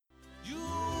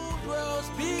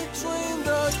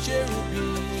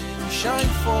cherubim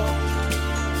shine forth.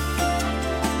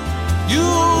 You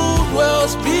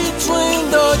dwells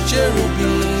between the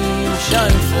cherubim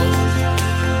shine forth.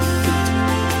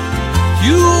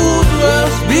 You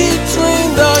dwells between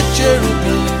the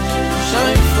cherubim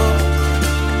shine forth.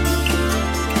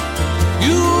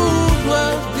 You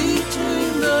dwells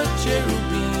between the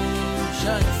cherubim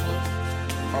shine forth.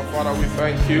 Our Father, we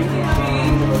thank you.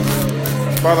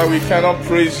 Father, we cannot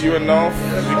praise you enough.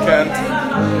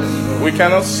 We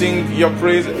cannot sing your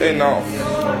praise enough.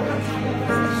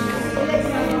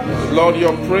 Lord,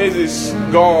 your praises,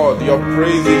 God, your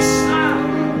praises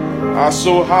are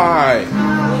so high.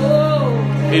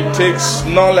 It takes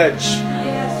knowledge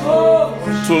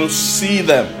to see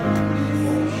them,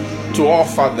 to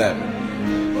offer them.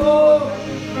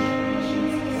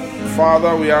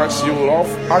 Father, we ask you,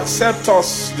 accept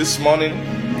us this morning.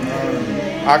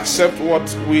 Accept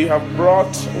what we have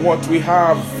brought, what we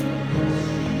have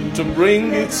to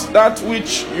bring. It's that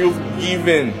which you've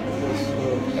given.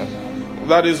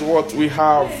 That is what we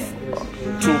have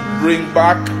to bring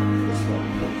back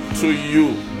to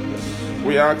you.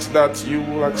 We ask that you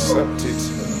will accept it.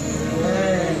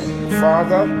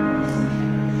 Father,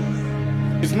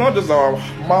 it's not just our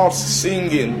mouths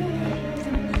singing,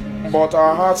 but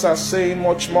our hearts are saying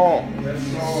much more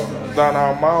than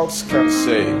our mouths can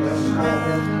say.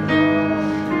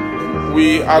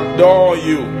 We adore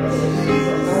you.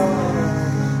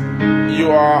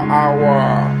 You are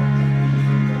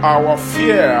our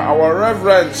fear, our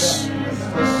reverence.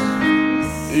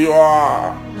 You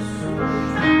are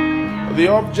the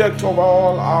object of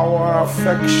all our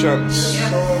affections.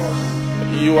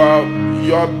 You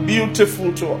are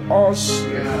beautiful to us.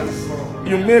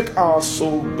 You make our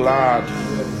soul glad.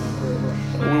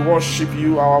 We worship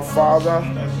you, our Father.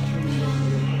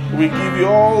 We give you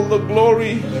all the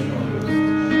glory.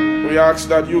 We ask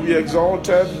that you be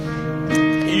exalted.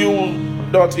 You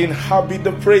not inhabit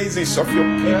the praises of your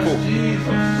people.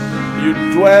 You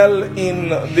dwell in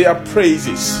their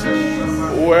praises.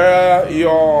 Where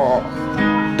your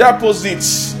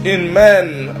deposits in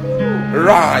men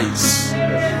rise,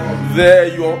 there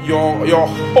your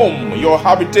home, your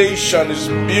habitation is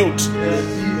built.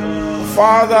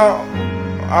 Father,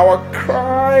 our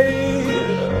cry,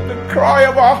 the cry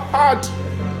of our heart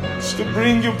is to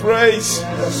bring you praise.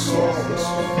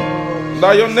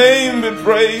 That your name be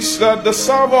praised, that the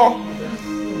savor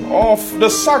of the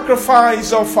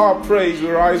sacrifice of our praise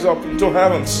will rise up into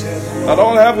heavens, that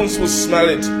all heavens will smell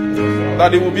it,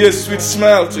 that it will be a sweet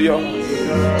smell to your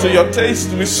taste,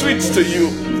 to be sweet to you,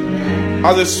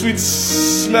 as a sweet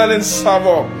smelling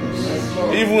savor,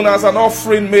 even as an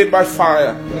offering made by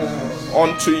fire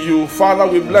unto you. Father,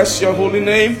 we bless your holy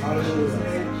name.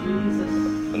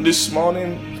 And this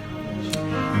morning,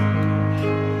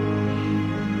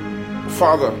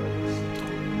 Father,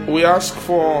 we ask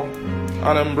for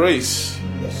an embrace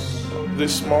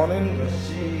this morning.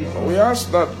 We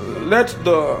ask that let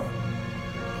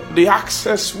the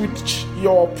access which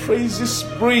your praises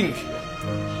bring,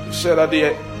 you said that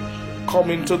they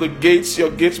come into the gates, your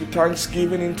gates with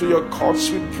thanksgiving, into your courts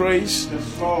with praise.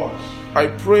 I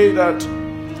pray that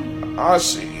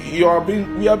as we are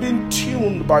being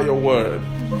tuned by your word,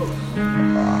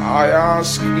 I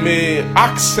ask, may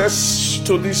access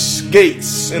to these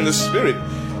gates in the spirit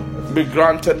be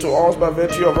granted to us by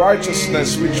virtue of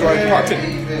righteousness which you are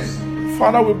imparting.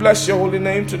 Father, we bless your holy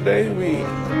name today.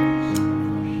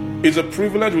 It's a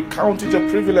privilege, we count it a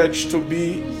privilege to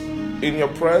be in your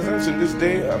presence in this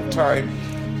day and time,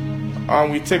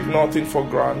 and we take nothing for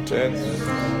granted.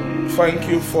 Thank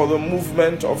you for the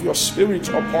movement of your spirit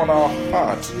upon our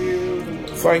heart.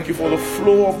 Thank you for the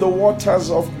flow of the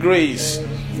waters of grace,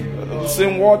 the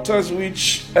same waters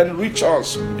which enrich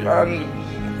us and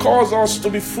cause us to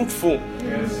be fruitful,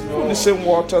 the same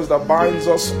waters that binds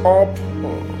us up,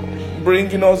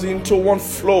 bringing us into one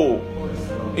flow,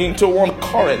 into one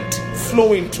current,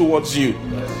 flowing towards you.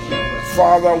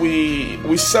 Father,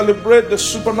 we celebrate the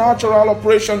supernatural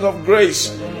operations of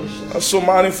grace so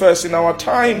manifest in our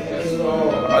time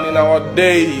and in our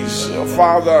days.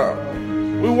 Father,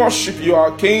 we worship you,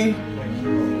 our King.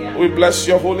 We bless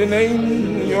your holy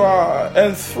name. You are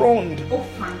enthroned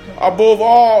above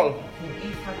all.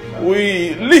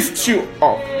 We lift you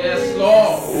up. Yes,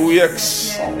 Lord. We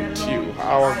exalt you,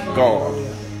 our God.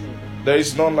 There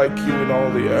is none like you in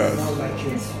all the earth.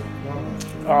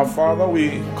 Our Father,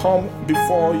 we come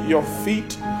before your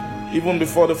feet, even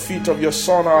before the feet of your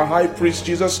Son, our High Priest,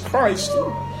 Jesus Christ.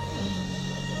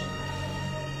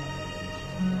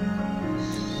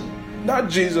 That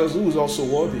Jesus who is also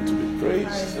worthy to be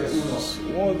praised, who is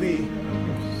worthy,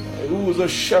 who is a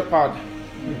shepherd,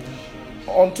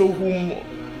 unto whom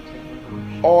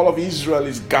all of Israel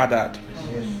is gathered.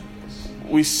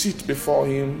 We sit before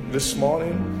him this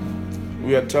morning.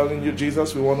 We are telling you,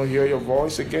 Jesus, we want to hear your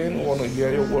voice again. We want to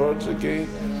hear your words again.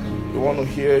 We want to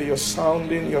hear your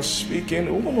sounding, your speaking.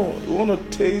 We want to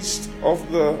taste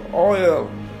of the oil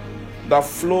that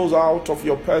flows out of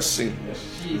your person,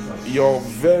 your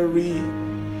very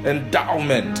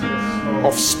endowment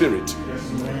of spirit.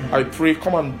 I pray,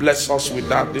 come and bless us with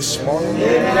that this morning.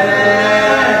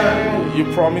 You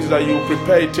promise that you will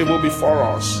prepare a table before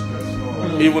us,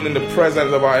 even in the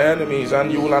presence of our enemies,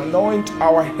 and you will anoint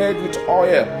our head with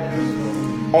oil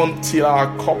until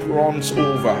our cup runs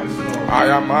over. I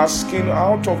am asking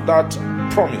out of that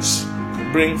promise,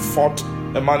 bring forth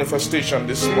a manifestation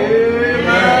this morning.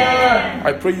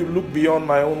 I pray you look beyond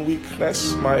my own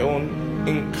weakness, my own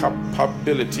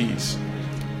incapabilities,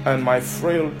 and my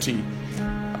frailty.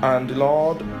 And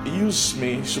Lord, use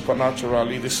me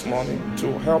supernaturally this morning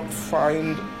to help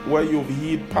find where you've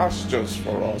hid pastures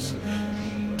for us,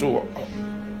 to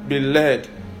be led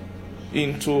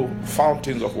into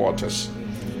fountains of waters.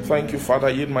 Thank you, Father.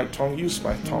 Yield my tongue, use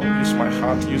my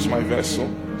heart, use my vessel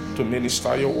to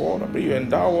minister your word. May you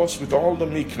endow us with all the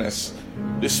meekness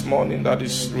this morning that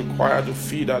is required to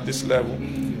feed at this level.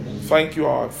 Thank you,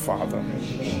 our Father.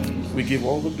 We give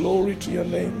all the glory to your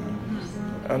name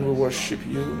and we worship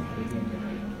you.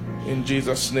 In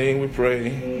Jesus' name we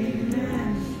pray.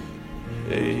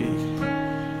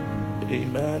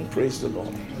 Amen. Praise the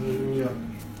Lord.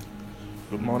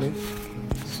 Good morning.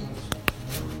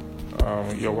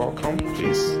 You're welcome.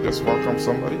 Please just welcome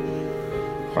somebody.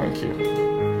 Thank you.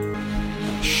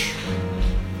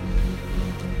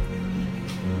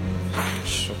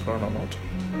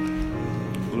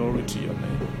 Glory to your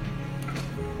name.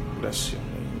 Bless your name.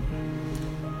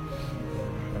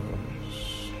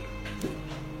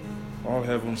 All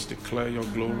heavens declare your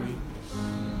glory.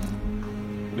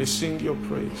 They sing your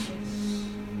praise.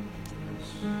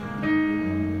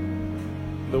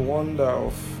 The wonder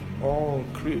of all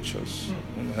creatures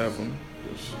in heaven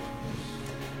is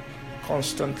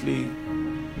constantly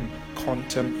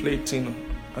contemplating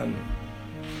and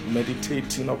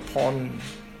meditating upon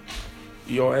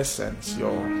your essence,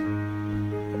 your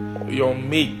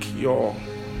make, you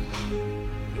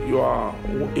are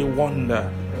a wonder.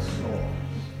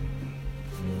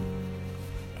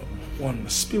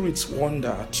 Spirits wonder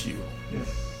at you.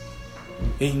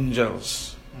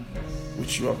 Angels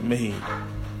which you have made.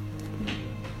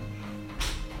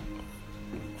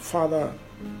 Father,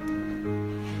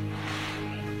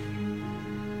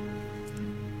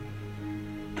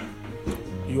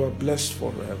 you are blessed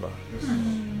forever.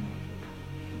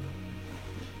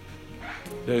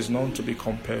 There is none to be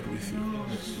compared with you.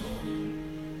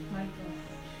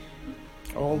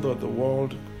 All that the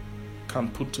world can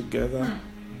put together,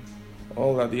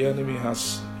 all that the enemy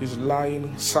has, his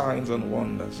lying signs and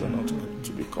wonders, are not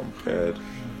to be compared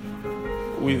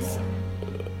with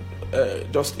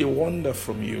just a wonder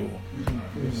from you.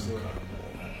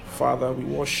 Father, we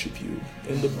worship you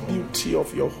in the beauty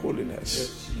of your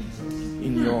holiness,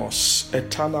 in your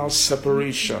eternal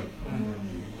separation.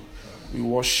 We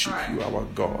worship you, our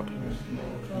God.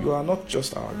 You are not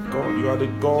just our God, you are the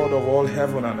God of all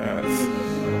heaven and earth.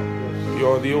 You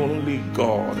are the only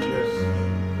God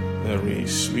there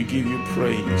is. We give you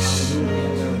praise.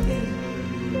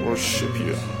 Worship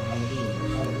you.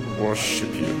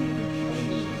 Worship you.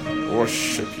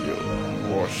 Worship you.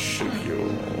 Worship you.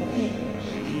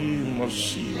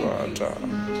 Imosivata.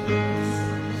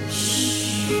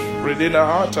 Redina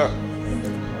Hata.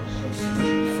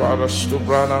 Father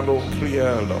Stubrana no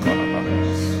Kriel no Mana.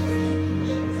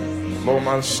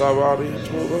 Loman Savari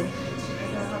Toba.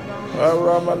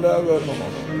 Ramaneva no.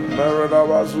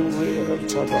 Meradabazuri and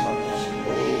Tabana.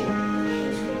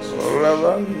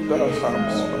 Lavanda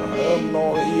Hamona. No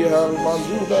Ihal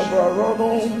Mazuda Barono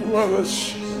Ravish.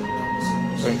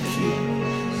 Thank you.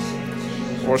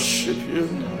 Worship you.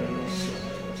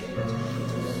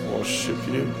 Worship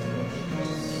you.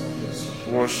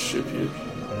 Worship you.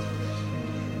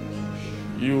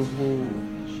 You who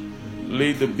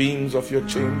laid the beams of your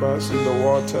chambers in the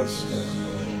waters,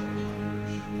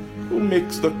 who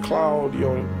makes the cloud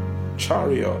your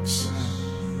chariots,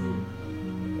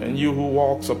 and you who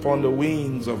walks upon the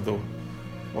wings of the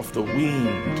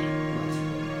wind,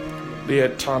 the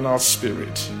eternal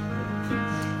spirit,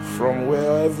 from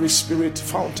where every spirit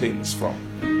fountains from,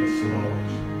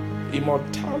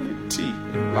 immortality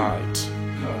in light.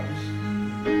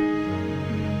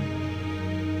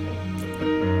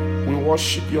 We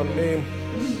worship your name.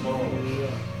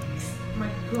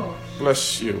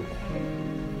 Bless you.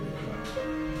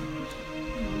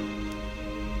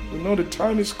 We know the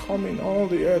time is coming. All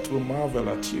the earth will marvel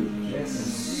at you.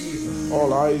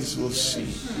 All eyes will see.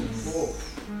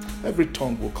 Every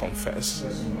tongue will confess.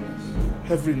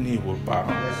 Every knee will bow.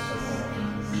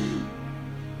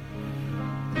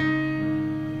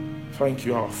 Thank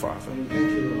you, our Father.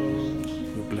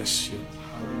 We bless you.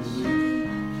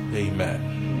 Amen.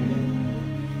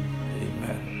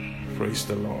 Amen. Praise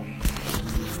the Lord.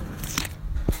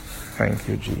 Thank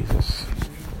you, Jesus.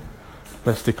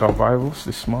 Let's take our Bibles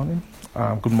this morning.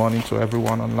 Good morning to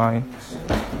everyone online.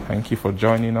 Thank you for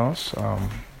joining us.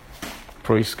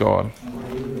 Praise God.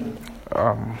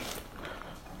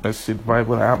 Let's see the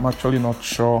Bible. I'm actually not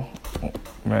sure,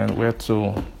 where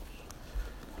to.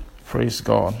 Praise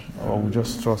God. Or we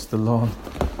just trust the Lord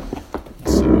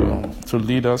to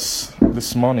lead us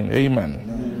this morning.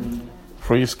 Amen.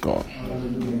 Praise God.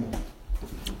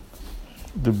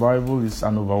 The Bible is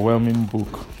an overwhelming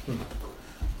book.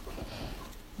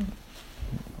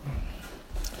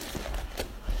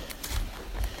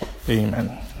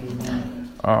 Amen.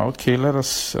 Okay, let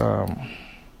us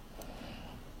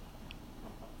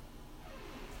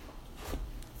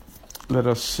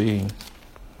see.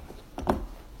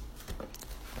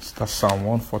 That's Psalm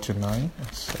 149.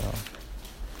 It's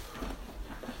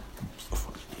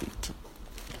 48.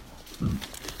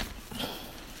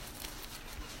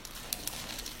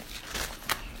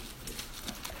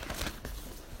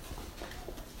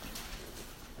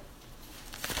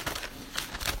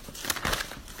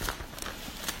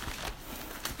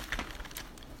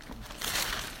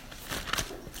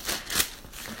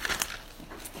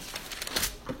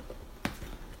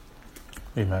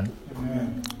 Amen.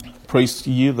 Amen. Praise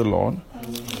ye the Lord.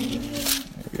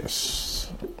 Yes.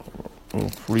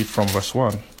 We'll read from verse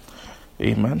 1.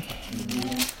 Amen.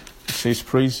 It says,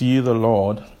 praise ye the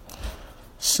Lord.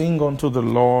 Sing unto the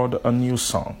Lord a new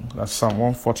song. That's Psalm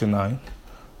 149,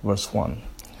 verse 1.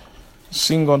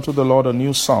 Sing unto the Lord a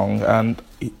new song, and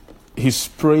his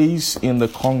praise in the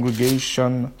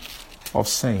congregation of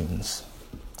saints.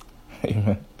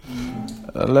 Amen.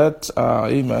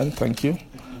 Amen. Thank you.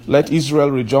 Let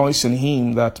Israel rejoice in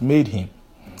him that made him.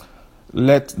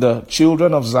 Let the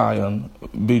children of Zion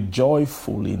be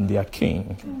joyful in their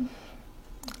king.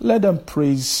 Let them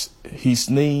praise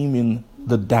his name in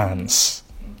the dance.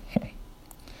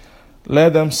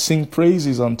 Let them sing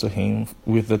praises unto him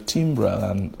with the timbrel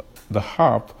and the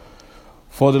harp.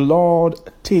 For the Lord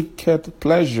taketh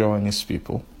pleasure in his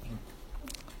people.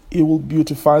 He will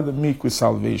beautify the meek with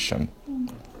salvation.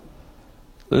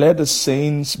 Let the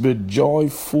saints be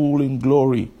joyful in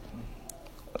glory.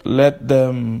 Let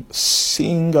them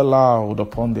sing aloud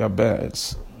upon their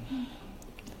beds.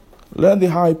 Let the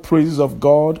high praises of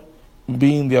God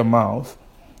be in their mouth,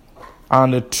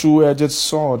 and a two-edged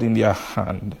sword in their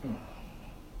hand,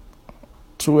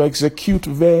 to execute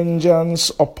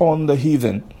vengeance upon the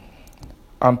heathen,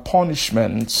 and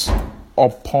punishments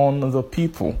upon the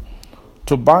people,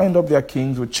 to bind up their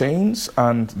kings with chains,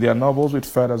 and their nobles with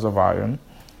fetters of iron,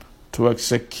 to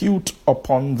execute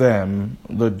upon them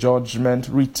the judgment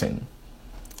written.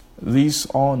 This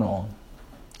honor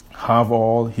have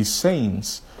all his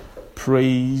saints.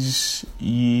 Praise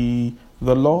ye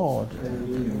the Lord.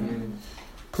 Amen.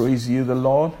 Praise ye the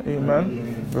Lord. Amen.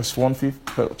 Amen. Verse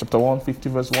 150, chapter 150,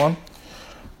 verse 1.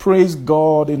 Praise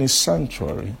God in his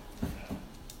sanctuary.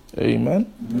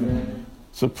 Amen. Amen.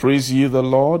 So praise ye the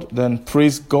Lord, then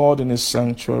praise God in his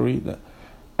sanctuary,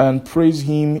 and praise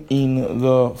him in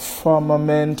the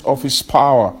firmament of his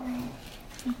power.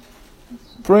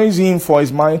 Praise him for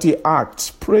his mighty acts.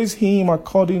 Praise him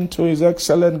according to his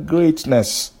excellent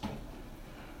greatness.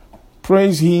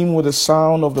 Praise him with the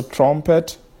sound of the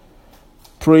trumpet.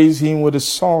 Praise him with the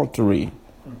psaltery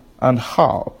and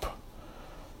harp.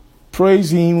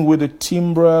 Praise him with the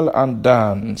timbrel and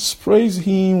dance. Praise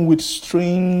him with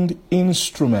stringed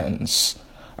instruments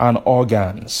and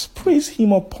organs. Praise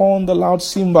him upon the loud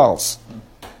cymbals.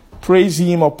 Praise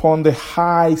him upon the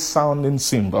high sounding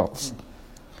cymbals.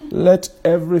 Let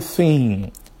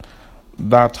everything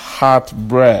that hath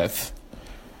breath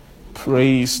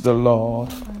praise the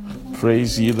Lord.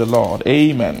 Praise ye the Lord.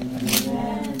 Amen.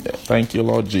 Thank you,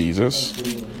 Lord Jesus.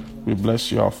 We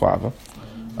bless you, our Father.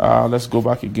 Let's go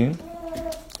back again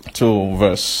to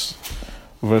verse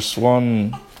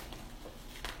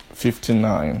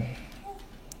 159.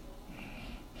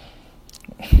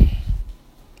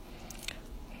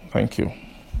 Thank you.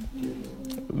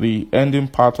 The ending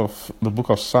part of the book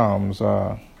of Psalms,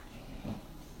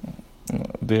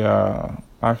 they are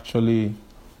actually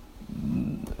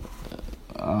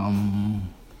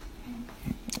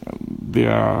they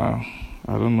are,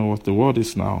 I don't know what the word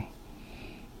is now,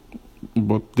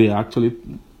 but they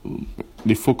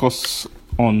focus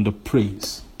on the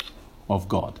praise of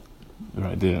God.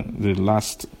 Right, the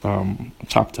last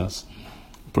chapters.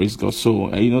 Praise God. So,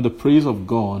 the praise of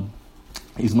God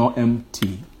is not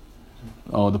empty,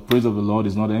 or the praise of the Lord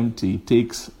is not empty. It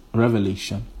takes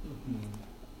revelation.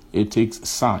 It takes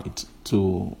sight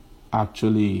to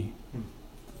actually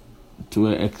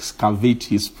excavate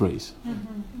His praise.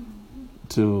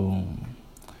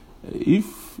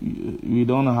 If we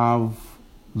don't have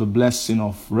the blessing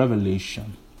of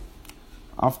revelation,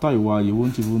 after a while you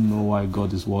won't even know why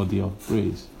God is worthy of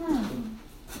praise.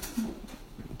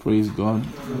 Praise God.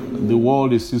 The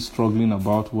world is still struggling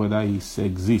about whether He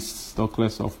exists, talk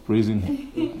less of praising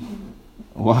Him.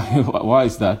 Why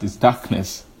is that? It's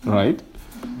darkness, right?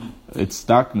 It's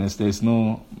darkness. There's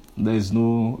no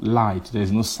light.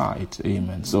 There's no sight.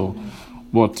 Amen. So,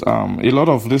 but a lot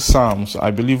of these psalms, I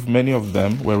believe many of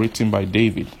them were written by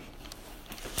David.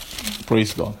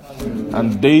 Praise God.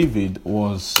 And David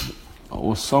was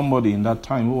somebody in that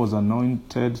time who was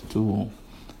anointed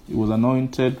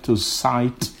to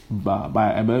sight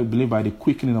by I believe by the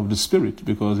quickening of the Spirit,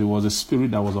 because it was a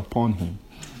spirit that was upon him.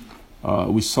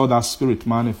 We saw that spirit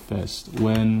manifest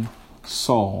when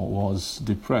Saul was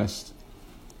depressed,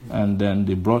 and then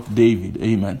they brought David.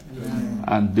 Amen.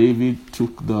 And David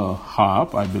took the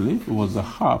harp, I believe it was the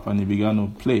harp, and he began to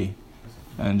play.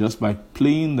 And just by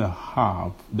playing the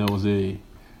harp, he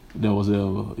was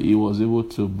able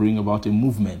to bring about a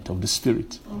movement of the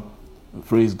Spirit.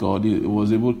 Praise God. There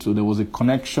was a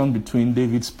connection between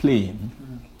David's playing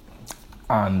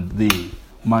and the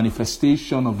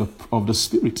manifestation of the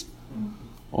Spirit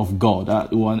of God.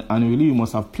 And really, he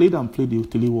must have played and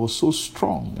played till he was so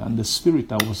strong, and the Spirit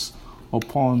that was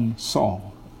upon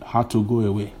Saul had to go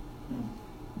away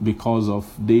because of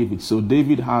David. So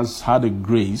David has had a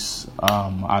grace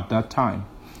at that time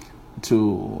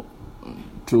to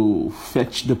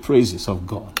fetch the praises of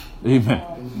God. Amen.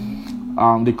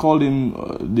 They called him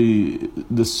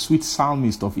the sweet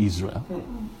psalmist of Israel.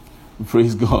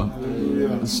 Praise God.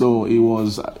 So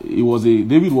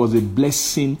David was a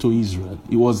blessing to Israel.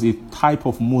 He was a type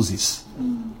of Moses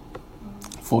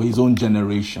for his own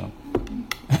generation.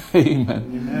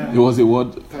 Amen. He was a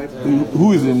what?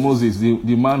 Who is a Moses?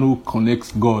 The man who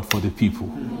connects God for the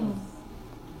people.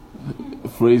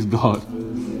 Praise God.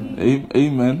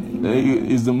 Amen.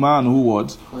 Is the man who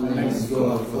what? Connects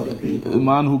God for the people. The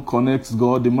man who connects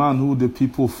God, the man who the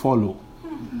people follow.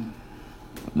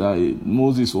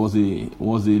 Moses was a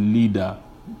leader.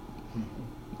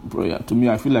 To me,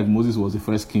 I feel like Moses was the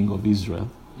first king of Israel,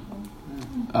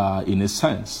 in a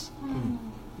sense.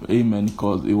 Amen.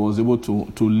 Because he was able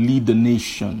to lead the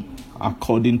nation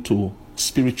according to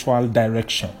spiritual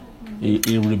direction.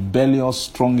 A rebellious,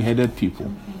 strong-headed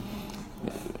people.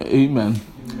 Amen.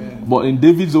 But in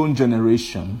David's own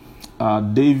generation,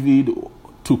 David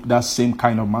took that same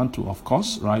kind of mantle, of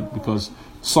course, right? Because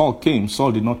Saul came.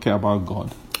 Saul did not care about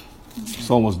God.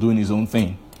 Saul was doing his own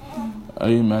thing.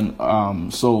 Amen. But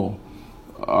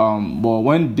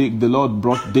when the Lord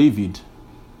brought David,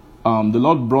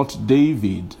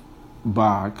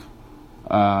 back.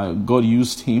 God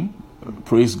used him.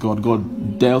 Praise God.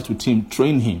 God dealt with him,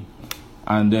 trained him,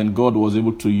 and then God was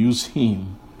able to use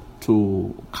him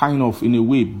to kind of, in a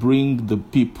way, bring the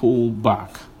people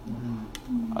back.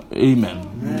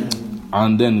 Amen.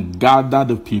 And then gather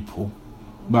the people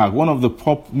back. One of the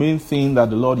main things that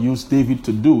the Lord used David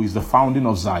to do is the founding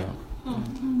of Zion.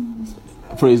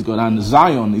 Praise God. And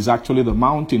Zion is actually the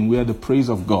mountain where the praise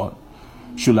of God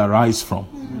should arise from.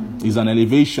 It's an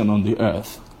elevation on the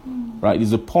earth. Right?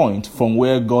 It's a point from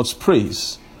where God's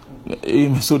praise.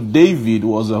 So David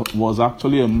was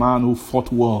actually a man who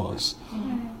fought wars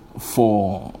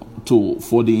for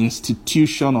the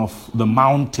institution of the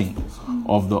mountain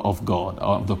of God,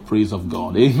 of the praise of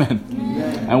God. Amen.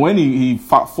 And when he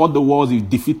fought the wars, he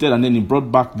defeated, and then he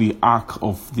brought back the ark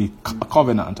of the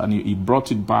covenant, and he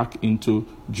brought it back into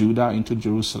Judah, into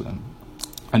Jerusalem,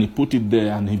 and he put it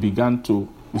there, and he began to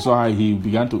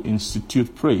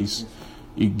institute praise.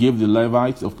 He gave the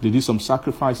Levites, they did some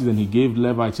sacrifices, and he gave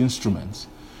Levites instruments,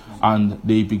 and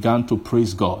they began to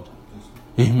praise God.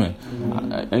 Amen.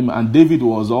 And David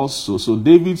was also, so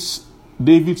David's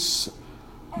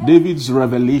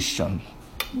revelation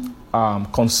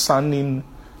concerning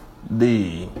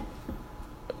the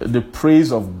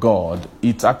praise of God,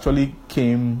 it actually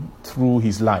came through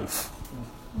his life.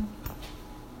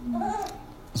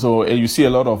 So you see a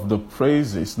lot of the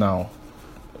praises now.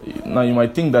 Now you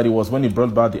might think that it was when he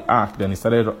brought back the ark, then he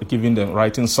started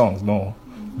writing songs. No,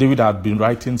 David had been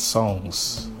writing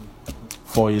songs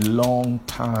for a long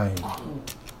time.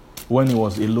 When he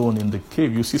was alone in the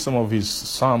cave, you see some of his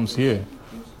psalms here.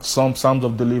 some psalms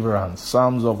of deliverance,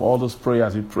 psalms of all those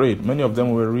prayers he prayed. Many of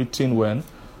them were written when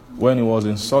he was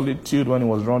in solitude, when he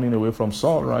was running away from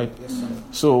Saul, right? Yes,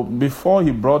 so before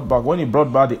he brought back, when he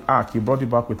brought back the ark, he brought it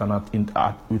back with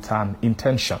an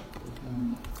intention.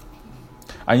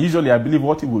 And usually I believe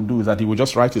what he would do is that he would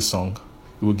just write a song,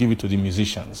 he would give it to the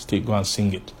musicians, go and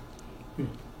sing it.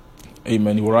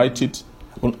 Amen. He will write it.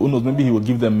 Who knows, maybe he will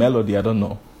give them melody, I don't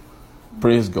know.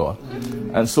 Praise God.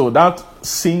 And so that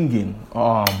singing,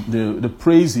 the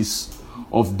praises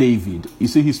of David. You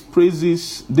see, his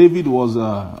praises, David was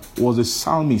a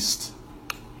psalmist.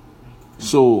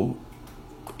 So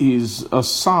a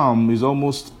psalm is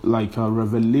almost like a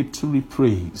revelatory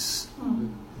praise.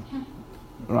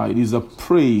 Right? It's a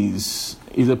praise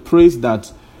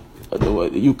that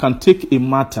you can take a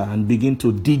matter and begin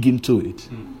to dig into it.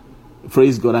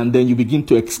 Praise God. And then you begin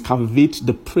to excavate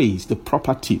the praise, the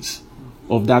properties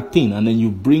of that thing, and then you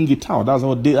bring it out. That's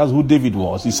who David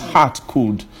was. His heart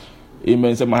could.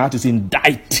 Amen. So my heart is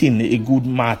inditing a good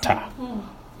matter.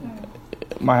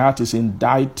 My heart is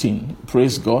inditing.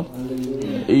 Praise God.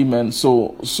 Amen.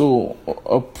 So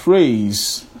a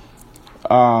praise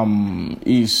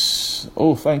is.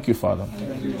 Oh, thank you, Father.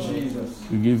 Thank you, Jesus.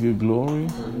 We give you glory.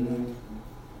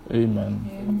 Amen.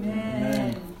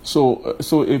 Amen. So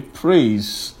a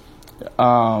praise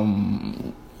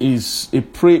is a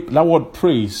praise. That word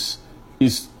praise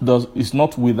is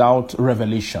not without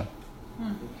revelation.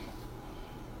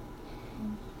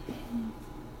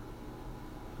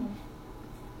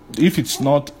 If it's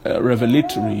not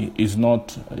revelatory, it's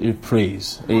not a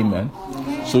praise. Amen.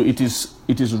 So it is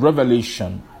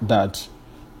revelation that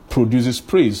produces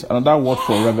praise. Another word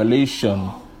for revelation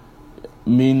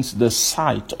means the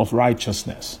sight of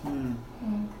righteousness.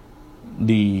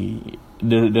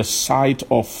 The sight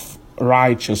of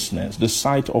righteousness, the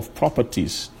sight of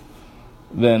properties.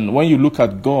 Then when you look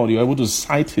at God, you're able to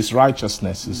sight his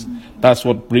righteousnesses. That's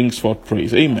what brings forth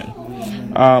praise. Amen.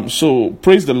 So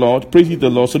praise the Lord, praise the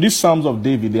Lord. So these Psalms of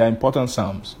David, they are important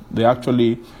Psalms. They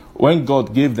actually, when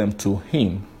God gave them to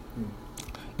him,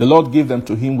 the Lord gave them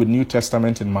to him with New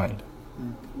Testament in mind.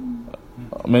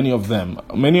 Many of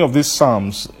these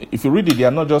Psalms, if you read it, they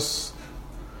are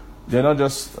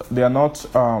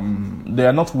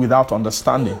not without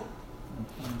understanding.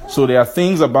 So there are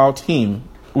things about him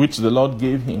which the Lord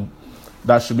gave him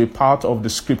that should be part of the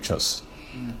scriptures.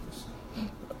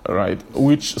 Right?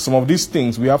 Which some of these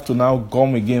things we have to now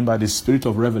come again by the spirit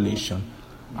of revelation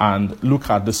and look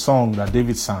at the song that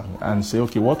David sang and say,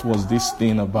 okay, what was this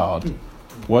thing about?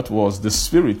 What was the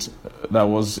spirit that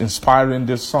was inspiring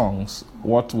these songs?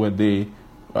 What were they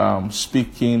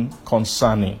speaking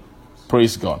concerning?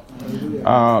 Praise God.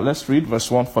 Let's read verse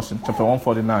 1, chapter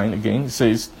 149 again. It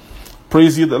says,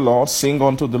 praise ye the Lord, sing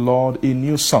unto the Lord a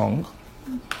new song,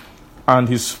 and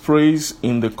his praise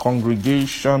in the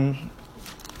congregation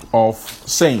of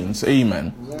saints.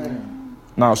 Amen.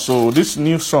 Now, so this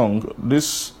new song,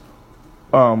 there's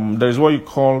what you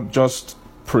call just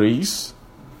praise.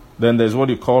 Then there's what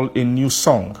you call a new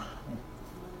song.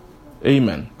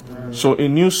 Amen. So a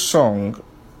new song,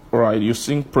 right? You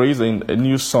sing praise in a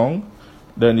new song.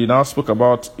 Then he now spoke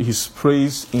about his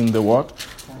praise in the what?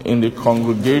 In the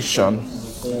congregation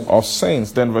of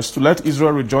saints. Then verse 2, let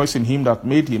Israel rejoice in him that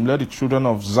made him. Let the children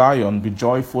of Zion be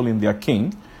joyful in their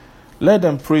king. Let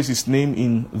them praise his name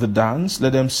in the dance.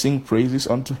 Let them sing praises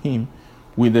unto him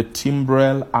with the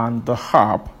timbrel and the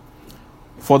harp.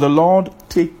 For the Lord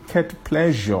taketh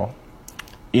pleasure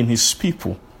in his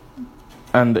people,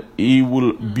 and he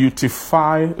will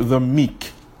beautify the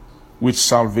meek with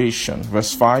salvation.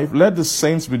 Verse 5, let the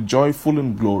saints be joyful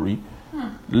in glory.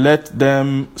 Let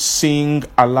them sing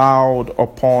aloud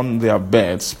upon their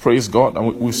beds. Praise God.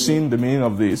 And we've seen the meaning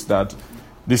of this, that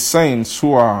the saints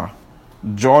who are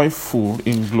joyful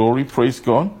in glory, praise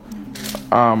God.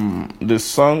 The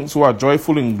saints who are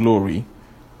joyful in glory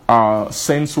are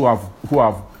saints who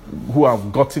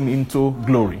have gotten into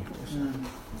glory.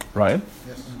 Right?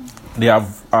 They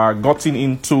have gotten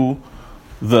into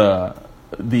the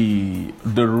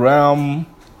realm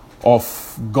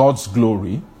of God's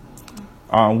glory,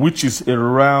 which is the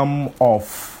realm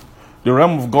of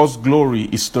God's glory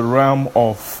is the realm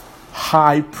of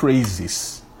high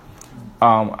praises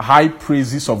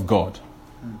of God.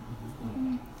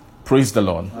 Praise the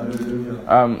Lord.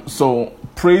 So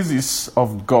praises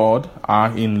of God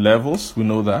are in levels. We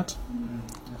know that.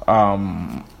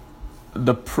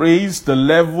 The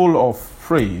level of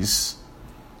praise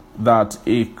that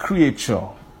a creature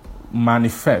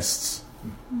manifests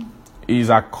is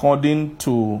according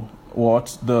to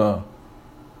what the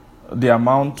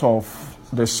amount of,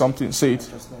 there's something, say it,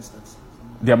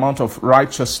 the amount of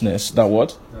righteousness that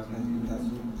what?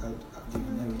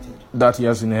 that he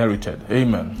has inherited.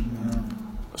 Amen.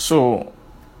 So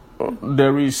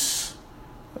there is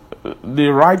the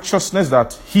righteousness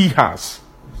that he has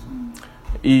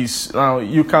is, now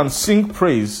you can sing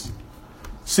praise,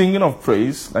 singing of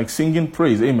praise, like singing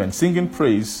praise. Amen. Singing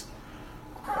praise,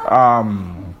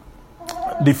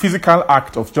 the physical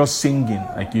act of just singing,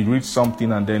 like you read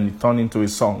something and then it turn into a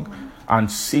song,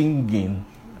 and singing,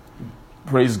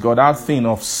 praise God, that thing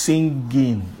of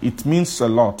singing, it means a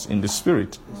lot in the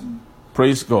spirit.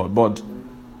 Praise God. But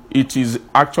it is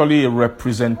actually a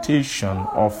representation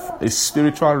of a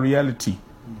spiritual reality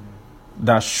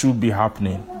that should be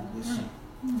happening.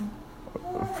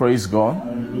 Praise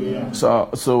God.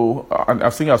 So I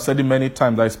think I've said it many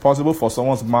times that it's possible for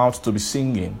someone's mouth to be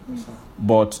singing,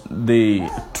 but the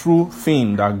true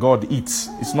thing that God eats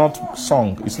is not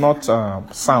song, it's not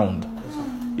sound,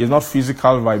 it's not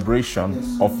physical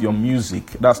vibration of your music.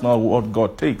 That's not what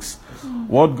God takes.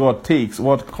 What God takes,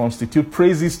 what constitutes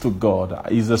praises to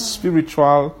God, is a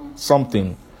spiritual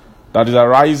something that is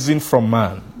arising from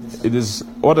man. It is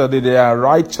what are they? They are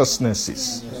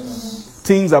righteousnesses.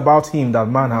 Things about him that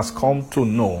man has come to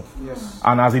know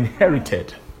and has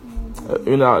inherited.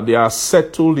 They are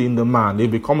settled in the man. They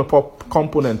become a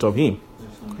component of him.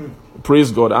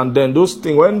 Praise God. And then those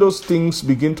things, when those things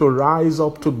begin to rise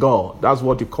up to God, that's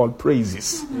what you call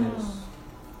praises.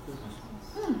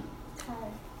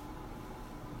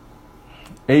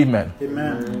 Amen.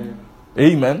 Amen.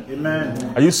 Amen.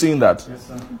 Amen. Are you seeing that? Yes,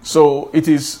 sir. So it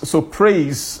is, so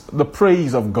praise, the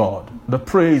praise of God, the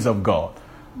praise of God.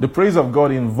 The praise of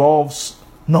God involves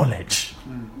knowledge,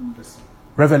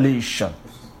 revelation,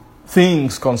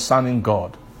 things concerning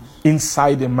God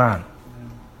inside a man.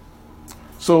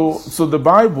 So the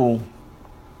Bible,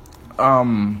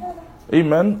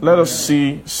 amen, let us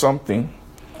see something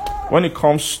when it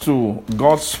comes to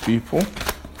God's people.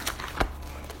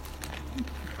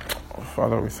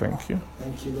 Father, we thank you.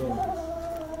 Thank you, Lord.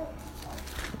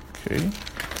 Okay.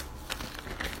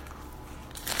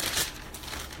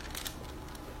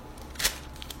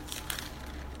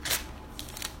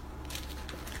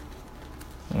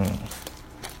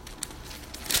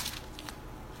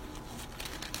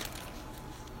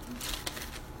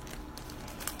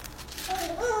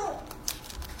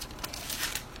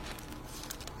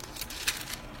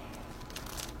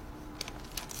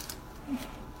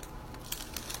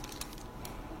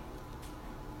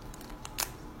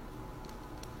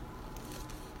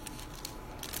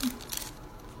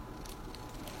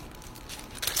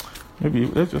 Maybe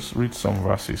let's just read some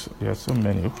verses. There are so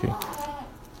many. Okay.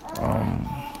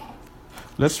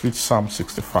 Let's read Psalm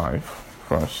 65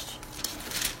 first.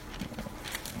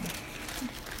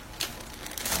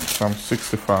 Psalm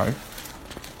 65.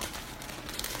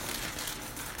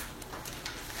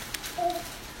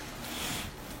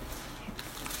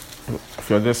 If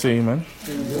you're there, say amen.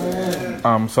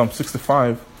 Amen. Psalm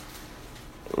 65,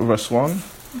 verse 1.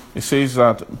 It says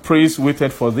that praise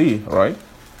waited for thee, right?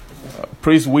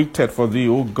 Praise waited for thee,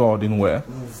 O God, in where?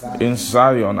 In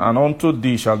Zion. And unto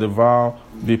thee shall the vow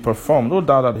be performed. O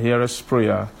thou that hearest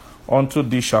prayer, unto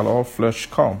thee shall all flesh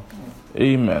come.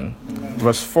 Amen.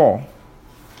 Verse 4.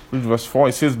 Read verse 4.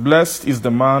 It says, blessed is the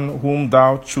man whom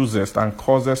thou choosest and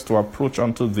causest to approach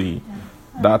unto thee,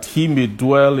 that he may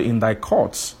dwell in thy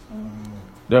courts.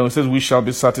 Then it says, we shall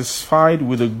be satisfied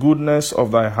with the goodness of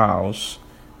thy house,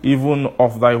 even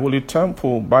of thy holy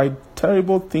temple. By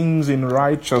terrible things in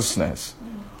righteousness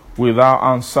wilt thou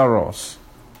answer us,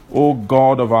 O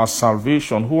God of our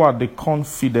salvation, who art the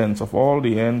confidence of all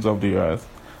the ends of the earth,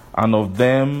 and of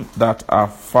them that are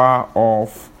far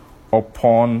off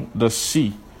upon the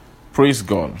sea. Praise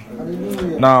God.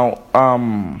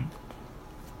 Hallelujah.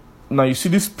 Now you see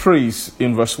this praise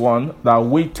in verse 1 that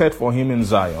waited for him in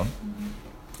Zion.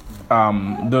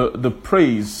 The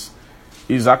praise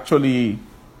is actually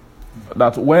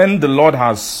that when the Lord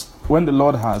has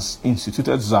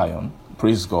instituted Zion,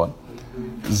 praise God,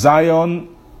 Zion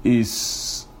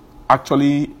is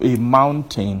actually a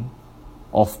mountain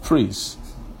of praise,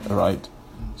 right?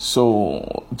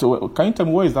 So can you tell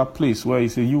me where is that place where he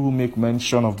says, you who make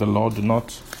mention of the Lord do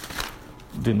not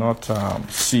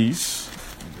cease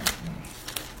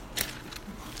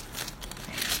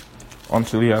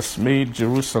until he has made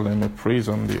Jerusalem a praise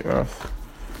on the earth.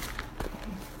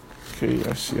 Okay,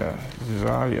 yes, yeah.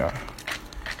 Isaiah.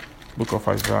 Book of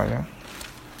Isaiah.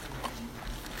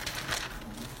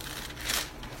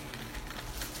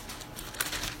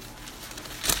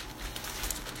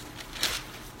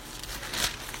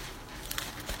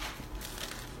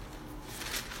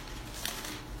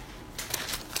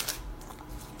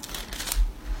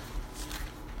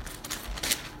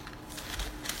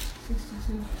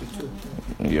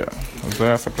 Yeah,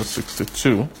 Isaiah chapter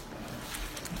 62.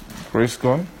 Praise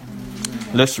God.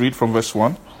 Let's read from verse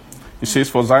 1. It says,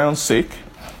 "For Zion's sake,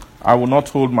 I will not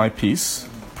hold my peace."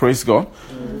 Praise God.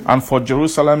 "And for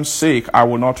Jerusalem's sake, I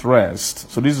will not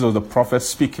rest." So this is the prophet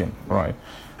speaking, right?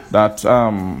 That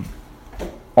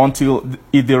until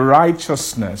the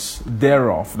righteousness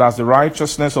thereof, that's the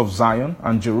righteousness of Zion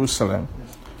and Jerusalem,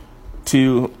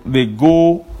 till they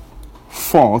go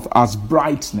forth as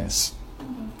brightness,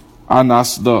 and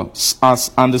as the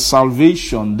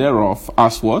salvation thereof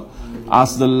as what?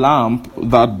 As the lamp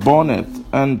that burneth,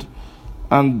 and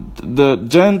the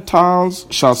Gentiles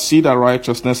shall see thy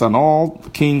righteousness, and all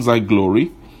kings thy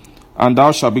glory, and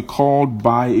thou shalt be called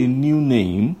by a new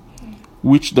name,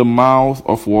 which the mouth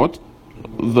of what?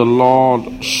 The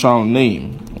Lord shall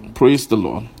name. Praise the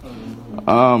Lord.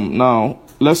 Now,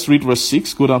 let's read verse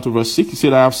 6. Go down to verse 6. He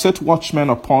said, "I have set watchmen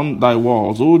upon thy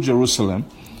walls, O Jerusalem,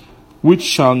 which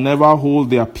shall never hold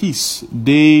their peace,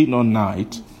 day nor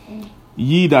night.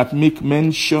 Ye that make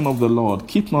mention of the Lord,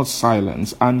 keep not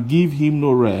silence, and give him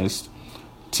no rest,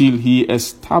 till he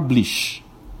establish,"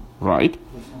 right?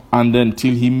 And then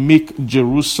till he make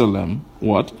Jerusalem,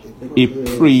 what? A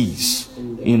praise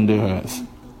in the earth.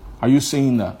 Are you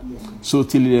saying that? So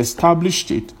till he established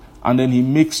it, and then he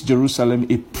makes Jerusalem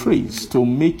a praise, to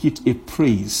make it a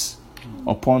praise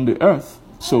upon the earth.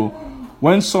 So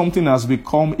when something has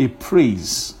become a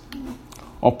praise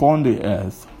upon the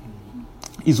earth,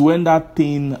 is when that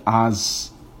thing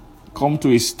has come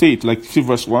to a state, like see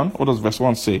verse 1. What does verse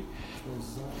 1 say?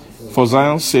 "For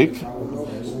Zion's sake."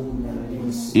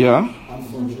 Yeah.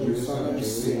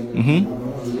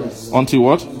 Until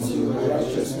what?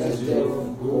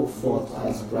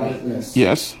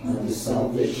 Yes.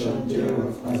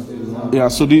 Yeah,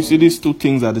 so these two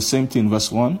things are the same thing.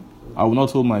 Verse 1, "I will not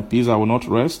hold my peace, I will not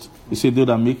rest." He said, "They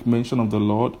that make mention of the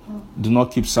Lord, do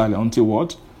not keep silent." Until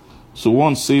what? So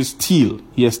one says, till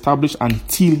he established, and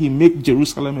till he make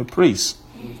Jerusalem a praise.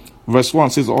 Verse 1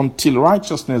 says, "Until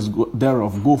righteousness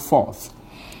thereof go forth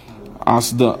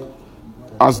as the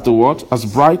what? As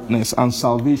brightness, and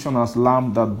salvation as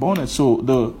lamp that burneth." So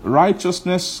the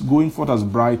righteousness going forth as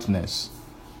brightness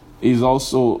is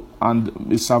also, and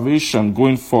the salvation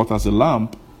going forth as a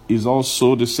lamp is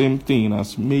also the same thing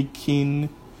as making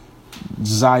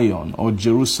Zion or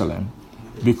Jerusalem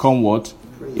become what?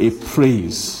 A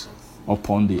praise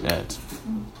upon the earth.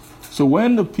 So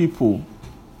when the people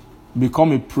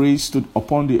become a praise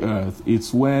upon the earth,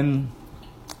 it's when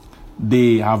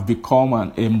they have become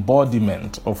an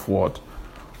embodiment of what?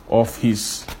 Of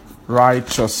his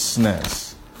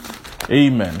righteousness.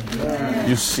 Amen. Yeah.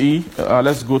 You see,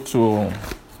 let's go to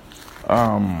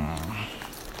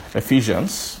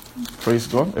Ephesians. Praise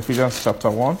God. Ephesians chapter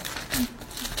 1.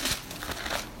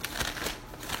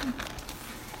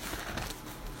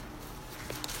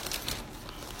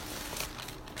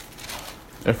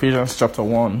 Ephesians chapter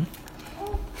 1.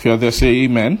 If you're there, say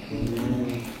amen.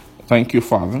 Amen. Thank you,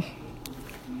 Father.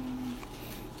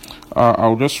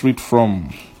 I'll just read from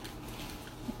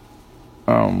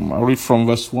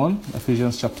verse 1.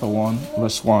 Ephesians chapter 1,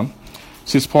 verse 1. It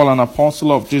says, "Paul, an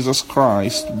apostle of Jesus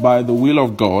Christ, by the will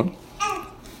of God,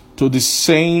 to the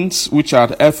saints which are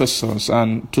at Ephesus,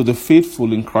 and to the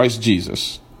faithful in Christ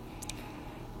Jesus.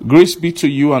 Grace be to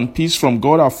you and peace from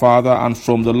God our Father and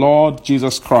from the Lord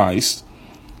Jesus Christ.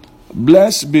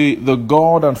 Blessed be the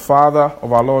God and Father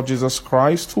of our Lord Jesus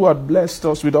Christ, who hath blessed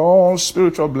us with all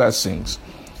spiritual blessings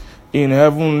in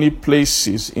heavenly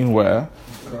places, in where?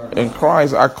 In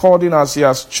Christ, according as he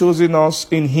has chosen us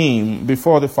in him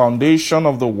before the foundation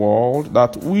of the world,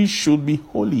 that we should be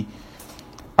holy,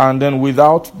 and then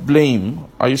without blame."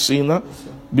 Are you seeing that?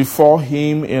 "Before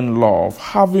him in love,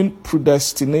 having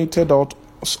predestinated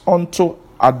us unto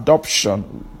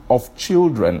adoption of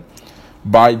children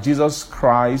by Jesus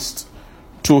Christ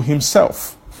to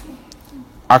himself,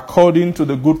 according to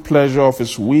the good pleasure of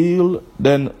his will,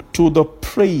 then to the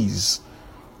praise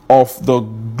of the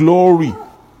glory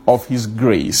of his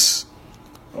grace,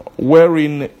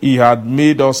 wherein he had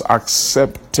made us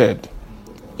accepted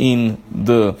in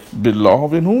the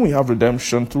beloved, in whom we have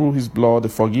redemption through his blood, the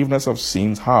forgiveness of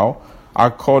sins." How?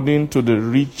 "According to the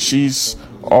riches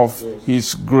of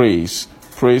his grace."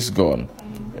 Praise God.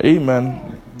 Amen.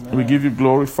 We give you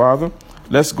glory, Father.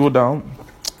 Let's go down.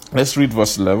 Let's read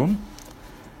verse 11.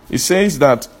 It says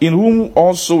that, "In whom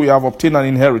also we have obtained an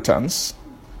inheritance,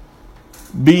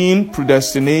 being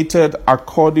predestinated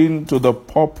according to the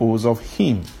purpose of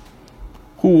him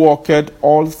who worketh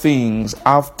all things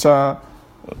after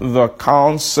the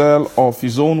counsel of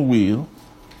his own will,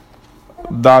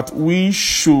 that we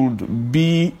should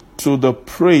be to the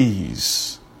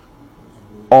praise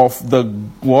of the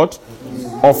what?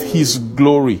 Of his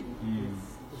glory.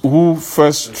 Who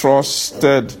first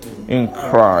trusted in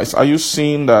Christ. Are you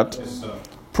seeing that?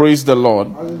 Praise the Lord.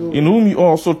 In whom you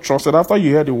also trusted after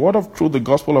you heard the word of truth, the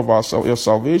gospel of your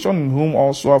salvation, in whom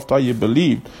also after you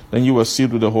believed, then you were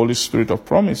sealed with the Holy Spirit of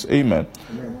promise. Amen.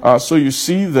 So you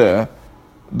see there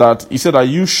that he said that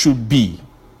you should be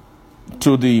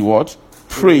to the what?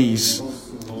 Praise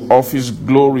of his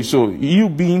glory. So you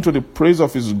being to the praise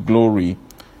of his glory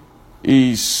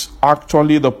is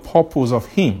actually the purpose of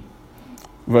him.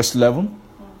 Verse 11.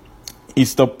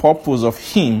 It's the purpose of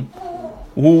him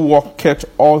who worketh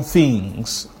all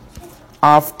things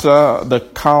after the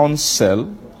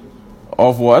counsel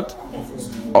of what?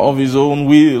 Of his own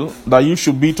will, that you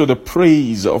should be to the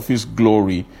praise of his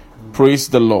glory. Praise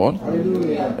the Lord.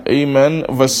 Hallelujah. Amen.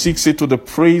 Verse 6 says, to the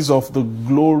praise of the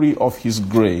glory of his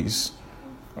grace.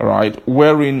 All right.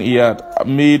 Wherein he had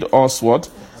made us what?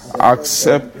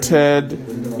 Accepted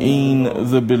in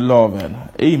the beloved.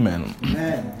 Amen.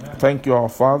 Amen. Thank you, our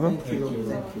Father.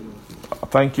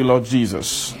 Thank you, Lord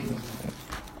Jesus.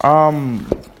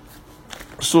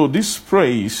 So this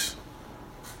praise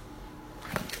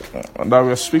that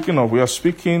we are speaking of, we are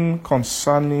speaking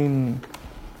concerning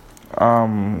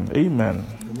amen.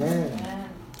 Amen.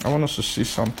 I want us to see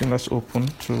something. Let's open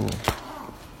to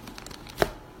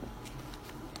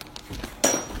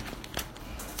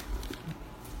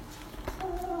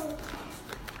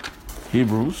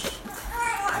Hebrews.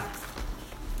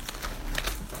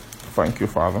 Thank you,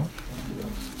 Father.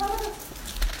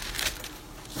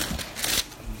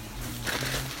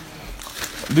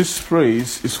 This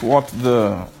praise is what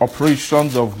the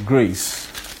operations of grace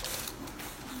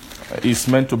is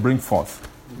meant to bring forth.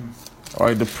 All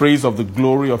right, the praise of the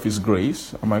glory of his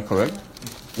grace, am I correct?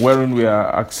 Wherein we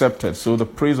are accepted. So the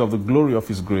praise of the glory of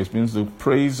his grace means the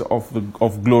praise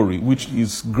of glory, which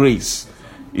is grace,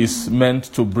 is meant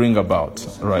to bring about.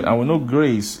 Right? And we know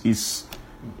grace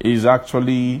is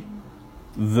actually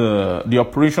the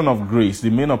operation of grace. The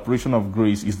main operation of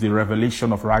grace is the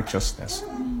revelation of righteousness.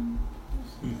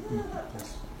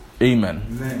 Amen.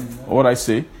 Amen. What I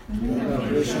say? The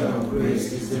operation of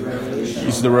grace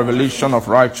is the revelation of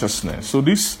righteousness. So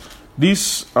this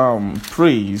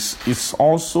praise is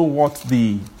also what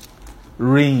the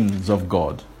reigns of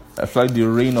God, like the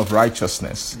reign of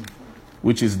righteousness,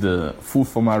 which is the full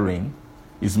former reign,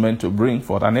 is meant to bring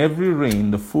forth. And every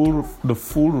reign, the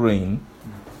full reign,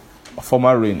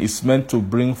 former reign, is meant to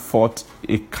bring forth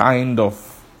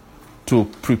to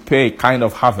prepare a kind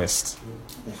of harvest.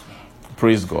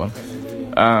 Praise God.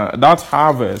 That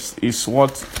harvest is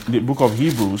what the book of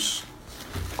Hebrews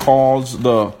calls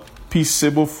the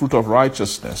peaceable fruit of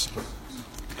righteousness.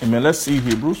 Amen. Let's see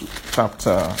Hebrews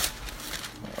chapter.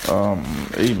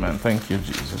 Amen. Thank you,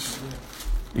 Jesus.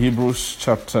 Hebrews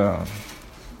chapter.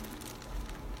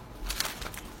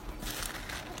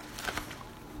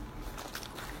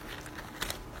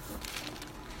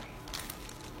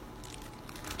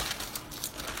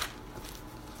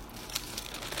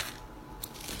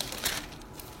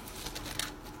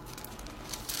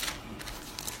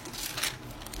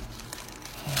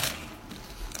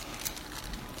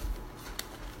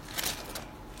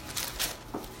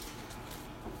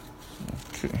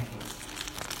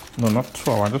 No, not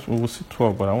 12. We will see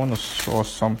 12, but I want to show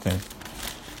something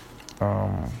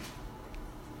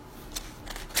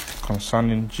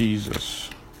concerning Jesus.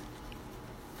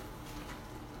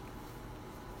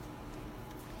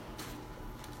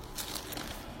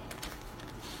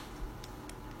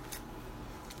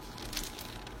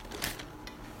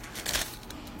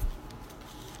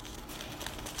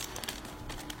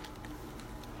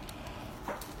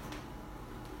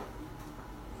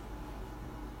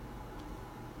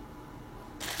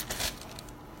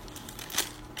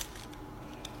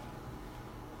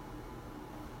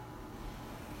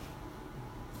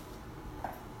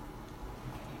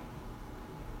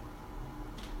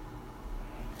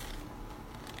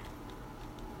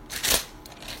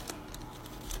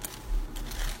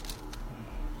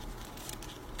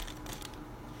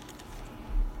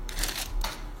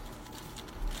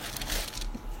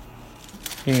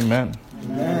 Amen.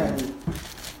 Amen.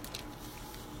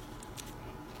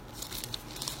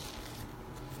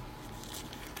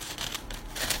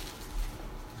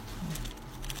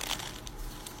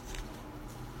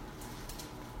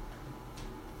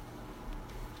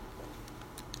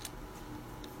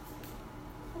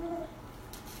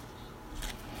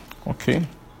 Okay.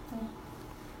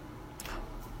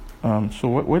 So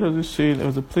where does it say? There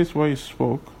was a place where he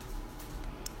spoke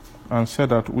and said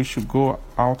that we should go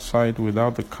outside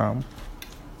without the camp.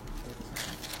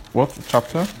 What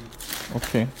chapter?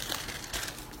 Okay.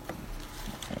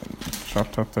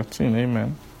 chapter 13.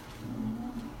 Amen.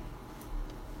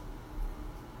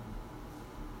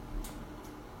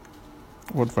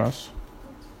 What verse?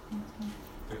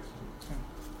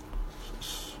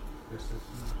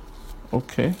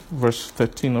 Okay, verse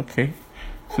 13. Okay.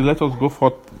 So let us go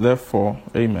forth, therefore.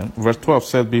 Amen. Verse 12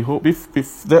 says, Behold,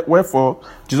 wherefore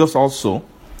Jesus also,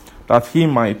 that he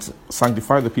might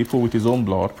sanctify the people with his own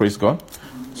blood, praise God,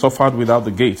 suffered without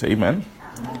the gate. Amen.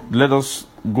 Let us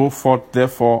go forth,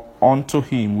 therefore, unto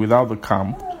him without the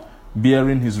camp,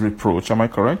 bearing his reproach. Am I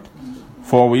correct?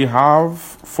 For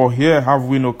here have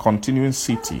we no continuing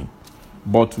city,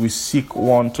 but we seek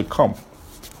one to come.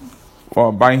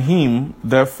 For by him,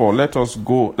 therefore, let us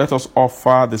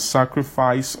offer the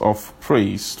sacrifice of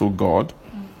praise to God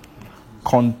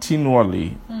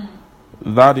continually.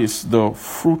 That is the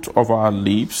fruit of our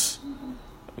lips,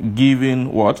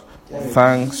 giving what?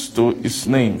 Thanks to his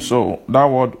name. So that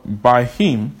word, by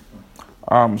him,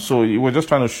 so we're just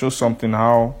trying to show something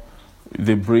how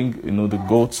they bring, the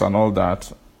goats and all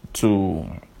that to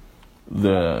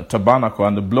the tabernacle,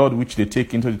 and the blood which they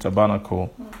take into the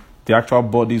tabernacle, the actual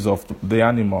bodies of the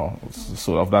animal,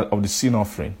 so of the sin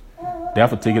offering, they have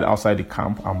to take it outside the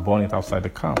camp and burn it outside the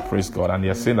camp. Praise God. And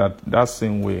they're saying that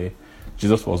same way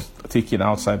Jesus was taken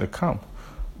outside the camp,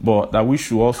 but that we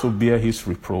should also bear his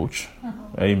reproach.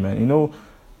 Amen.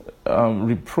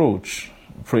 Reproach,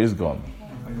 praise God,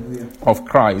 of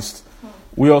Christ,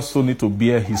 we also need to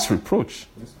bear his reproach.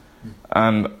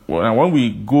 And when we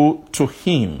go to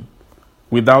him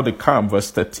without the camp,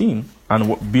 verse 13,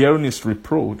 and bearing his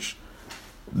reproach,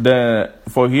 because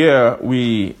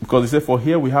he said, for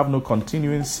here we have no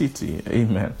continuing city.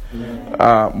 Amen.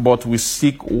 But we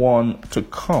seek one to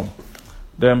come.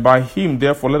 Then by him,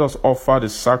 therefore, let us offer the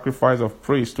sacrifice of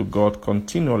praise to God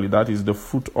continually. That is the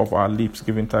fruit of our lips,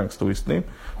 giving thanks to his name.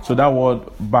 So that word,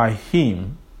 by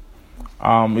him,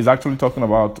 is actually talking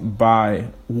about by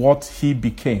what he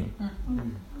became.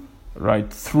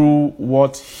 Right? Through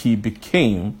what he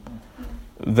became,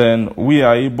 then we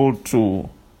are able to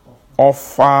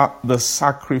offer the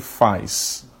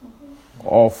sacrifice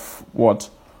of what?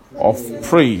 Of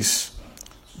praise.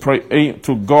 Pray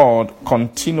to God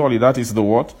continually. That is the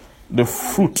what? The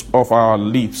fruit of our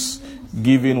lips,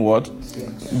 giving what?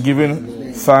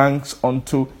 Giving thanks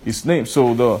unto his name.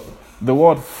 So the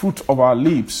word fruit of our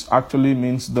lips actually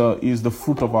means is the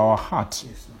fruit of our heart.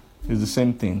 It's the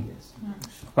same thing.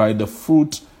 Right? The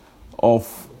fruit of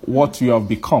what you have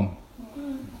become.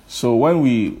 So when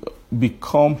we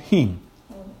become him,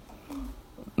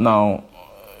 now,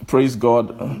 praise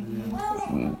God.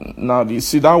 Now, you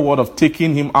see that word of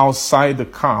taking him outside the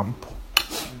camp.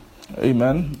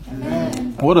 Amen.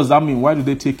 What does that mean? Why did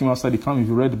they take him outside the camp? If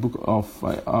you read the book of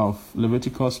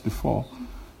Leviticus before,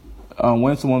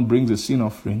 when someone brings a sin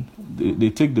offering, they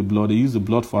take the blood, they use the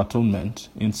blood for atonement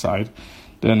inside.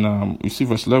 Then you see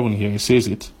verse 11 here, it says,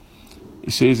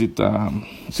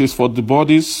 for the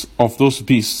bodies of those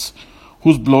beasts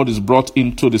whose blood is brought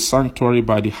into the sanctuary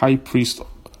by the high priest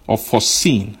for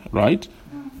sin, right,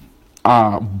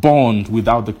 are burned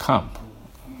without the camp.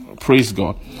 Praise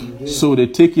God. So they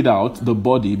take it out, the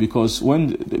body, because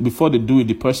before they do it,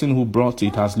 the person who brought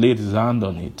it has laid his hand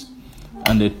on it.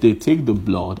 And they take the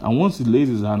blood, and once he lays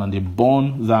his hand and they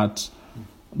burn that,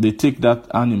 they take that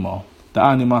animal, the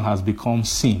animal has become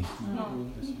sin.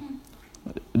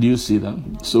 Do you see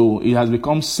that? So it has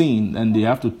become sin, and they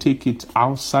have to take it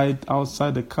outside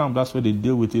the camp. That's where they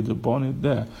deal with it, they burn it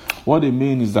there. What they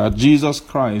mean is that Jesus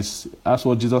Christ, that's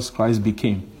what Jesus Christ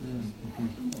became.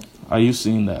 Are you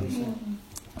seeing that?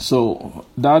 So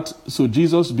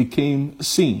Jesus became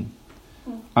sin,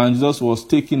 and Jesus was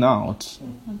taken out.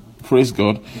 Praise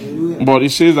God. But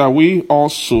it says that we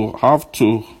also have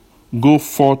to go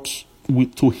forth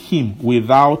to him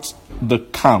without the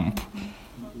camp,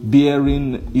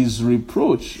 bearing his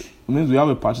reproach. It means we have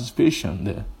a participation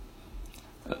there.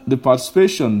 The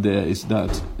participation there is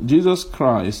that Jesus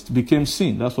Christ became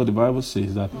sin. That's what the Bible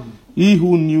says, that he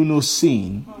who knew no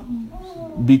sin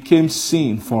became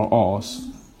sin for us,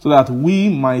 so that we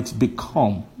might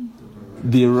become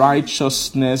the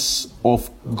righteousness of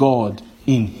God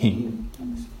in him.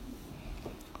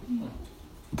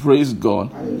 Praise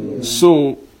God.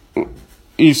 So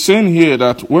he's saying here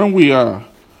that when we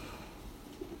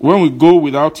go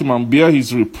without him and bear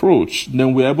his reproach,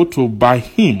 then we're able to, by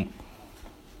him,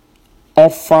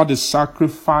 offer the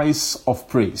sacrifice of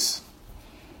praise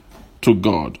to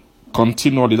God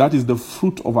continually. That is the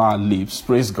fruit of our lips.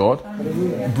 Praise God.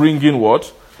 Bringing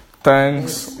what?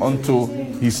 Thanks unto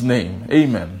his name.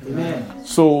 Amen.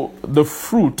 So the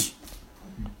fruit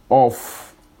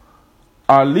of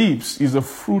our lips is a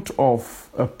fruit of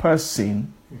a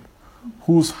person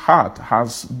whose heart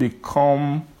has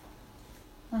become,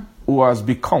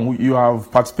 you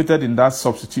have participated in that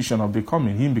substitution of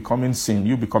becoming, him becoming sin,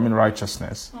 you becoming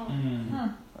righteousness.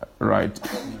 Right?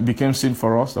 He became sin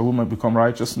for us, that we might become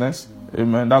righteousness.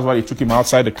 Amen. That's why he took him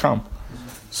outside the camp.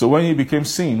 So when he became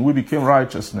sin, we became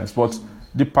righteousness. But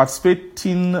the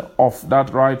participating of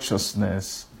that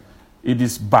righteousness, it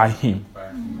is by him.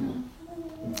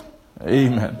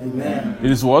 Amen. Amen. It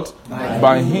is what?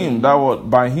 By him. That word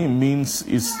by him means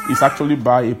is actually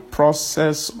by a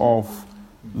process of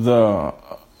the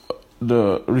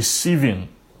receiving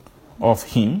of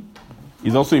him.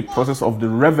 It's also a process of the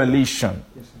revelation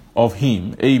of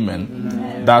him. Amen.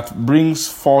 Amen. That brings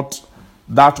forth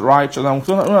that righteousness.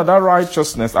 That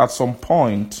righteousness at some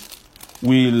point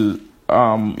will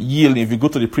yield. If you go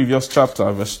to the previous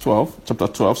chapter, chapter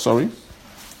 12, sorry.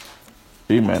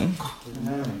 Amen.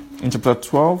 Amen. In chapter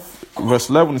 12, verse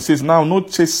 11, it says, "Now no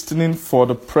chastening for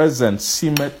the present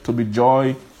seemeth to be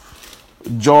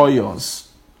joyous,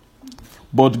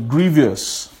 but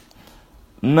grievous.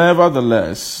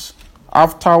 Nevertheless,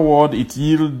 afterward it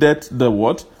yieldeth the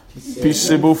what?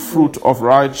 Peaceable fruit of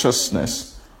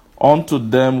righteousness unto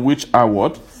them which are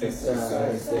what?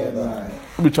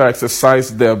 Which are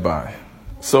exercised thereby."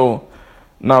 So,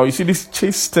 now you see this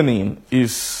chastening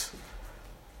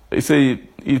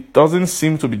it doesn't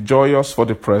seem to be joyous for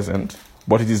the present,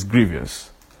 but it is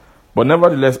grievous. But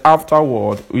nevertheless,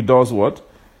 afterward, it does what?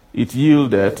 It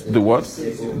yielded the what?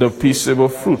 The peaceable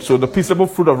fruit. So the peaceable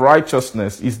fruit of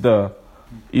righteousness is the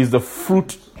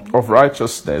fruit of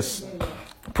righteousness.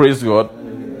 Praise God.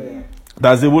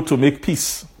 That's able to make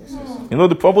peace. You know,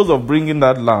 the purpose of bringing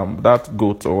that lamb, that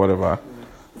goat or whatever,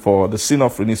 for the sin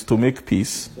offering is to make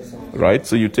peace. Right?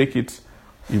 So you take it,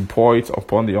 you pour it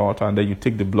upon the altar, and then you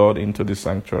take the blood into the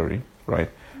sanctuary, right?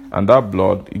 And that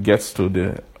blood, it gets to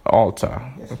the altar,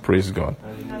 praise God.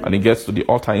 And it gets to the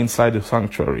altar inside the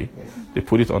sanctuary. They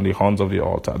put it on the horns of the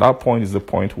altar. That point is the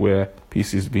point where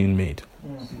peace is being made.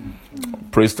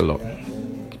 Praise the Lord.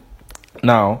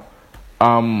 Now,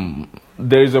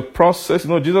 there is a process. You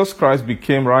know, Jesus Christ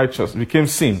became righteous, became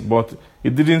sin, but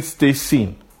it didn't stay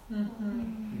sin.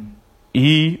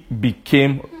 He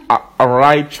became a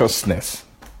righteousness.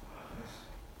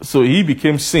 So he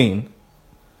became sin.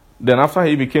 Then after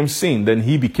he became sin, then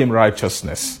he became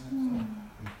righteousness.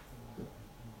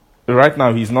 Right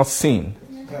now he's not sin.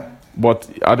 But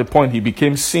at the point he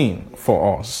became sin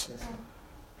for us.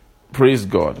 Praise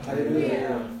God.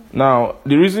 Hallelujah. Now,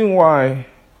 the reason why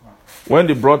when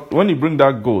they bring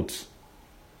that goat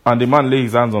and the man lays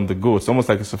his hands on the goat, it's almost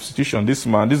like a substitution. This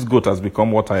goat has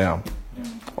become what I am.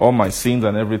 All my sins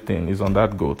and everything is on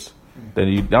that goat. Then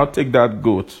you now take that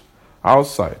goat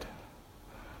outside.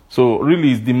 So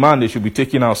really it's the man they should be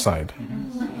taken outside.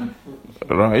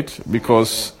 Right?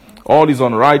 Because all his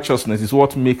unrighteousness is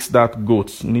what makes that goat.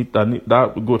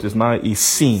 That goat is now a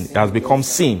sin. It has become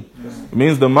sin. It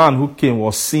means the man who came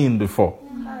was sin before.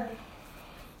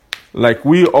 Like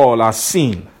we all are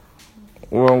sin.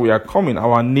 When we are coming,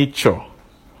 our nature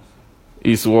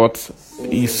is what?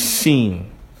 Is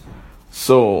sin.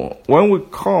 So when we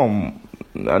come,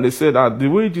 and they said that the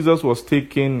way Jesus was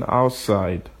taken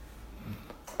outside,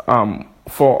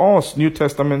 for us, New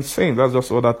Testament saints, that's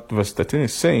just what that verse 13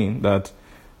 is saying, that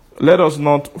let us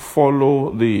not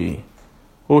follow the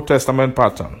Old Testament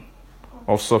pattern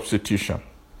of substitution.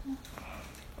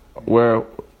 Where,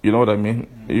 you know what I mean?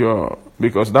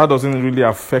 Because that doesn't really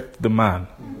affect the man.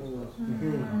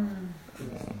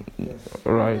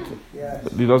 Right?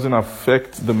 It doesn't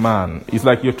affect the man. It's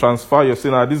like you transfer, you're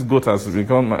saying, this goat has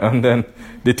become, and then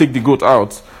they take the goat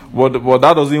out. But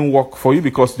that doesn't work for you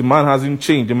because the man hasn't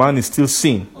changed. The man is still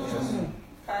sin.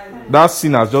 That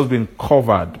sin has just been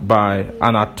covered by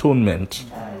an atonement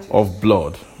of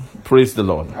blood. Praise the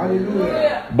Lord.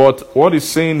 Hallelujah. But what he's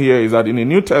saying here is that in the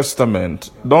New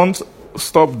Testament, don't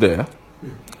stop there.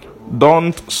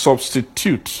 Don't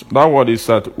substitute. That word is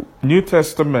that New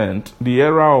Testament, the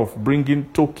era of bringing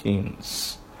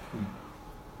tokens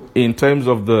in terms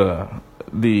of our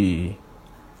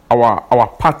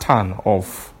pattern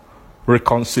of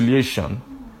reconciliation,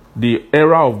 the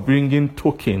era of bringing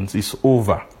tokens is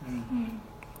over.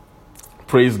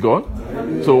 Praise God.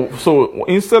 So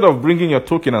instead of bringing your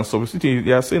token and substituting,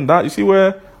 they are saying that, you see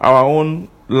where our own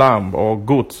lamb or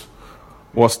goat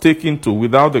was taken to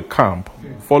without the camp,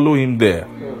 follow him there.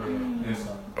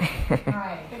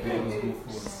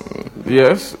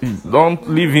 Yes, don't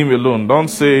leave him alone. Don't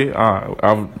say,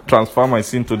 I've transferred my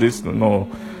sin to this. No,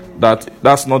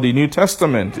 that's not the New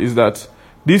Testament. Is that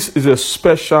this is a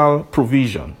special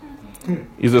provision.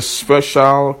 Is a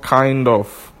special kind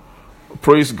of,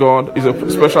 praise God, is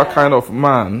a special kind of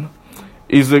man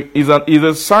is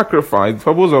a sacrifice. The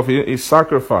purpose of a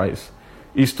sacrifice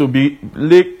is to be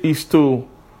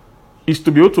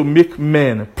able to make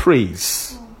men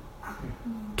praise.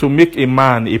 To make a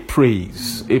man a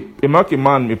praise. Make a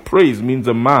man a praise means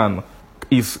a man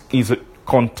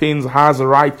has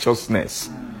righteousness.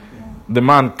 The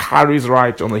man carries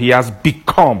righteousness. He has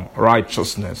become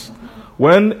righteousness.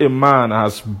 When a man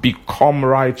has become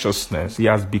righteousness, he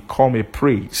has become a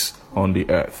praise on the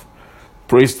earth.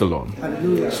 Praise the Lord.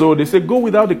 Hallelujah. So they say, go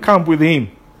without the camp with him.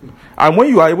 And when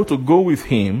you are able to go with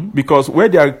him, because where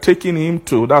they are taking him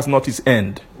to, that's not his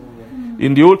end.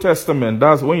 In the Old Testament,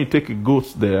 that's when you take a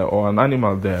goat there or an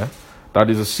animal there, that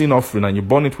is a sin offering, and you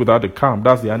burn it without the camp,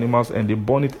 that's the animals, and they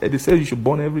burn it. They say you should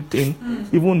burn everything,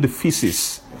 even the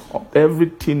feces.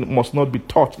 Everything must not be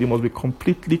touched. It must be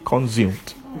completely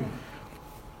consumed.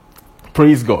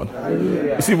 Praise God.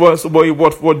 Hallelujah. You see,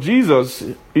 what Jesus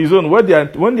is on, when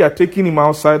they are taking him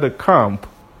outside the camp,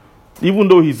 even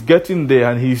though he's getting there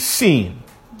and he's seen,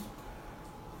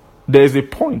 there's a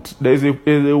point, there's a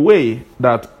way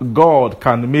that God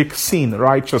can make sin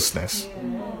righteousness.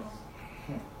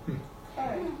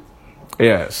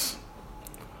 Yes.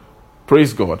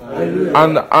 Praise God.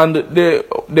 Hallelujah. And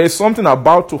there's something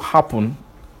about to happen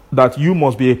that you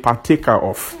must be a partaker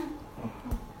of.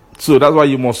 So that's why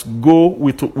you must go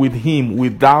with him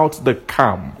without the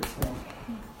camp.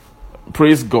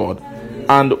 Praise God.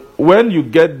 And when you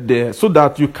get there, so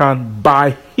that you can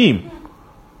by him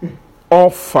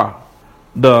offer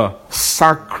the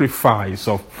sacrifice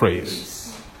of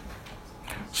praise.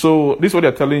 So this is what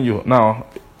they're telling you. Now,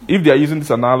 if they are using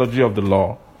this analogy of the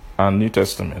law and New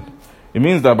Testament, it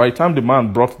means that by the time the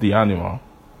man brought the animal,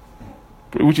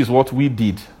 which is what we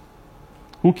did,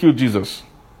 who killed Jesus?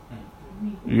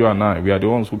 You and I, we are the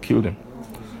ones who killed him.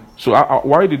 So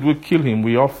why did we kill him?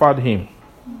 We offered him.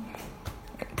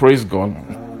 Praise God.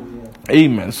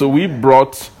 Amen. So we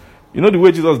brought, the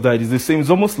way Jesus died is the same. It's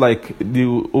almost like the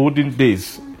olden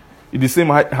days. It's the same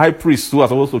high priest who was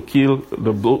supposed to kill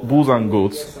the bulls and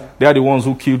goats. They are the ones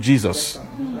who killed Jesus.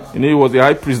 It was the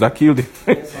high priest that killed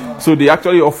him. So they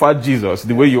actually offered Jesus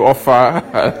the way you offer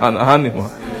an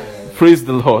animal. Praise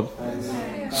the Lord.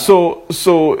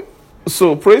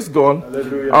 So praise God.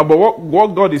 But what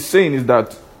God is saying is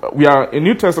that we are in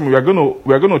New Testament. We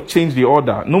are going to change the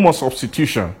order. No more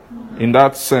substitution in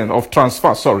that sense of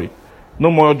transfer. Sorry,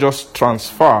 no more just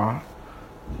transfer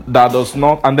that does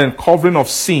not, and then covering of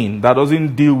sin that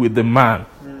doesn't deal with the man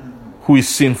who is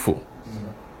sinful.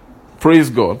 Praise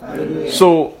God.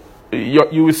 So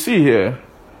you will see here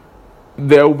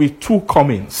there will be two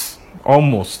comings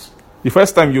almost. The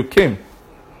first time you came,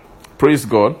 praise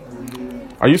God.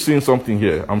 Are you seeing something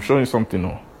here? I'm showing something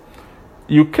now.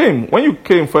 When you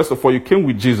came, first of all, you came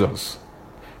with Jesus.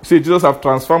 You see, Jesus, I've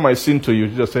transferred my sin to you.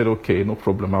 Jesus said, okay, no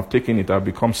problem. I've taken it. I've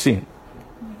become sin.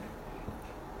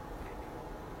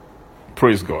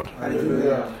 Praise God.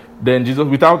 Hallelujah. Then Jesus,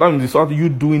 without you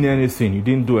doing anything, you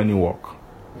didn't do any work.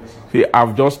 See,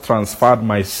 I've just transferred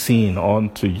my sin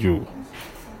onto you.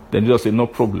 Then Jesus said, no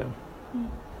problem.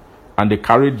 And they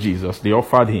carried Jesus. They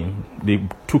offered him. They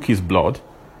took his blood.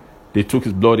 They took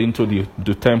his blood into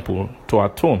the temple to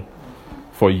atone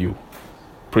for you.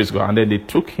 Praise God. And then they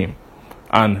took him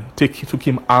and took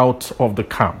him out of the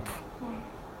camp.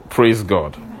 Praise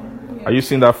God. Are you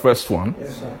seeing that first one?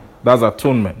 Yes, sir. That's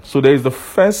atonement. So there is the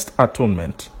first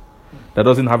atonement that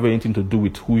doesn't have anything to do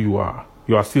with who you are.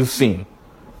 You are still sin.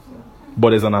 But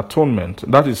there's an atonement.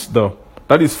 That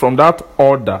is from that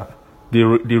order the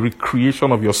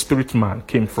recreation of your spirit man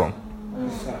came from.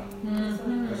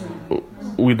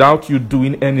 Without you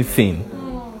doing anything,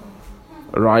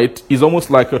 right? It's almost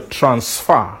like a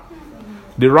transfer.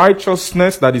 The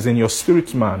righteousness that is in your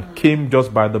spirit man came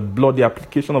just by the blood, the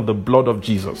application of the blood of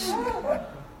Jesus,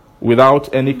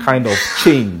 without any kind of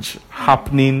change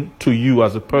happening to you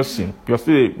as a person.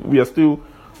 We are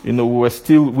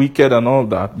still wicked and all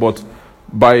that, but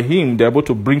by him they're able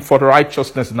to bring forth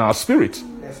righteousness in our spirit.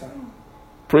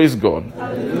 Praise God.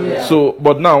 Hallelujah. So,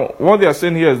 but now, what they are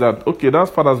saying here is that, okay,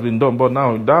 that part has been done, but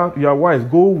now, that you are wise,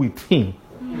 go with him.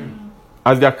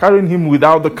 As they are carrying him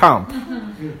without the camp,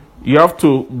 you have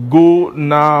to go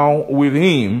now with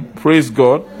him, praise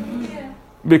God,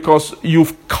 because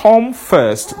you've come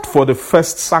first for the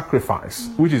first sacrifice,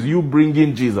 which is you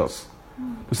bringing Jesus.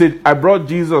 You say, I brought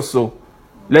Jesus, so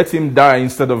let him die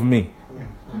instead of me.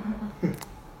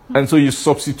 And so you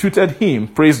substituted him,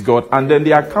 praise God, and then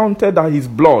they accounted that his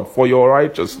blood for your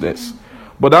righteousness.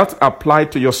 But that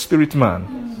applied to your spirit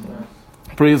man.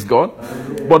 Praise God.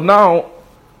 But now,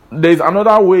 there's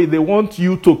another way they want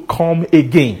you to come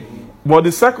again. But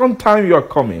the second time you are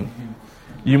coming,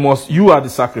 you are the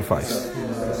sacrifice.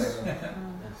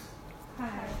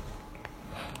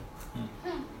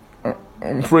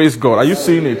 Praise God. Are you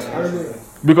seeing it?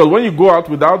 Because when you go out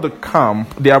without the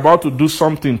camp, they're about to do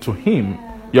something to him.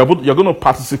 You're going to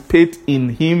participate in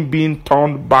him being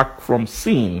turned back from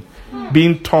sin,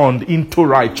 being turned into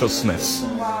righteousness.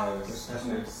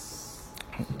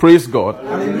 Praise God.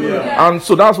 And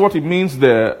so that's what it means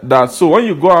there. That so when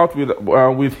you go out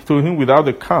to him without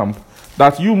the camp,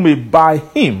 that you may by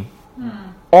him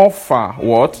offer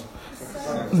what?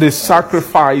 The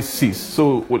sacrifices.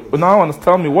 So now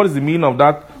tell me, what is the meaning of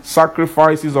that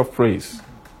sacrifices of praise?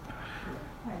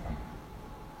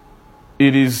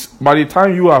 It is by the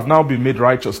time you have now been made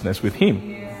righteousness with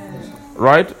him.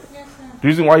 Right? The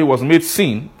reason why he was made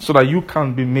sin, so that you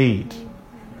can be made.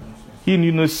 He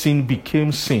knew no sin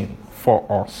became sin for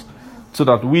us, so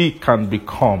that we can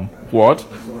become what?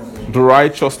 The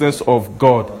righteousness of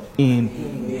God in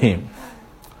him.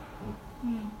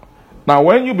 Now,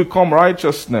 when you become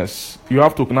righteousness, you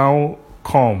have to now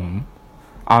come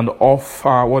and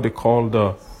offer what they call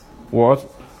the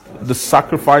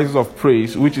sacrifices of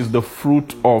praise, which is the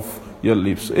fruit of your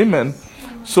lips. Amen.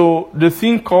 So the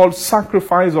thing called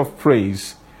sacrifice of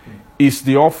praise is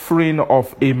the offering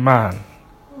of a man.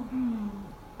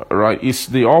 Right? It's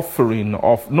the offering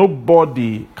of,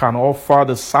 nobody can offer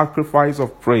the sacrifice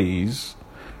of praise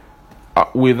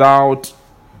without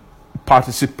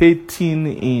participating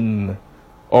in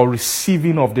or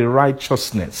receiving of the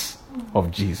righteousness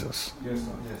of Jesus. Yes,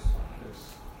 sir.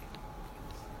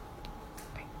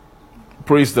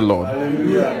 Praise the Lord.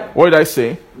 Hallelujah. What did I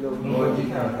say? Nobody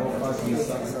can offer the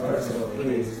sacrifice of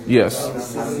praise. Yes.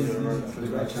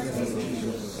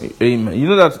 Amen. You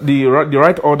know that the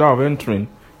right order of entering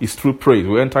is through praise.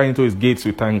 We enter into his gates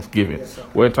with thanksgiving.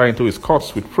 We enter into his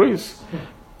courts with praise.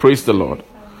 Praise the Lord.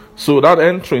 So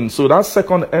that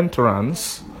second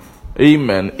entrance,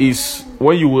 amen, is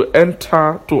when you will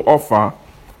enter to offer,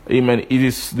 amen, it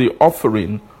is the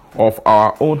offering of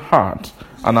our own heart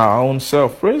and our own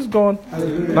self. Praise God.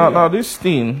 Now this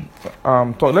thing,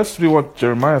 let's read what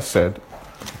Jeremiah said.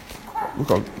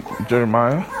 Look at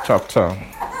Jeremiah chapter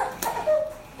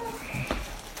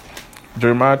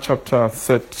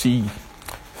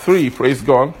 33. Praise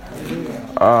God.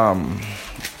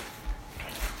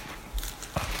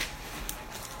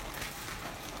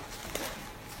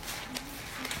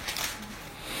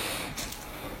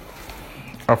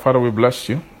 Our Father, we bless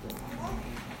you.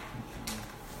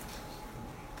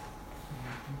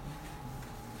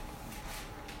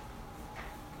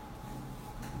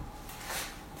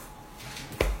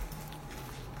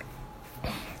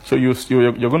 So you're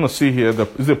going to see here this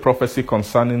is a prophecy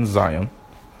concerning Zion,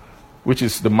 which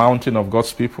is the mountain of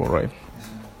God's people, right?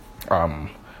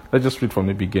 Let's just read from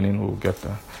the beginning. We'll get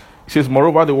there. It says,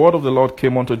 "Moreover, the word of the Lord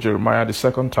came unto Jeremiah the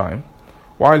second time,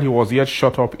 while he was yet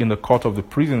shut up in the court of the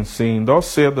prison, saying, Thus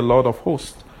saith the Lord of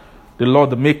hosts, the Lord,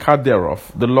 the maker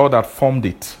thereof, the Lord that formed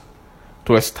it,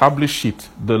 to establish it,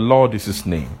 the Lord is his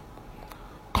name.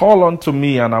 Call unto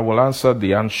me, and I will answer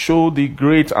thee, and show thee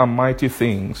great and mighty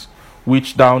things,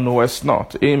 which thou knowest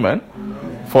not." Amen.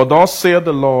 "For thus saith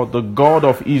the Lord, the God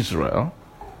of Israel,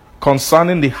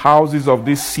 concerning the houses of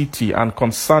this city, and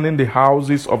concerning the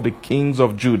houses of the kings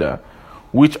of Judah,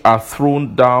 which are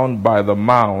thrown down by the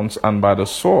mounds and by the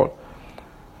sword.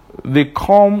 They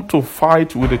come to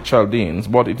fight with the Chaldeans,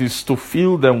 but it is to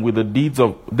fill them with the deeds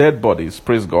of dead bodies,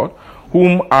 praise God,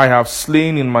 whom I have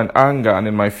slain in mine anger and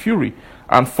in my fury,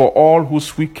 and for all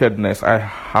whose wickedness I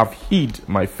have hid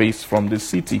my face from the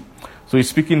city." So he's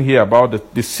speaking here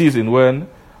about the season when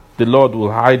the Lord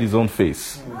will hide his own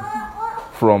face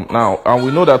from now. And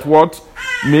we know that what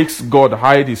makes God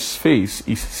hide his face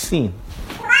is sin.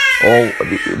 Or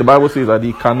the Bible says that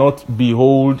he cannot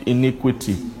behold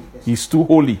iniquity. He's too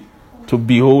holy to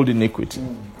behold iniquity.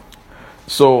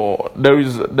 So there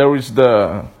is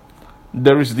the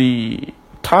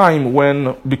time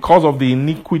when, because of the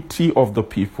iniquity of the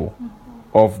people,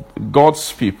 of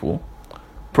God's people,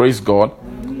 praise God,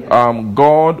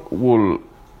 God will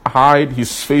hide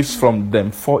his face from them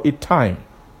for a time.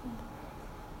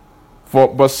 For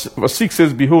verse 6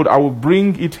 says, "Behold, I will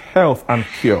bring it health and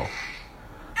cure,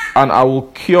 and I will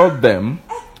cure them,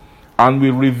 and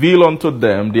will reveal unto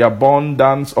them the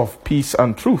abundance of peace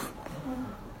and truth.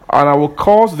 And I will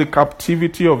cause the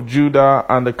captivity of Judah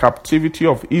and the captivity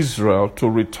of Israel to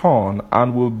return,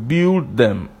 and will build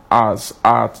them as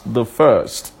at the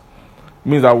first."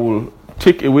 Means I will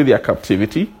take away their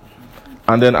captivity,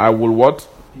 and then I will what?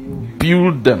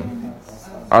 Build them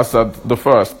as at the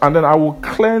first. And then I will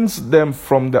cleanse them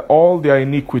from all their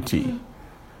iniquity,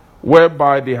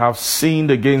 whereby they have sinned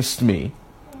against me.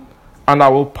 And I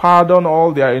will pardon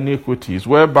all their iniquities,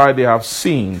 whereby they have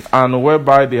sinned, and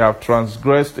whereby they have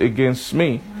transgressed against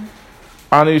me.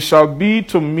 And it shall be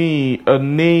to me a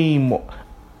name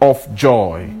of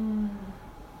joy,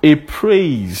 a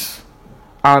praise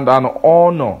and an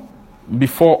honor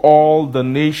before all the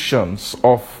nations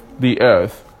of the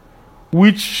earth,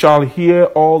 which shall hear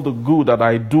all the good that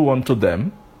I do unto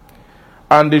them,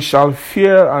 and they shall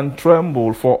fear and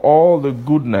tremble for all the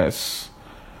goodness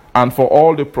and for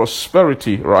all the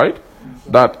prosperity, right?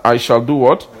 That I shall do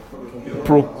what?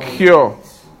 Procure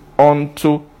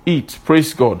unto it.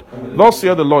 Praise God. Thus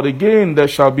saith the Lord, again there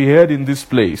shall be heard in this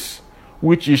place,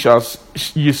 which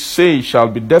ye say shall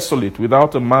be desolate,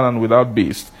 without a man and without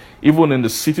beast, even in the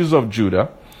cities of Judah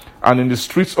and in the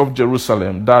streets of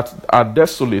Jerusalem, that are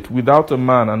desolate, without a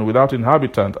man and without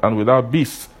inhabitant and without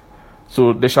beast.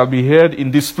 So they shall be heard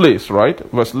in this place, right?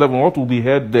 Verse 11, what will be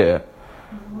heard there?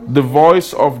 The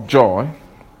voice of joy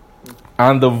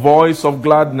and the voice of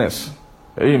gladness.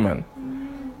 Amen.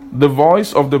 The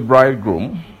voice of the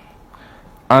bridegroom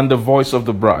and the voice of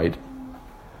the bride.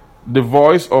 The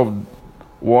voice of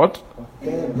what?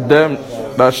 Them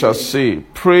that shall say,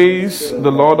 praise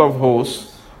the Lord of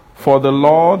hosts, for the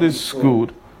Lord is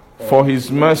good, for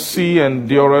his mercy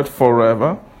endureth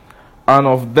forever. And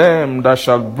of them that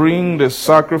shall bring the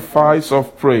sacrifice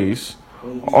of praise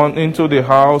on into the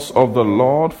house of the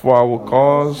Lord, for I will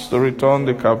cause to return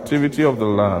the captivity of the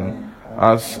land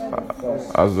as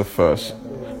the first.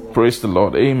 Praise the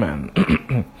Lord.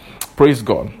 Amen. Praise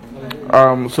God.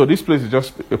 So this place is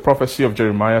just a prophecy of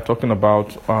Jeremiah talking about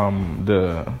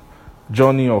the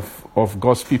journey of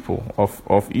God's people,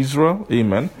 of Israel.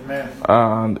 Amen. Amen.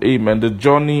 And amen. The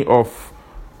journey of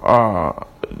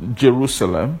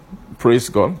Jerusalem. Praise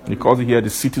God. He calls it here the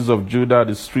cities of Judah,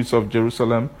 the streets of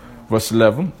Jerusalem. Verse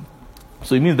 11.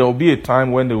 So it means there will be a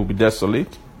time when they will be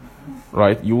desolate.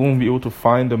 Right? You won't be able to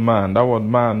find a man. That word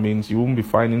man means you won't be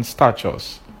finding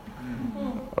statues.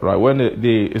 Right? When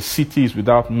the city is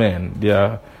without men,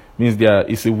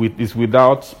 it's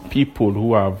without people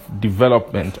who have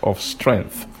development of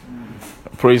strength.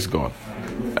 Praise God.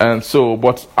 And so,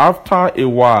 but after a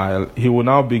while, he will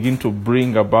now begin to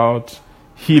bring about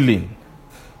healing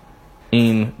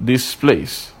in this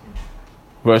place.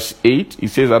 Verse 8, it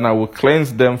says, and I will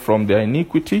cleanse them from their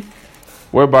iniquity,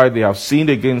 whereby they have sinned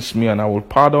against me, and I will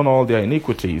pardon all their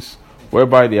iniquities,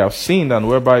 whereby they have sinned and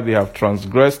whereby they have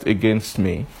transgressed against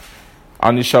me.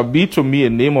 And it shall be to me a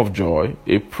name of joy,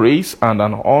 a praise and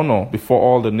an honor before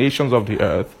all the nations of the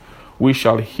earth. We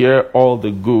shall hear all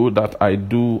the good that I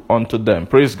do unto them.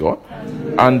 Praise God.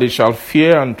 And they shall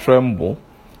fear and tremble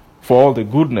for all the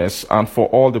goodness and for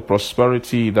all the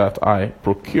prosperity that I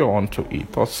procure unto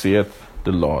it. Thus saith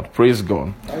the Lord. Praise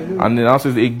God. And then it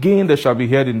says, again there shall be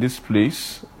heard in this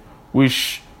place,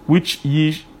 which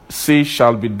ye say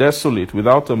shall be desolate,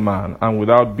 without a man and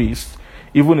without beast,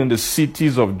 even in the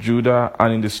cities of Judah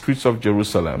and in the streets of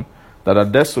Jerusalem, that are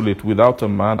desolate, without a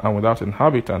man and without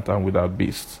inhabitant and without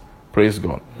beasts. Praise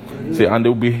God. Say, and they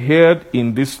will be heard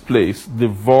in this place the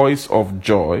voice of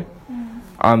joy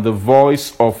and the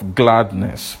voice of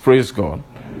gladness. Praise God.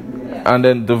 And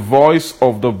then the voice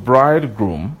of the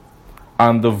bridegroom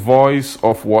and the voice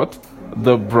of what?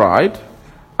 The bride.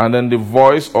 And then the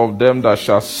voice of them that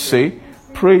shall say,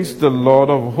 praise the Lord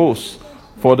of hosts,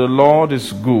 for the Lord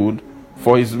is good,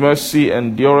 for his mercy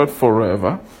endureth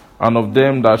forever. And of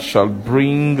them that shall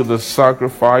bring the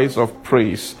sacrifice of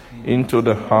praise into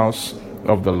the house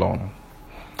of the Lord.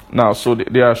 Now, so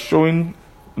they are showing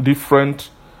different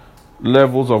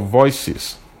levels of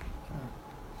voices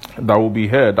that will be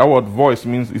heard. That word voice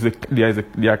means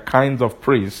there are kinds of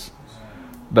praise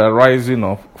that are rising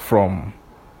up from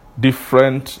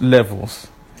different levels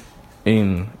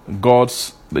in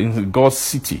God's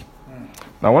city.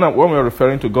 Now, when we're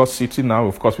referring to God's city now,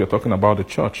 of course, we are talking about the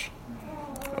church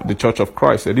of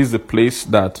Christ. It is the place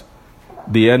that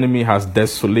the enemy has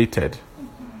desolated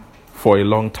for a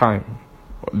long time.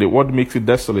 What makes it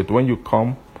desolate? When you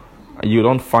come, you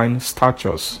don't find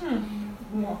statues.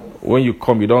 When you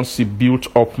come, you don't see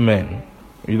built-up men.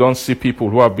 You don't see people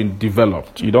who have been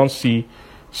developed. You don't see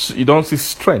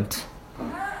strength.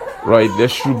 Right? There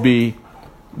should be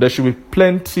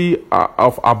plenty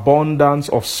of abundance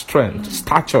of strength,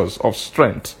 statues of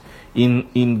strength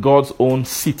in God's own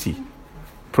city.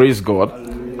 Praise God.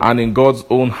 And in God's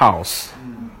own house.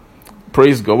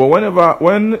 Praise God. But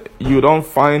when you don't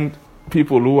find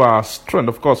people who are strength,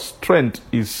 of course, strength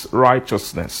is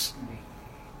righteousness.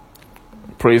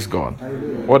 Praise God.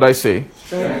 What I say?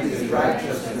 Strength is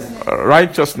righteousness.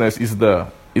 Righteousness is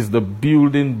the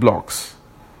building blocks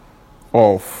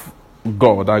of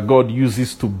God that God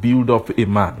uses to build up a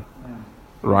man.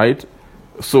 Right?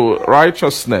 So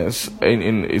righteousness,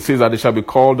 it says that they shall be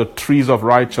called the trees of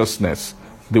righteousness.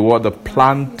 The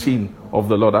planting of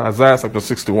the Lord. Isaiah chapter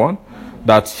 61.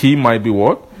 That he might be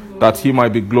what? That he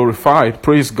might be glorified.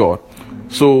 Praise God.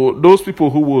 So those people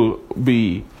who will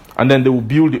be, and then they will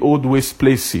build the old waste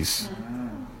places.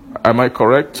 Am I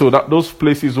correct? So that those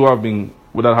places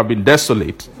that have been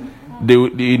desolate,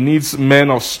 they needs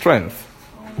men of strength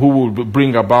who will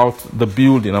bring about the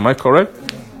building. Am I correct?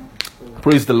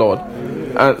 Praise the Lord.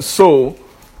 So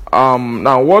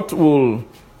now what will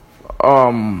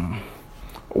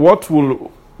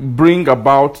bring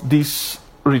about this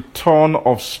return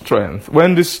of strength?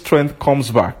 When this strength comes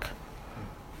back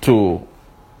to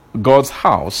God's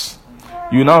house,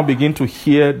 you now begin to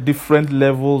hear different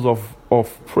levels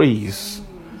of praise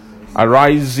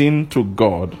arising to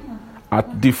God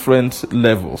at different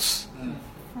levels.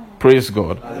 Praise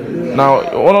God.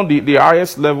 Now, one of the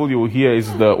highest level you will hear is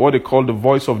what they call the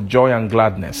voice of joy and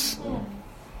gladness.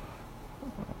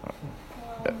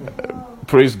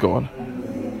 Praise God.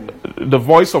 The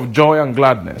voice of joy and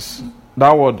gladness.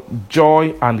 That word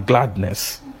joy and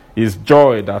gladness is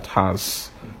joy that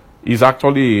is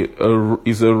actually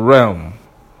is a realm.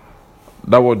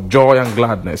 That word joy and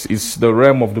gladness is the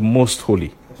realm of the most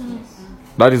holy.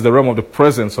 That is the realm of the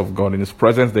presence of God. In his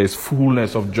presence there is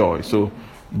fullness of joy. So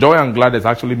joy and gladness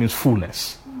actually means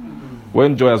fullness.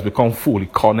 When joy has become full,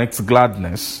 it connects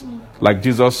gladness, like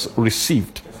Jesus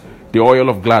received the oil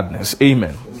of gladness.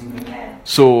 Amen.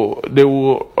 So there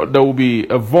will be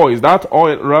a voice. That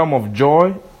realm of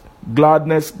joy,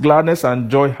 gladness and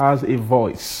joy has a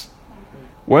voice.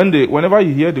 Whenever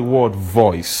you hear the word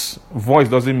voice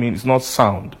doesn't mean it's not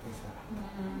sound.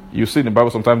 You see in the Bible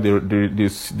sometimes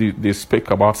they speak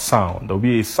about sound. There will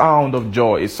be a sound of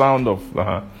joy, a sound of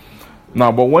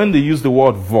Now, but when they use the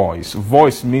word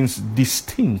voice means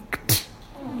distinct.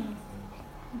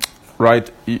 Right?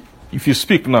 If you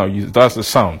speak now, that's a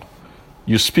sound.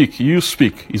 You speak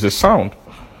is a sound.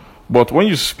 But when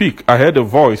you speak, I heard a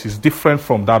voice is different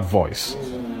from that voice.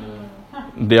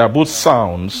 They are both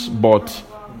sounds, but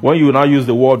when you now use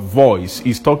the word voice,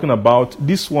 it's talking about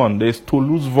this one. There's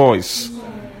Tolu's voice.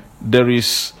 There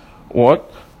is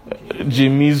what?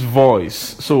 Jimmy's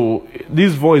voice. So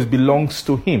this voice belongs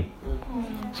to him.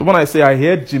 So when I say I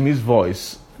heard Jimmy's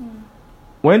voice,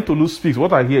 when Tolu speaks,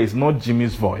 what I hear is not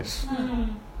Jimmy's voice.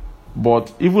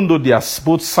 But even though they are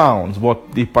both sounds,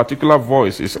 but the particular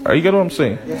voice is, you get what I'm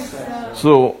saying? Yes,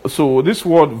 sir. So this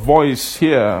word voice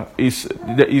here is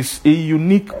a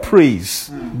unique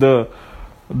praise. The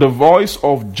voice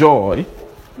of joy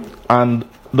and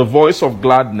the voice of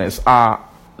gladness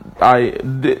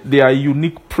they are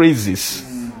unique praises.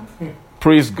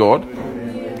 Praise God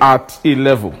at a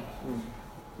level,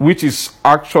 which is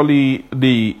actually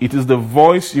it is the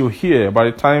voice you hear by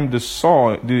the time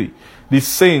the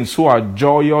saints who are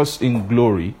joyous in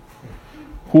glory,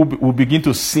 who will begin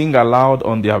to sing aloud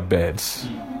on their beds.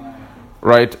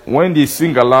 Right? When they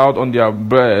sing aloud on their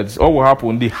beds, what will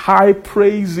happen? The high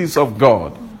praises of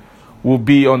God will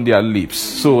be on their lips.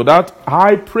 So that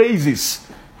high praises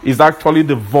is actually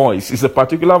the voice. It's a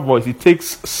particular voice. It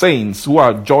takes saints who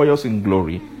are joyous in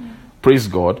glory, praise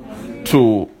God,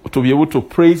 to be able to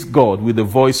praise God with the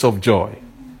voice of joy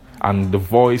and the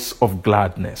voice of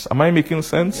gladness. Am I making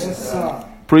sense? Yes, sir.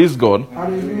 Praise God.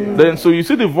 Hallelujah. Then, so you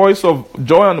see the voice of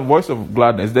joy and the voice of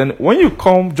gladness. Then when you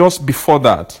come just before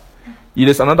that,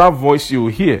 there's another voice you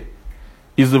will hear.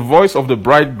 It's the voice of the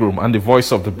bridegroom and the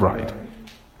voice of the bride.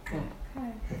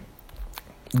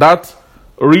 That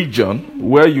region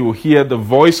where you hear the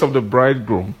voice of the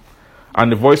bridegroom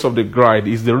and the voice of the bride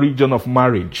is the region of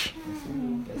marriage.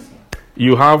 There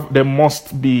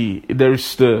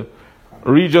is the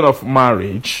region of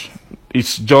marriage.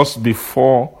 It's just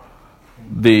before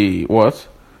the what?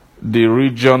 The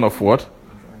region of what?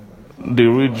 The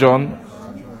region,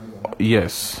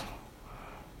 yes.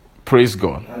 Praise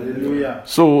God. Hallelujah.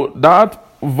 So that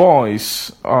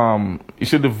voice, you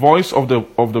see the voice of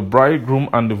the bridegroom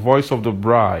and the voice of the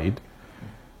bride,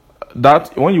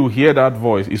 that when you hear that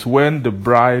voice is when the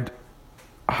bride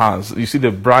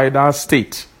the bridal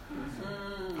state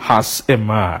has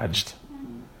emerged.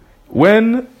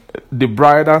 When the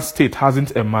bridal state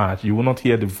hasn't emerged, you will not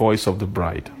hear the voice of the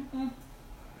bride.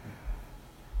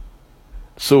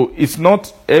 So it's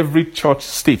not every church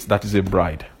state that is a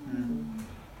bride.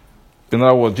 In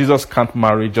other words, Jesus can't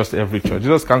marry just every church.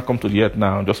 Jesus can't come to the earth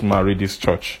now and just marry this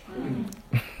church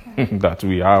that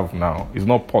we have now. It's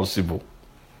not possible.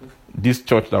 This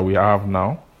church that we have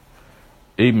now,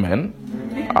 amen.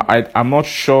 I'm not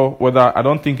sure I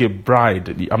don't think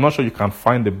I'm not sure you can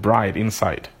find the bride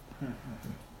inside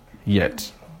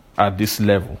yet at this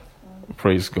level.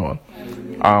 Praise God.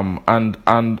 And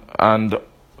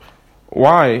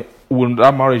why will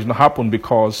that marriage not happen?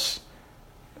 Because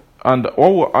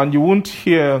And you won't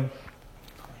hear.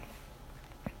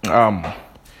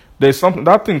 There's something,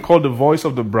 that thing called the voice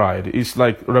of the bride. It's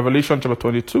like Revelation chapter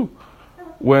 22,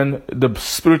 when the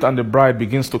Spirit and the bride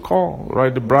begins to call,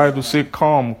 right? The bride will say,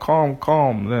 "Come, come,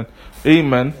 come." Then,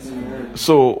 Amen.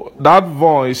 So that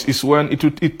voice is when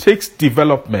it takes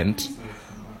development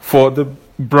for the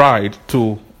bride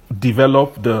to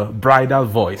develop the bridal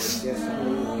voice.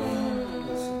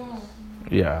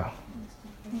 Yeah.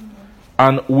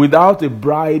 And without a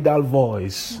bridal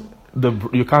voice,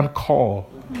 you can't call.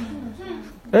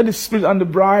 Let the Spirit and the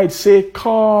bride say,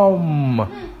 "Come."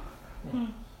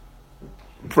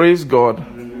 Praise God.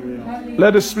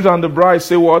 Let the Spirit and the bride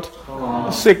say what?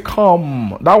 Come. Say,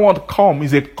 "Come." That word "come"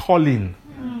 is a calling.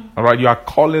 All right, you are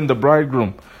calling the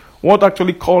bridegroom. What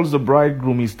actually calls the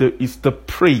bridegroom is the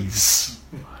praise.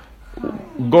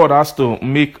 God has to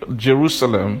make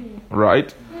Jerusalem,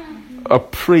 right, a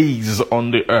praise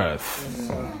on the earth.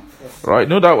 Right?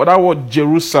 Know that word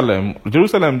Jerusalem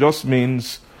just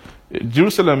means,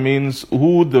 Jerusalem means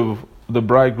who the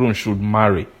bridegroom should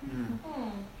marry.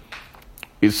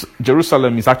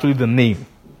 Jerusalem is actually the name.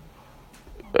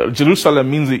 Jerusalem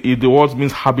means the word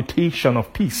means habitation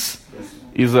of peace.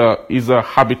 Is a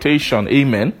habitation.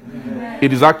 Amen.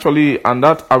 It is actually, and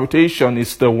that habitation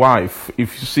is the wife.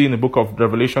 If you see in the book of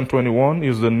Revelation 21,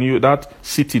 is that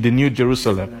city, the New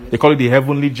Jerusalem. They call it the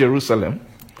heavenly Jerusalem.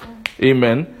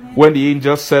 Amen. When the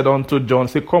angel said unto John,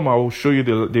 say, "Come, I will show you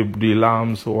the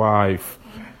Lamb's wife."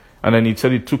 And then he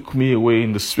said, he took me away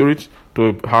in the spirit to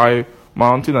a high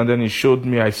mountain, and then he showed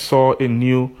me, I saw a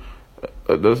new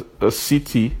the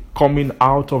city coming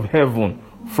out of heaven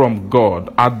from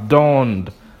God,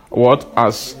 adorned what?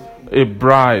 As a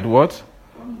bride. What?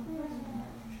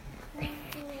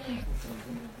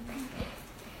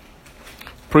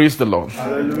 Praise the Lord.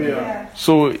 Hallelujah.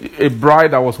 So a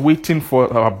bride that was waiting for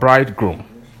her bridegroom.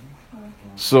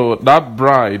 So that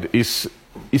bride is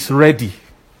ready.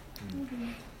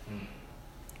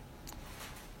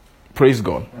 Praise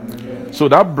God. Amen. So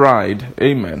that bride,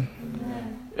 amen,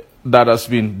 that has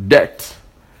been decked,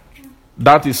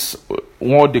 that is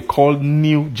what they call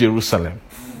New Jerusalem.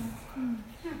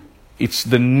 It's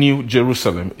the New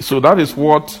Jerusalem. So that is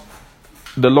what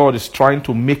the Lord is trying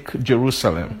to make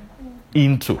Jerusalem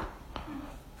into.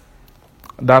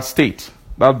 That state,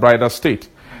 that bridal state.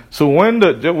 So when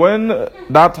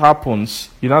that happens,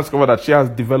 you now discover that she has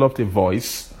developed a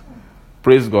voice.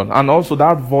 Praise God. And also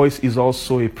that voice is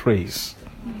also a praise.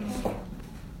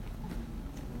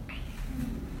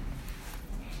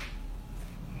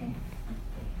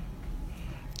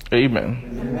 Amen.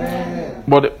 Amen.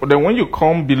 But then when you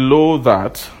come below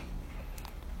that,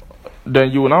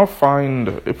 then you will now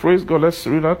find, praise God, let's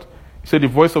read that. He said the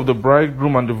voice of the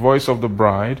bridegroom and the voice of the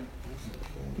bride.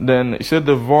 Then he said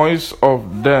the voice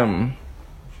of them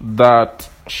that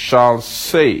shall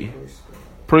say,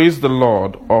 "Praise the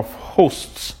Lord of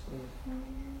hosts,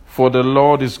 for the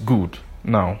Lord is good."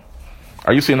 Now,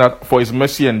 are you saying that for his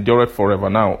mercy endureth forever?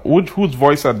 Now, whose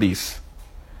voice are these?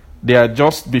 They are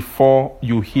just before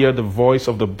you hear the voice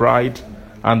of the bride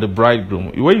and the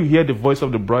bridegroom. When you hear the voice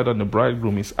of the bride and the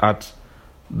bridegroom, is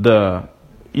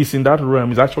in that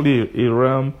realm. It's actually a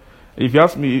realm. If you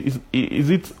ask me, is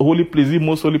it holy place? Is it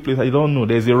most holy place? I don't know.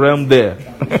 There's a realm there.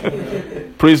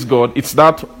 Praise God. It's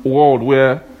that world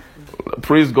where,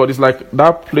 praise God, it's like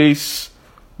that place.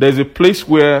 There's a place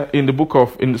where in the book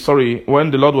of, when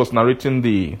the Lord was narrating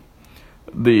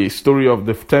the story of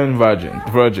the 10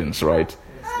 virgins, right?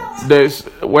 There's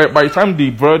where by the time the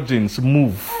virgins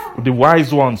move, the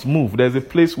wise ones move, there's a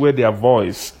place where their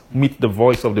voice meets the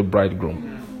voice of the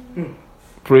bridegroom.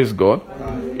 Praise God.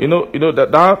 You know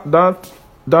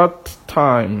that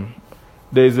time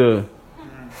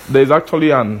there's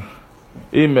actually an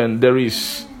amen.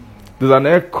 There's an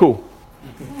echo.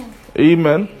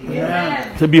 Amen.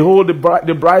 Yeah. To behold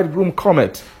the bridegroom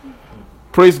cometh.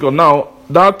 Praise God. Now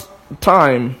that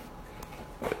time,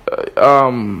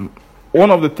 one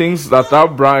of the things that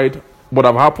bride would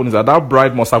have happened is that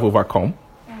bride must have overcome.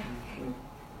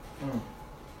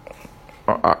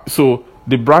 So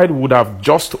the bride would have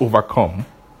just overcome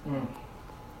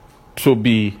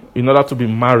in order to be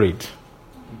married.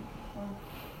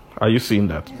 Are you seeing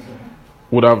that?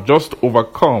 Would have just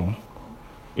overcome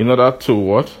in order to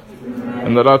what?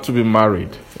 In order to be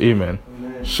married. Amen.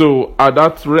 So at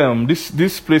that realm,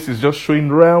 this place is just showing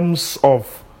realms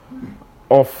of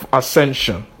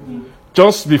ascension.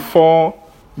 Just before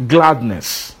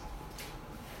gladness,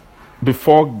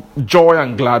 before joy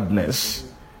and gladness,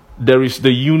 there is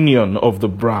the union of the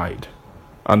bride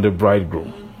and the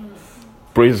bridegroom.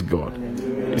 Praise God.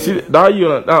 See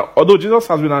that now, although Jesus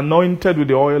has been anointed with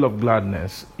the oil of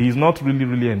gladness, he's not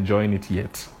really enjoying it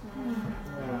yet.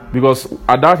 Because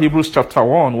at that Hebrews chapter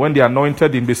 1, when they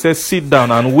anointed him, they said, sit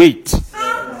down and wait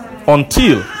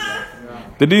until.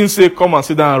 They didn't say, come and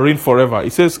sit down and reign forever.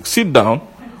 It says, sit down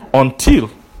until.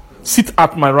 Sit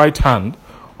at my right hand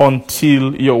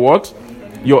until your what?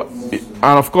 And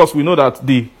of course, we know that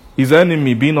his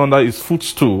enemy being under his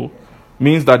footstool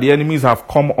means that the enemies have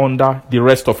come under the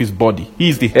rest of his body. He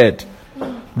is the head.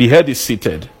 The head is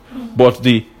seated. But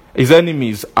his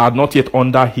enemies are not yet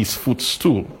under his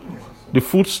footstool. The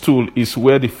footstool is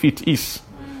where the feet is.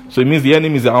 So it means the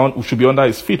enemies should be under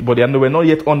his feet, but they were not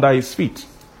yet under his feet.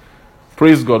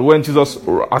 Praise God. When Jesus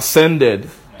ascended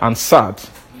and sat.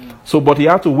 So, but he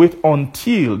had to wait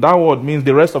until, that word means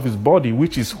the rest of his body,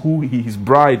 which is who his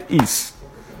bride is.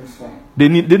 They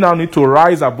now need to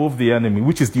rise above the enemy,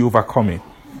 which is the overcoming.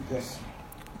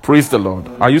 Praise the Lord.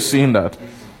 Are you seeing that?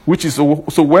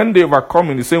 So when they overcome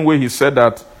in the same way he said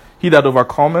that he that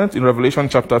overcometh in Revelation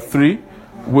chapter 3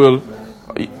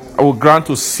 I will grant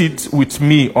to sit with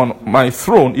me on my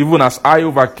throne, even as I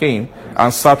overcame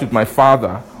and sat with my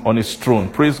Father on his throne.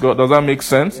 Praise God. Does that make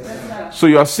sense? So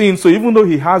you are seeing, so even though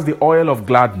he has the oil of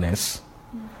gladness,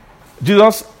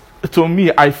 Jesus, to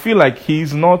me, I feel like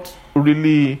he's not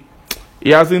really,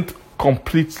 he hasn't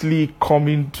completely come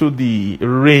into the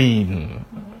reign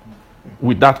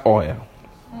with that oil.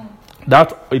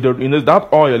 That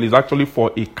oil is actually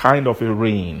for a kind of a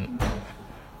rain.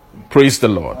 Praise the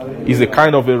Lord. It's a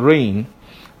kind of a rain.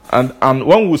 And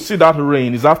when we see that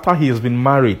rain, is after he has been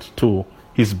married to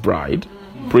his bride.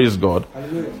 Praise God.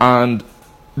 And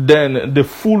then the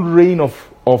full reign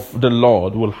of the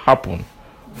Lord will happen.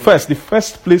 First, the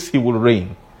first place he will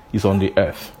reign is on the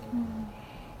earth.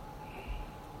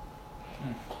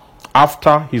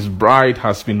 After his bride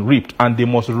has been reaped, and they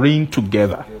must reign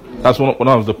together. That's one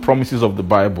of the promises of the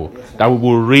Bible, that we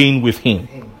will reign with him.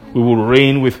 We will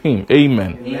reign with him.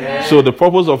 Amen. Amen. So the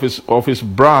purpose of his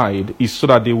bride is so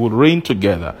that they will reign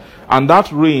together. And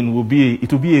that reign will be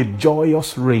a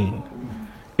joyous reign.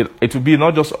 It will be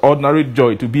not just ordinary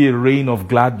joy, it will be a reign of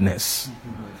gladness.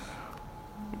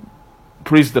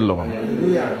 Praise the Lord.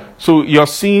 Hallelujah. So you're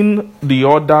seeing the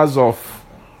orders of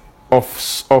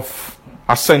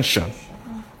ascension.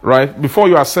 Right? Before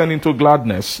you ascend into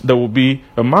gladness, there will be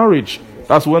a marriage.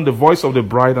 That's when the voice of the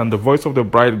bride and the voice of the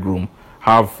bridegroom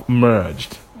have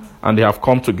merged and they have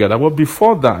come together. But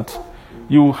before that,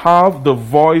 you have the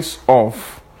voice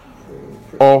of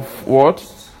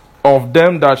what? Of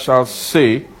them that shall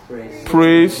say,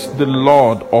 praise the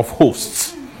Lord of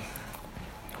hosts.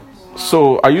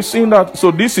 So are you seeing that?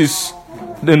 So this is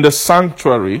in the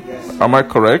sanctuary. Am I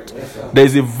correct? There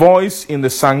is a voice in the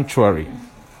sanctuary.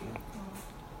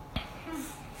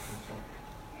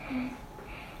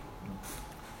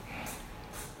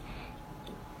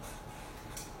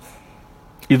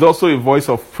 It's also a voice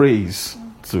of praise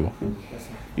too.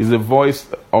 It's a voice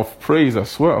of praise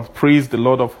as well. Praise the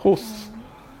Lord of hosts.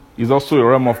 It's also a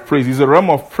realm of praise. It's a realm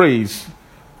of praise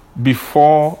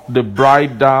before the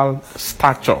bridal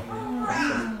stature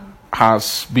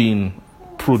has been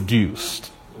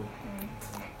produced.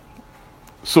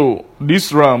 So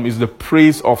this realm is the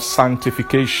praise of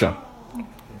sanctification.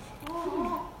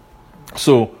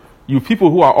 So you people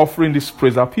who are offering this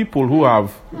praise are people who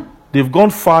they've gone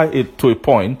far to a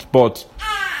point, but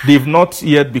they've not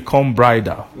yet become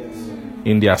bridal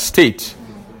in their state.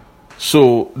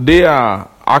 So they are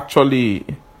actually,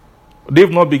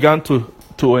 they've not begun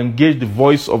to engage the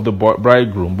voice of the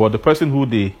bridegroom, but the person who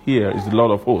they hear is the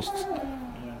Lord of hosts.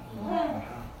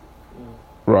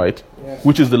 Right?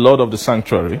 Which is the Lord of the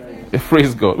sanctuary.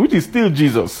 Praise God. Which is still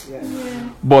Jesus.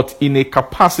 But in a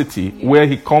capacity where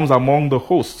he comes among the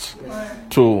hosts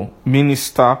to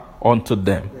minister unto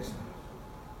them.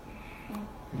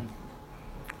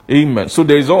 Amen. So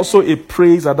there is also a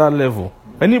praise at that level.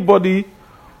 Anybody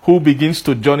who begins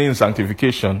to journey in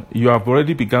sanctification, you have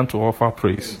already begun to offer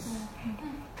praise.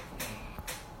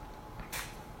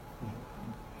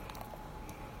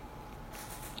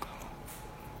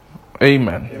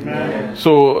 Amen. Amen.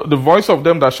 So the voice of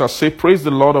them that shall say, praise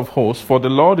the Lord of hosts, for the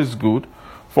Lord is good,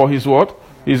 for his what?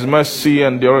 His mercy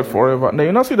endureth forever. Now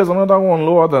you now see there's another one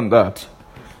lower than that.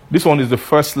 This one is the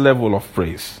first level of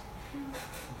praise.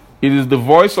 It is the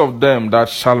voice of them that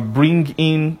shall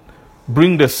bring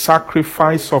the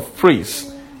sacrifice of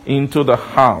praise into the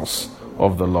house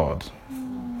of the Lord.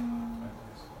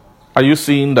 Are you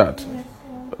seeing that?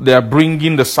 They are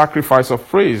bringing the sacrifice of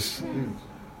praise.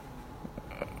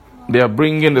 They are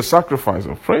bringing the sacrifice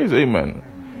of praise. Amen.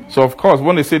 So of course,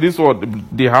 when they say this word,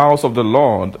 the house of the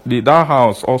Lord, that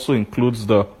house also includes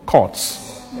the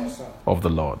courts. of the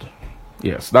Lord.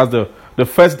 Yes, that's the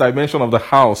first dimension of the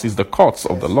house is the courts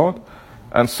of the Lord.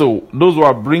 And so those who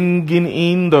are bringing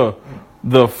in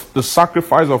the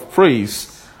sacrifice of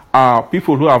praise are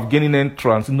people who have gained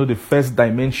entrance into the first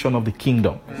dimension of the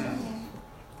kingdom.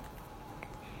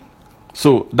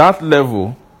 So that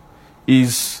level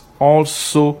is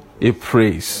also a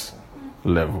praise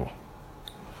level.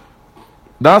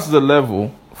 That's the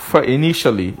level for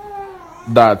initially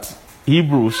that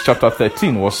Hebrews chapter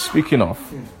 13 was speaking of.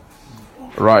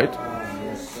 Right?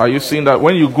 Are you seeing that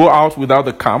when you go out without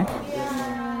the camp,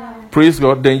 praise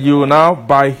God, then you now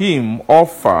by him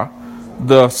offer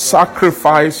the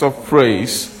sacrifice of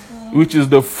praise, which is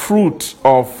the fruit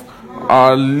of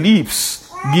our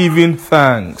lips giving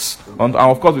thanks. And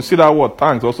of course, we see that word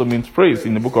thanks also means praise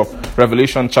in the book of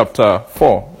Revelation chapter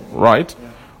 4, right?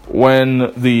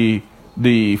 When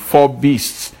the four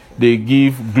beasts, they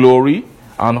give glory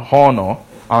and honor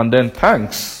and then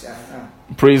thanks.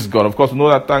 Praise God. Of course, we know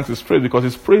that thanks is praise because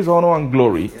it's praise, honor, and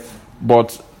glory.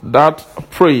 But that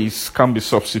praise can be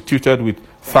substituted with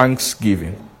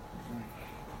thanksgiving.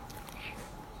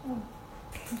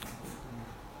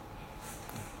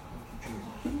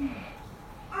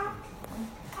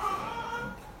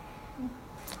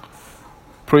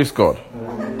 Praise God.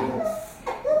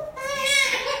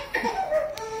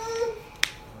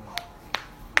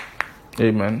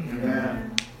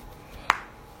 Amen.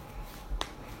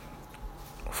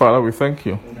 Father, we thank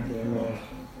you.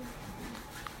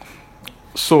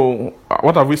 So,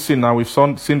 what have we seen now? We've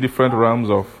seen different realms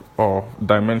of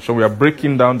dimension. We are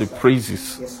breaking down the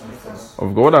praises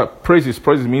of God. What are praises?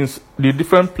 Praises means the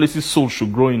different places soul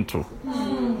should grow into.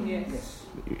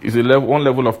 Is one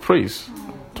level of praise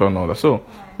to another. So,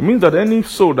 it means that any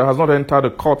soul that has not entered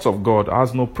the courts of God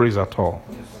has no praise at all.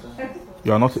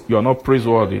 You are not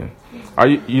praiseworthy.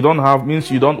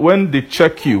 When they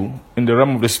check you in the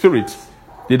realm of the spirit,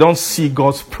 they don't see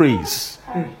God's praise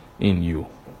in you.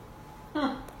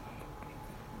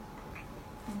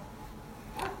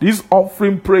 This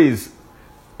offering praise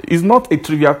is not a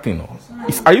trivial thing.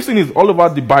 Are you seeing it all over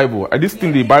the Bible? This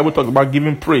thing the Bible talks about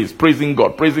giving praise, praising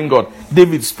God.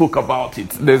 David spoke about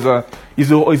it.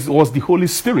 It was the Holy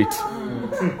Spirit.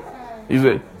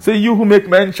 Say, you who make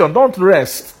mention, don't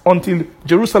rest until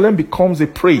Jerusalem becomes a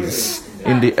praise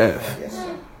in the earth.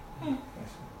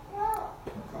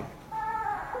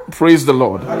 Praise the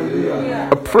Lord. Hallelujah.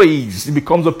 A praise. It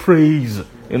becomes a praise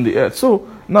in the earth. So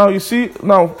now you see,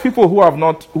 people who have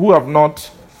not,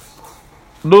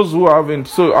 those who haven't.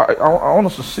 So I want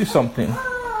us to see something.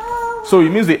 So it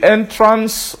means the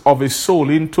entrance of a soul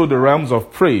into the realms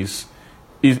of praise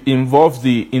involves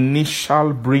the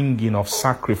initial bringing of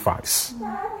sacrifice.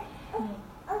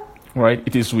 Right?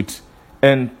 It is with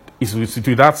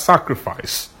that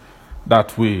sacrifice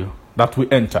that we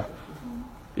enter.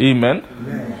 Amen.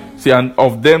 Amen. See, and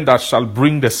of them that shall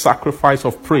bring the sacrifice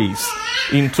of praise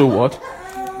into what?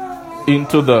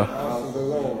 Into the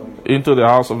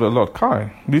house of the Lord.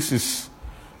 Kai, this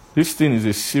thing is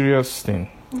a serious thing.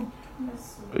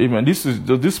 Amen.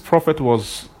 This prophet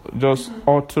was just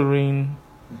uttering.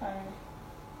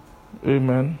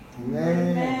 Amen.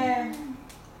 Amen.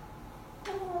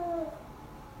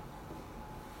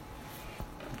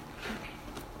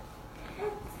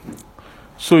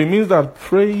 So it means that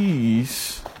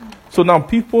praise. So now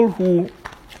people who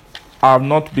have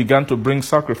not begun to bring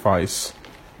sacrifice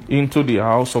into the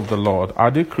house of the Lord, are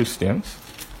they Christians?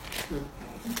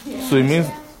 So it means,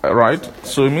 right?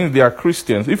 So it means they are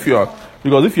Christians.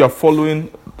 Because if you are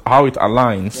following how it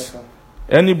aligns,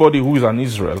 anybody who is an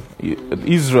Israel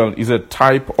is a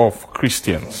type of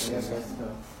Christians.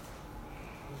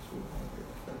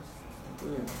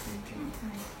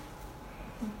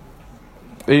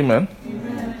 Amen.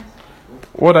 Amen.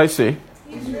 What I say?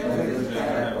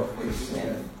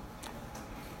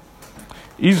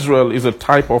 Israel is a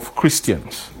type of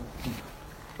Christians.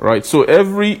 Right? So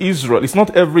every Israel, it's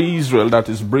not every Israel that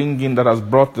has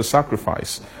brought the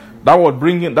sacrifice.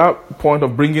 That point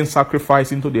of bringing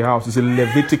sacrifice into the house is a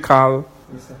Levitical,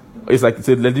 it's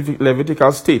a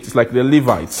Levitical state. It's like the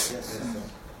Levites.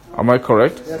 Am I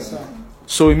correct? Yes, sir.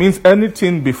 So it means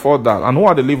anything before that. And who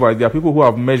are the Levites? They are people who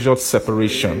have measured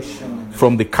separation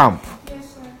from the camp,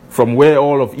 from where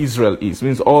all of Israel is. It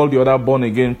means all the other born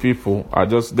again people are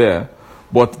just there,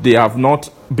 but they have not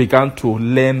begun to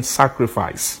learn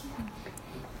sacrifice.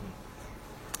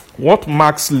 What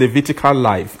marks Levitical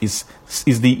life is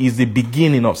the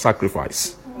beginning of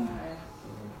sacrifice.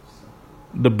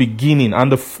 The beginning.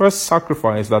 And the first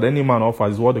sacrifice that any man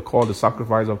offers is what they call the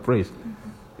sacrifice of praise.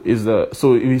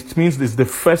 So it means it's the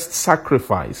first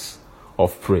sacrifice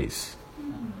of praise.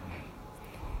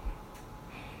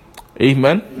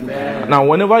 Amen? Now,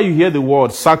 whenever you hear the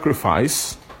word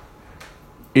sacrifice,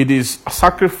 it is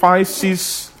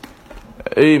sacrifices,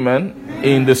 amen,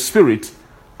 in the spirit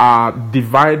are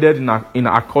divided in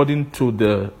according to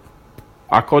the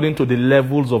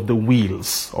levels of the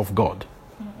wills of God.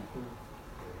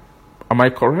 Am I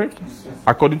correct?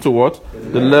 According to what?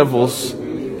 The levels.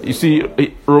 You see,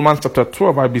 Romans chapter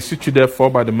 12, I beseech you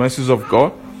therefore by the mercies of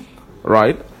God,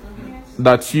 right?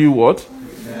 That you what?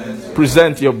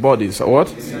 Present your bodies,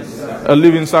 what? A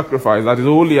living sacrifice that is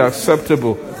wholly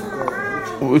acceptable,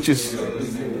 which is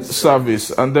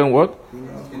service. And then what?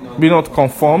 Be not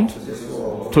conformed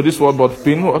to this world, but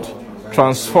being what?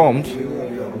 Transformed.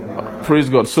 Praise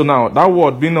God. So now, that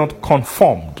word, be not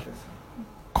conformed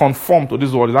to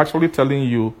this world, is actually telling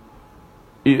you,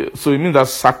 so it means that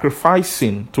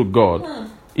sacrificing to God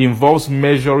involves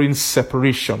measuring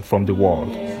separation from the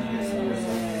world.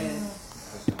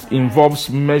 It involves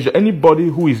measure. Anybody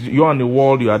who is, you are in the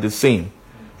world, you are the same.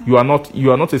 You are not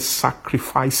a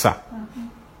sacrificer.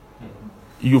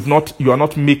 You are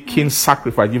not making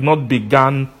sacrifice. You've not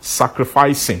begun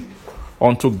sacrificing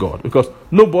unto God. Because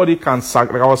nobody can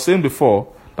sacrifice. Like I was saying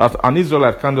before, that an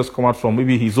Israelite can't just come out from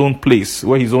maybe his own place,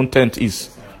 where his own tent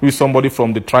is. Maybe somebody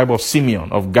from the tribe of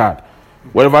Simeon, of Gad.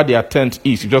 Wherever their tent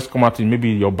is, you just come out in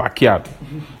maybe your backyard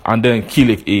and then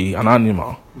kill an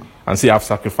animal and say, I've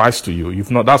sacrificed to you.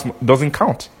 That doesn't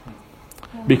count.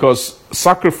 Because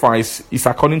sacrifice is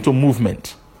according to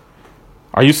movement.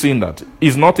 Are you seeing that?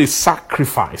 It's not a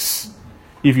sacrifice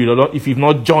if you've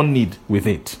not journeyed with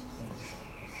it.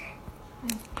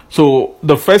 So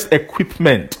the first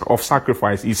equipment of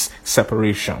sacrifice is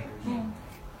separation.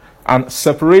 And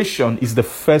separation is the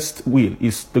first will,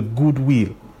 is the good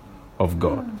will of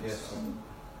God.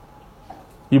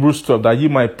 Hebrews 12, that ye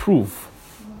might prove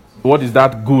what is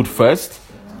that good first,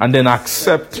 and then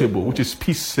acceptable, which is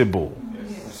peaceable.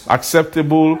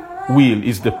 Acceptable will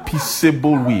is the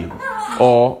peaceable will.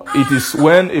 Or it is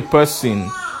when a person,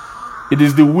 it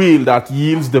is the will that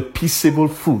yields the peaceable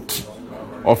fruit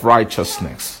of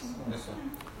righteousness.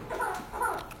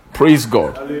 Praise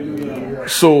God. Hallelujah.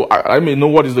 So I may know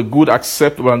what is the good,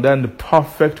 acceptable, and then the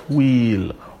perfect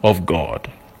will of God.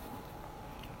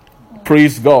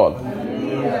 Praise God.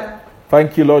 Hallelujah.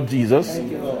 Thank you, Lord Jesus.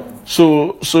 You, Lord.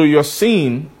 So you're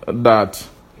seeing that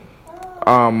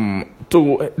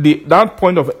to that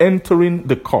point of entering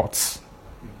the courts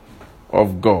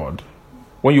of God,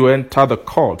 when you enter the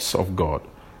courts of God,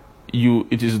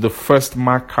 it is the first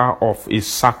marker of a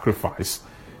sacrifice.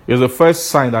 It's the first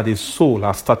sign that his soul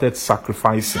has started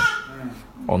sacrificing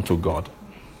unto God.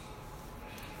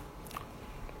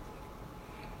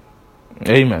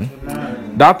 Amen.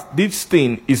 This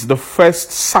thing is the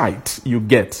first sight you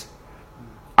get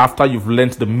after you've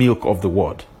learnt the milk of the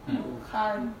word.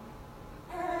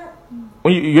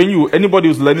 Anybody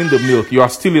who's learning the milk, you are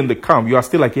still in the camp. You are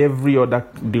still like every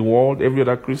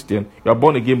other Christian. You are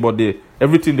born again, but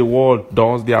everything the world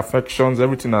does, the affections,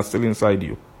 everything are still inside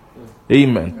you.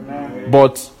 Amen.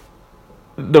 But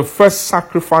the first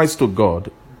sacrifice to God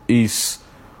is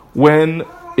when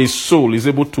a soul is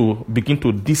able to begin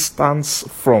to distance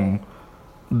from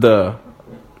the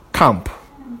camp.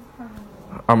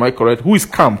 Am I correct? Who is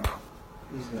camp?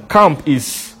 Camp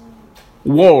is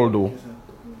world,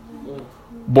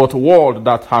 but world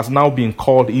that has now been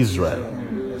called Israel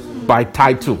by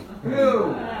title.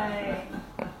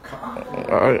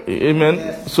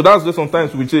 Amen. So that's why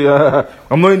sometimes we say,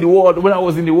 I'm not in the world. When I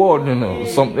was in the world,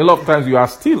 a lot of times you are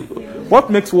still. What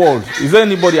makes world? Is there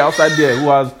anybody outside there who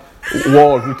has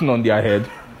world written on their head?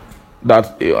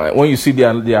 That when you see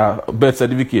their birth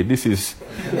certificate, this is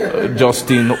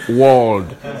Justin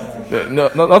World. No,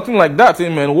 nothing like that.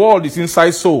 Amen. World is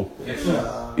inside soul.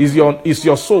 Is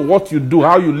your soul, what you do,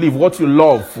 how you live, what you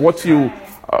love, what your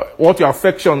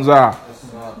affections are.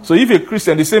 So if a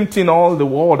Christian, the same thing all the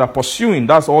world are pursuing,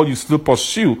 that's all you still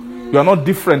pursue. You are not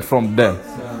different from them.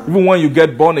 Even when you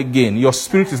get born again, your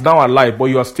spirit is now alive, but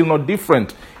you are still not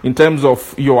different in terms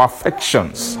of your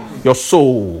affections, your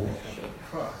soul.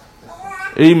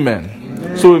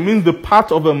 Amen. So it means the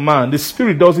part of a man, the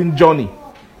spirit doesn't journey.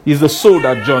 It's the soul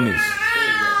that journeys.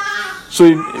 So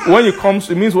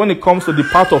it means when it comes to the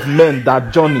part of men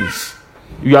that journeys,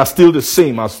 you are still the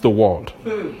same as the world.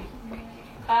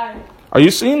 Are you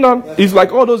seeing that? It's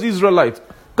like all those Israelites.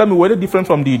 Tell me, were they different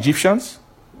from the Egyptians?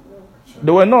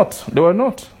 They were not. They were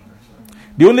not.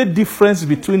 The only difference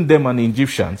between them and the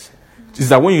Egyptians is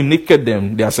that when you naked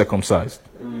them, they are circumcised.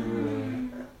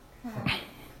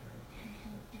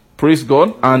 Praise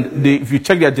God. And if you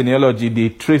check their genealogy, they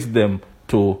trace them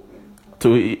to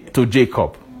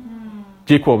Jacob.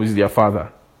 Jacob is their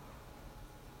father.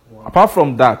 Apart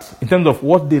from that, in terms of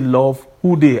what they love,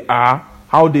 who they are,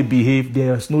 how they behave,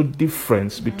 there is no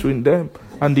difference between them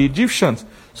and the Egyptians.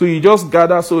 So you just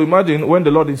gather. So imagine when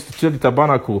the Lord instituted the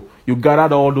tabernacle, you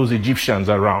gathered all those Egyptians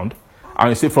around, and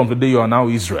you say, from today you are now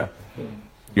Israel.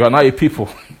 You are now a people.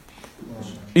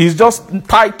 It's just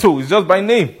title. It's just by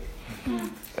name.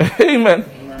 Amen.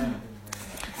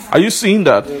 Are you seeing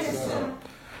that?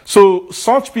 So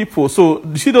such people, so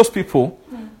you see those people,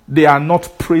 they are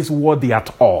not praiseworthy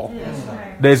at all.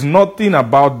 There's nothing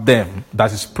about them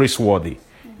that is praiseworthy,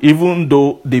 even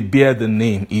though they bear the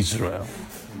name Israel.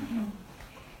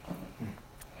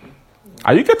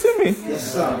 Are you getting me?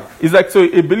 Yes, sir. It's like, so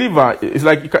a believer, it's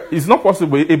like, it's not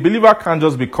possible. A believer can't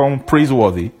just become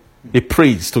praiseworthy, a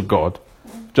praise to God,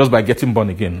 just by getting born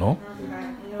again, no?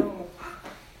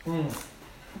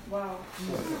 Wow.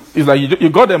 It's like you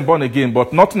got them born again,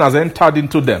 but nothing has entered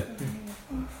into them.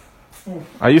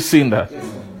 Are you seeing that?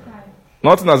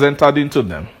 Nothing has entered into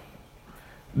them.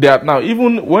 They are now,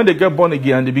 even when they get born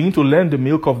again and they begin to learn the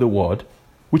milk of the word,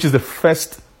 which is the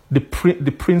first, the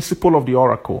principle of the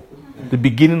oracle, the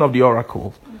beginning of the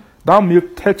oracle. That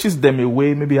milk teaches them a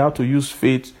way, maybe how to use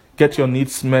faith, get your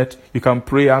needs met. You can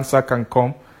pray, answer can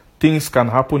come. Things can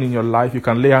happen in your life. You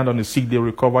can lay hand on the sick, they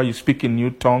recover. You speak in new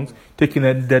tongues. Taking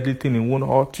a deadly thing, it won't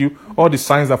hurt you. All the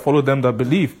signs that follow them that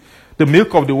believe. The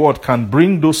milk of the word can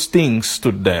bring those things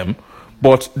to them,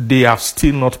 but they are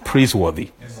still not praiseworthy.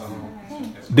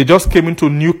 They just came into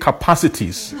new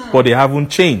capacities, but they haven't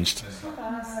changed.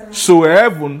 So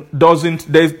heaven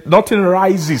doesn't, there's nothing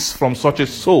rises from such a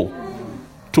soul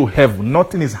to heaven.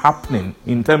 Nothing is happening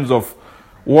in terms of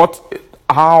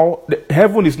how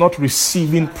heaven is not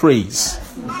receiving praise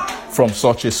from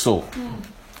such a soul.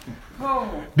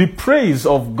 The praise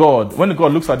of God, when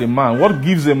God looks at a man, what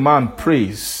gives a man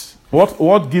praise?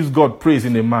 What gives God praise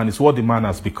in a man is what the man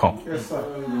has become. Yes, sir.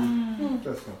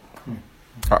 Yes, sir.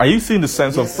 Are you seeing the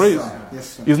sense of praise?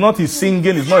 Yes, It's not his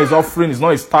singing, it's not his offering, it's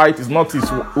not his tithe, it's not his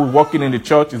walking in the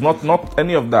church, it's not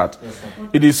any of that.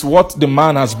 It is what the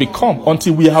man has become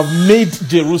until we have made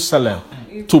Jerusalem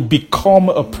to become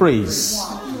a praise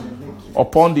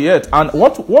upon the earth. And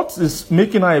what is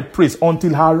making her a praise?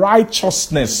 Until her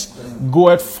righteousness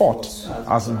goeth forth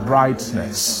as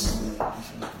brightness.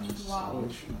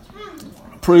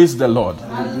 Praise the Lord.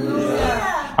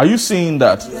 Are you seeing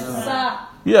that?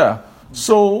 Yeah.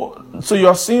 So you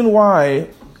are seeing why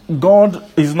God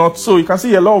is not. So you can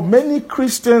see a lot of many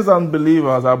Christians and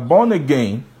believers are born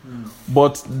again,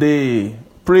 but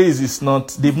praise is not.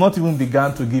 They've not even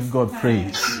begun to give God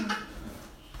praise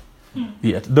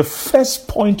yet. The first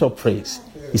point of praise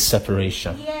is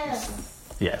separation.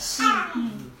 Yes.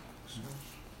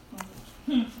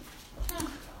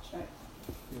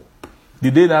 The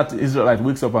day that Israelite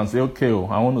wakes up and say, "Okay,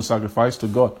 I want to sacrifice to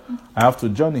God. I have to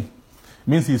journey."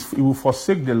 Means he will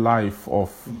forsake the life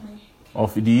of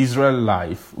the Israel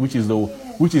life, which is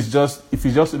just, if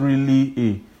it's just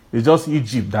really it's just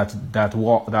Egypt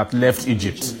that left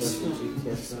Egypt.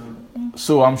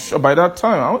 So I'm sure by that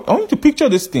time, I want you to picture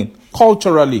this thing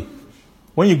culturally.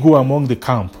 When you go among the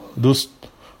camp, those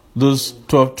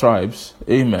 12 tribes,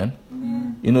 amen.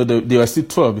 You know, they were still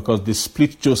 12 because they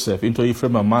split Joseph into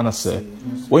Ephraim and Manasseh.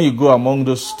 When you go among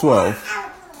those 12,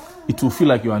 it will feel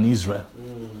like you're in Israel.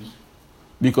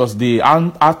 Because the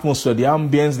atmosphere, the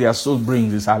ambience their soul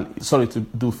brings is,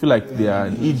 to feel like they are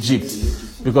in Egypt.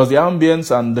 Because the ambience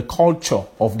and the culture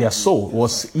of their soul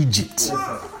was Egypt.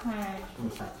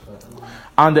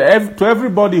 And to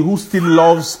everybody who still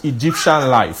loves Egyptian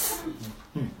life,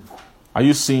 are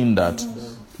you seeing that?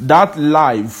 That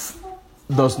life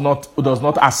does not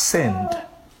ascend.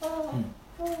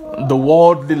 The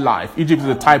worldly life. Egypt is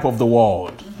a type of the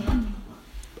world.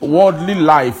 Worldly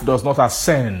life does not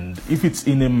ascend. If it's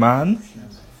in a man,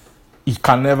 it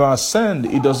can never ascend.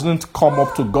 It doesn't come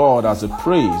up to God as a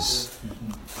praise.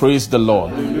 Praise the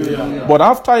Lord. But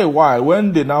after a while,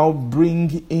 when they now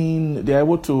they're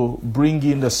able to bring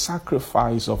in the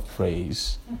sacrifice of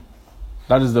praise.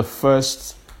 That is the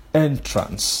first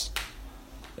entrance.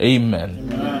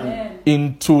 Amen.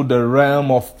 Into the realm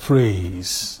of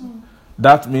praise.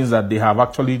 That means that they have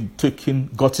actually taken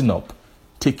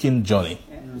journey.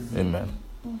 Amen.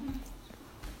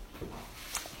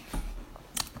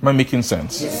 Am I making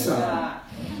sense? Yes, sir.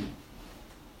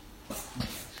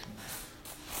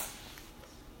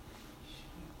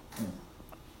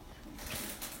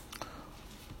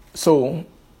 So,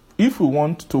 if we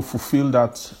want to fulfill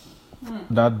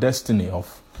that destiny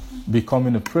of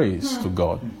becoming a praise to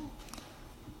God,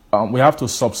 we have to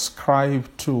subscribe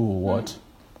to what?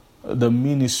 The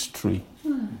ministry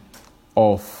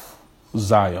of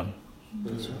Zion.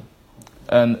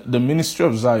 And the ministry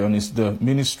of Zion is the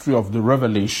ministry of the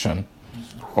revelation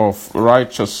of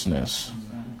righteousness.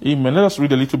 Amen. Let us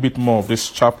read a little bit more of this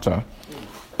chapter.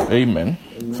 Amen.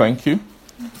 Thank you.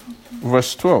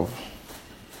 Verse 12.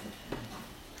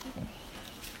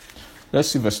 Let's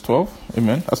see verse 12.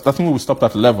 Amen. I think we will stop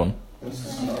at 11.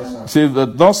 Say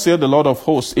that thus saith the Lord of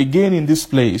hosts, again in this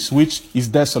place which is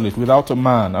desolate, without a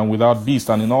man and without beast,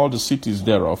 and in all the cities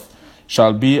thereof,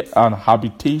 shall be an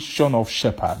habitation of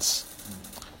shepherds,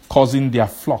 causing their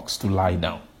flocks to lie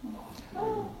down.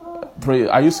 Pray.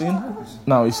 Are you seeing?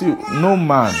 Now you see, no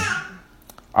man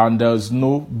and there is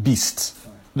no beast.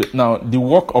 Now the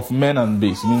work of men and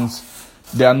beasts means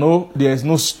there is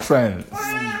no strength.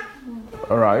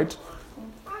 All right.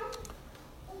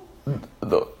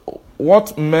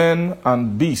 What men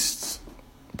and beasts,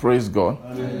 praise God.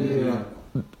 Hallelujah.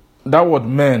 That word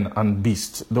men and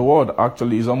beasts, the word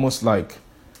actually is almost like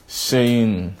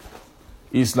saying,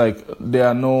 it's like there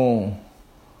are no,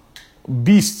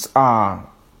 beasts are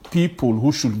people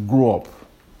who should grow up.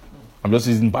 I'm just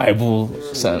using Bible.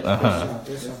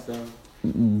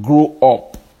 Grow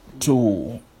up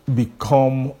to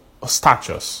become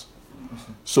statures.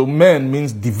 So men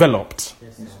means developed.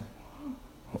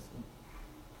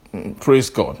 Praise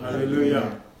God.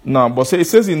 Hallelujah. Now, but it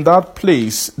says in that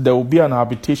place there will be an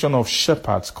habitation of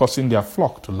shepherds causing their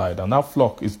flock to lie down. That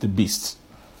flock is the beasts.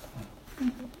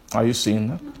 Are you seeing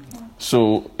that?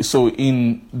 So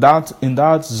in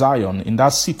that Zion, in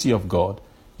that city of God,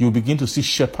 you begin to see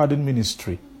shepherding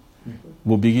ministry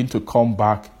will begin to come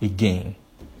back again.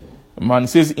 Man, it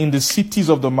says in the cities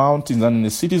of the mountains and in the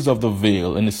cities of the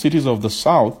vale, in the cities of the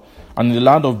south, and in the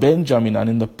land of Benjamin, and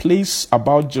in the place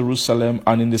about Jerusalem,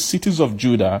 and in the cities of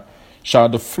Judah, shall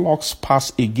the flocks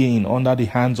pass again under the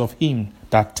hands of him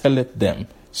that telleth them,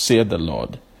 saith the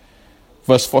Lord.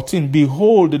 Verse 14,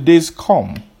 behold, the days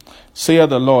come, saith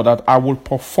the Lord, that I will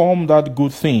perform that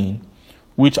good thing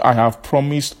which I have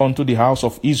promised unto the house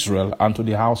of Israel and to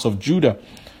the house of Judah.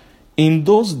 In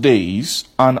those days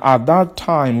and at that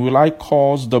time will I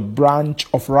cause the branch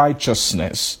of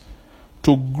righteousness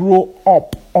to grow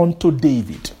up unto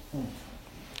David,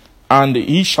 and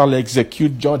he shall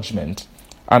execute judgment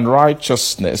and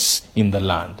righteousness in the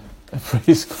land.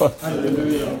 Praise God.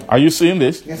 Hallelujah. Are you seeing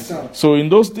this? Yes, sir. So in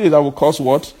those days I will cause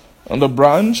what? On the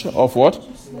branch of what?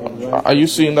 Are you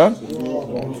seeing that?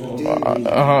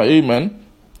 Amen.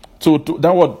 So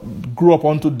that word grew up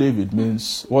unto David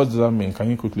means, what does that mean?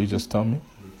 Can you quickly just tell me?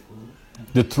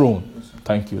 The throne.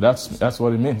 Thank you. That's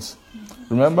what it means.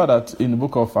 Remember that in the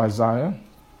book of Isaiah,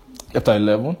 chapter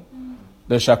 11,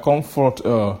 there shall come forth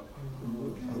a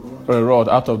rod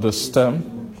out of the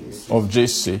stem of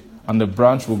Jesse, and the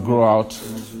branch will grow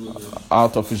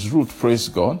out of his root. Praise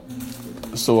God.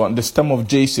 So on the stem of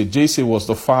Jesse was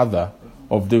the father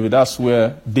of David. That's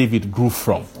where David grew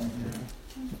from.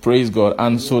 Praise God.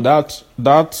 And so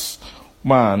that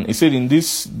man, he said, in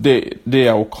this day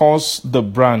I will cause the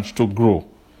branch to grow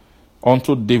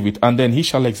unto David, and then he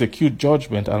shall execute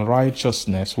judgment and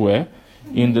righteousness where?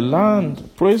 In the land.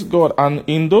 Praise God. And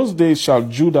in those days shall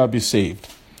Judah be saved,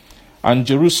 and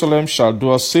Jerusalem shall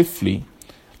dwell safely,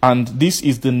 and this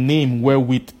is the name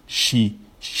wherewith she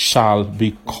shall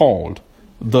be called,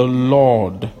 the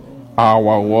Lord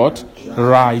our what?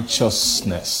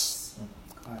 Righteousness.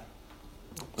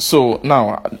 So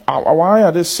now, why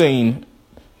are they saying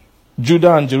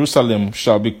Judah and Jerusalem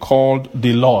shall be called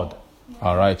the Lord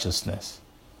our righteousness?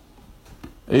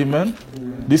 Amen.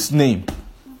 This name.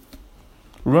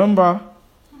 Remember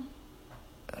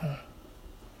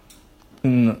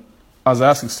in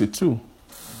Isaiah 62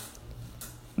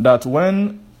 that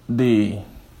when they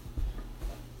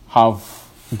have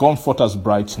gone forth as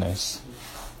brightness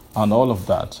and all of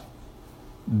that,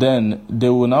 then they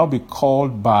will now be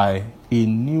called by a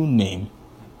new name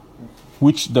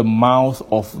which the mouth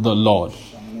of the Lord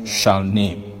shall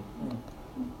name.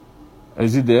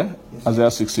 Is it there?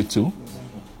 Isaiah 62.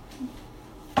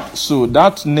 So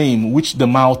that name which the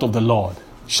mouth of the Lord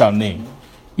shall name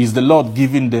is the Lord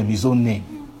giving them his own name.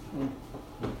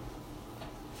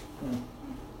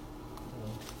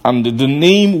 And the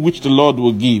name which the Lord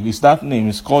will give is that name.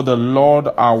 It's called the Lord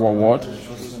our what?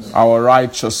 Our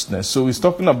righteousness. So he's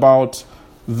talking about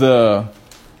the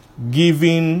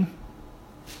giving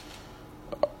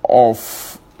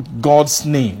of God's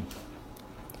name,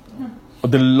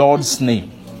 the Lord's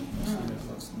name.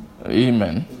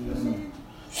 Amen.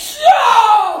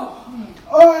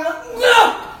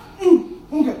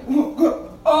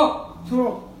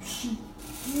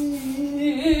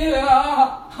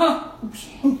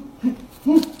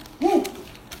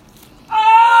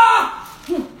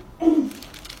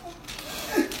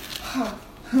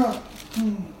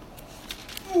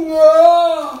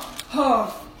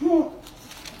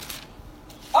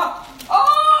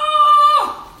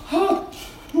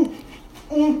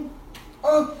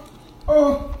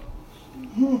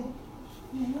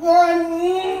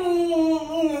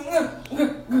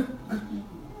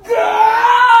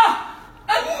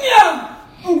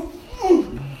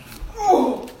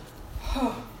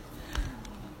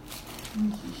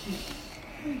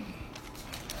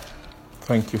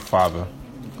 Thank you, Father.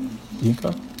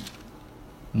 Inka?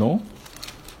 No?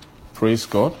 Praise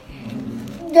God.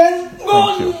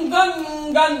 Thank you.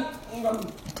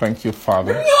 Thank you,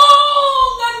 Father.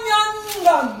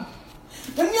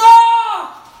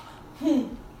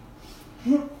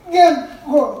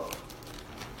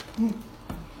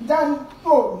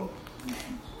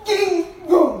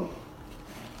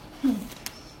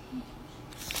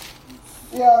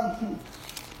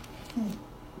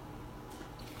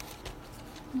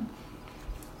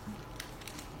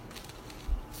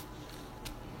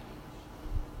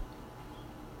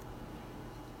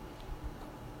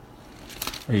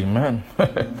 Amen.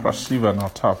 Prasiva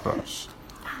Natapras.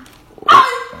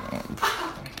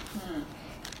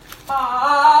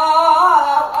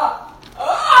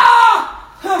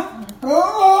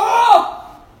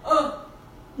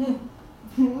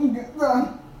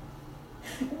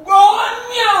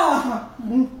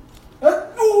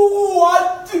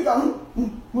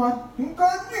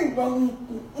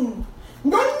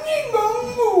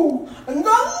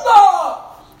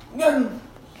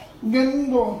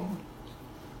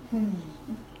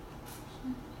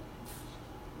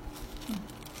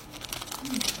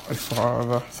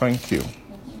 Father, thank you.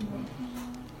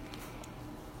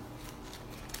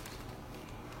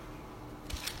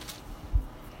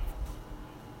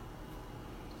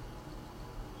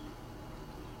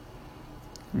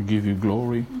 We give you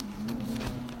glory.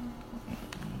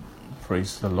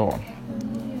 Praise the Lord.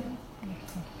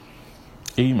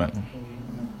 Amen.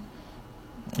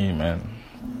 Amen.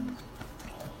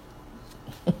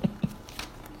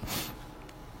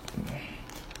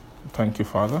 Thank you,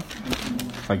 Father.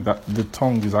 Like that, the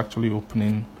tongue is actually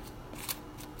opening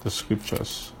the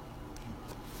scriptures.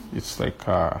 It's like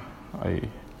as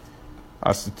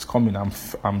it's coming,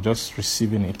 I'm just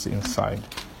receiving it inside,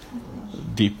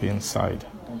 deep inside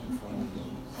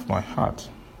of my heart.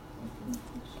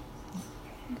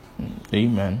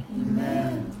 Amen.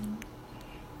 Amen.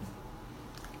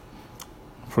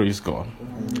 Praise God.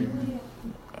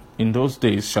 In those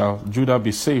days shall Judah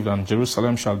be saved, and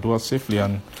Jerusalem shall dwell safely,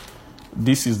 and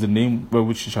this is the name by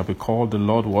which it shall be called, the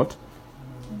Lord what?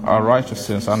 Our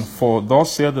righteousness. And for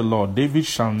thus saith the Lord, David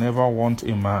shall never want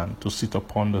a man to sit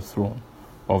upon the throne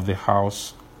of the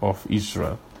house of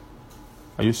Israel.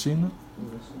 Are you seeing that?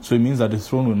 So it means that the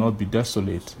throne will not be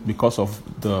desolate because of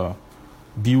the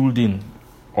building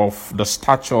of the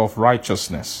stature of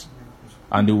righteousness.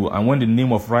 And when the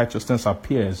name of righteousness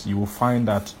appears, you will find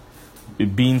that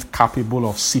being capable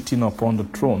of sitting upon the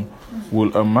throne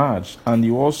will emerge. And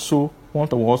you also want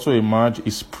to also emerge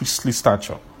is priestly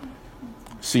stature.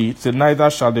 See, it said, neither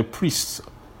shall the priests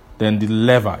then the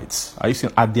Levites, are you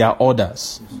seeing, at their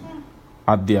orders,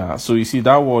 at their, so you see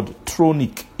that word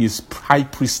thronic is high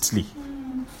priestly,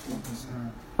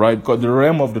 right? Because the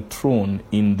realm of the throne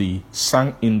in the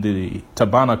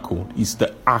tabernacle is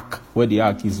the ark, where the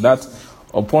ark is. That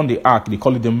upon the ark they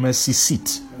call it the mercy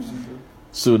seat.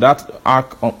 So that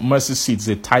ark of mercy seat is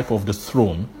a type of the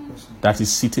throne that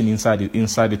is sitting inside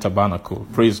the tabernacle.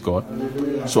 Praise God.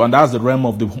 Hallelujah. So, and that's the realm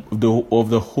of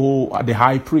the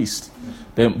high priest.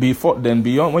 Then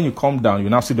beyond, when you come down, you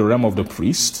now see the realm of the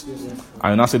priest,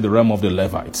 and you now see the realm of the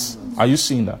Levites. Are you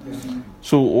seeing that?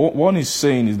 So what one is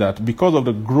saying is that because of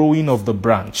the growing of the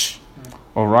branch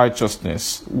of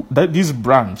righteousness, that this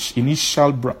branch,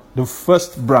 the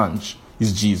first branch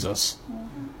is Jesus.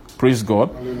 Praise God.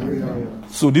 Hallelujah.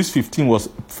 So this 15 was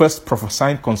first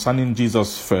prophesying concerning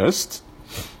Jesus first.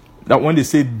 That when they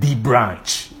say the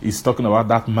branch, it's talking about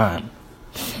that man.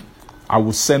 I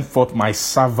will send forth my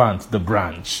servant, the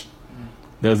branch.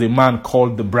 There's a man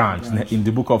called the branch in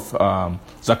the book of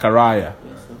Zechariah.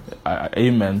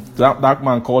 Amen. That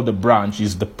man called the branch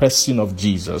is the person of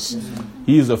Jesus.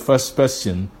 He is the first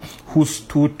person who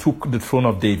took the throne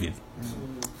of David.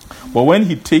 But when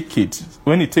he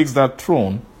takes that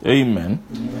throne,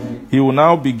 amen, he will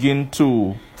now begin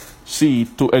to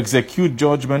execute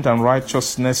judgment and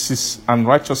righteousness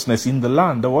in the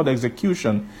land. The word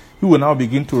execution, he will now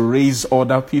begin to raise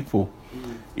other people.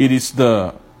 It is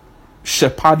the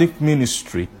shepherdic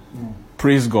ministry,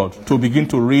 praise God, to begin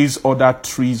to raise other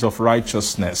trees of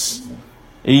righteousness.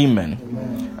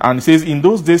 Amen. And it says, in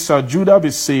those days shall Judah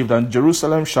be saved, and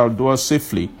Jerusalem shall dwell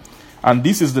safely. And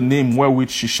this is the name wherewith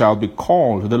she shall be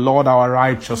called, the Lord our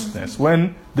righteousness.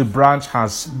 When the branch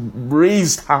has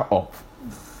raised her up,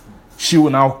 she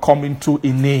will now come into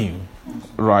a name,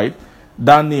 right?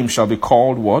 That name shall be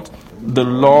called what? The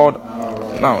Lord.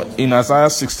 Now, in Isaiah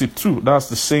 62, that's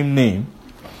the same name.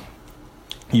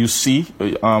 You see,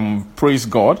 praise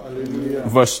God. Hallelujah.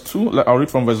 Verse 2, I'll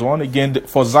read from verse 1 again.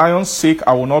 For Zion's sake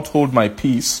I will not hold my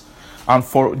peace, and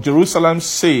for Jerusalem's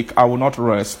sake I will not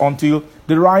rest, until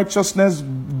the righteousness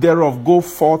thereof go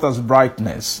forth as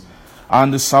brightness,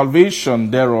 and the salvation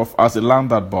thereof as a lamp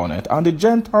that burneth. And the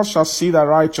Gentiles shall see thy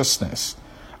righteousness,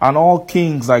 and all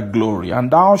kings thy glory. And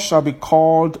thou shalt be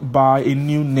called by a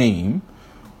new name,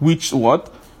 which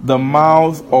what? The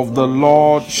mouth of the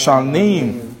Lord shall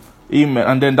name. Amen.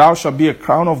 And then thou shalt be a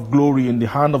crown of glory in the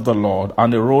hand of the Lord,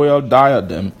 and a royal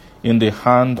diadem in the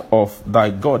hand of thy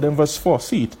God. Then verse 4,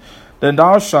 see it. Then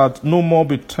thou shalt no more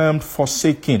be termed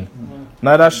forsaken,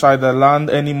 neither shall thy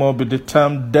land any more be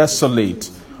termed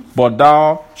desolate, but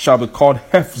thou shalt be called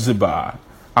Hephzibah,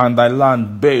 and thy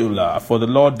land Beulah, for the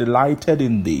Lord delighted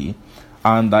in thee,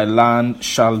 and thy land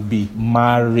shall be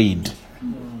married.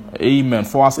 Amen.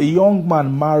 For as a young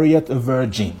man marrieth a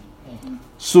virgin,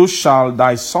 so shall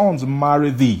thy sons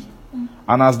marry thee.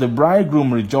 And as the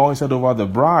bridegroom rejoiceth over the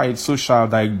bride, so shall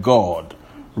thy God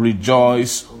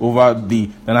rejoice over thee.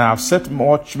 Then I have set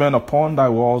watchmen upon thy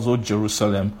walls, O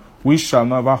Jerusalem, which shall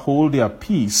never hold their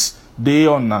peace day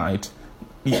or night.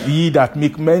 Ye that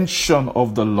make mention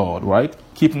of the Lord, right?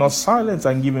 Keep not silence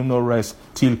and give him no rest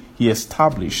till he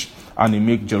establish and he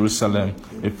make Jerusalem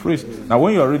a praise. Now,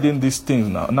 when you are reading these things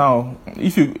now,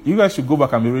 if you guys should go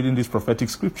back and be reading these prophetic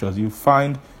scriptures, you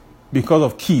find, because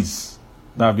of keys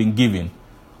that have been given,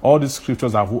 all these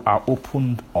scriptures are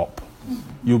opened up.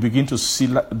 You begin to see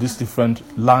these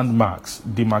different landmarks,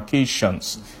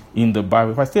 demarcations in the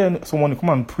Bible. If I say someone, come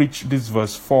and preach this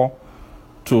verse 4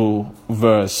 to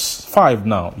verse 5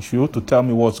 now, if you were to tell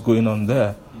me what's going on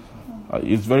there,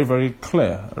 it's very, very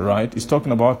clear, right? It's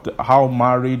talking about how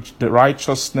marriage, the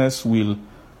righteousness will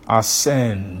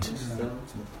ascend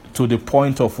to the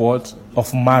point of what?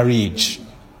 Of marriage.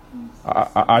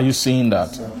 Are you seeing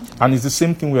that? And it's the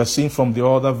same thing we are seeing from the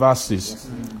other verses.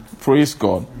 Praise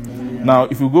God. Now,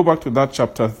 if you go back to that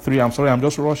chapter 3, I'm sorry, I'm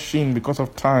just rushing because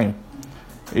of time.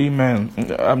 Amen.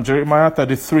 Jeremiah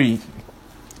 33.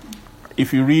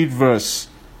 If you read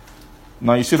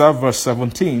now you see that verse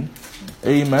 17.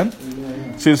 Amen.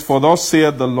 It says, for thus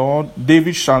saith the Lord,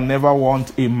 David shall never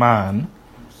want a man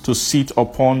to sit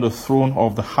upon the throne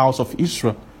of the house of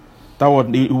Israel. He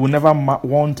will never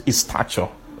want a stature,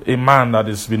 a man that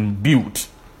has been built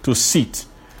to sit.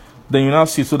 Then you now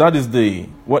see, so that is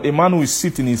what a man who is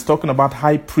sitting is talking about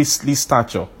high priestly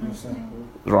stature.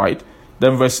 Right?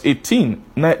 Then verse 18,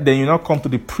 then you now come to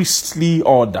the priestly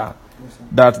order,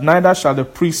 that neither shall the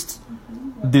priest,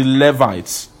 the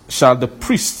Levites,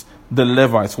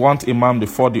 want a man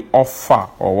before the offer,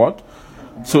 or what?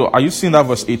 So are you seeing that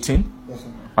verse 18?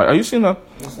 Are you seeing that?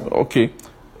 Okay.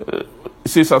 It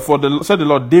says, said the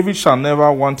Lord, David shall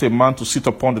never want a man to sit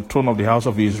upon the throne of the house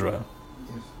of Israel.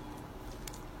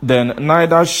 Then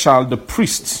neither shall the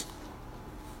priest,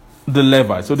 the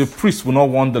Levites. So the priest will not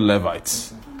want the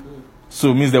Levites.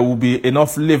 So it means there will be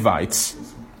enough Levites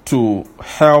to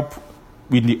help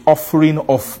with the offering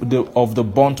of the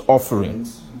burnt offering,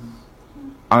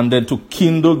 and then to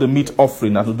kindle the meat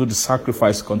offering and to do the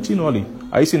sacrifice continually.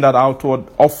 Are you seeing that outward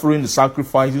offering, the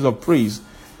sacrifices of praise,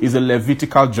 is a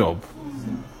Levitical job?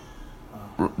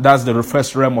 That's the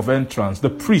first realm of entrance. The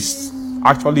priests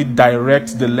actually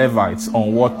direct the Levites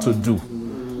on what to do.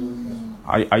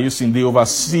 Are you seeing? They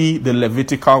oversee the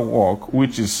Levitical work,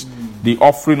 which is the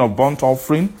offering of burnt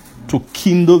offering, to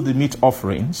kindle the meat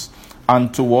offerings,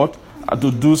 and to what? To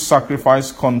do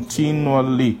sacrifice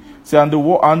continually. See, and the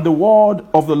word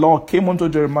of the Lord came unto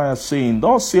Jeremiah, saying,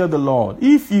 thus saith the Lord,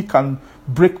 if ye can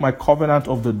break my covenant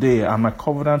of the day and my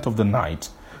covenant of the night,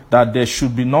 that there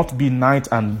should not be night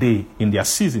and day in their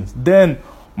seasons, then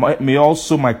may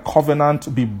also my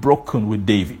covenant be broken with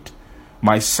David,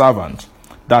 my servant,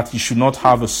 that he should not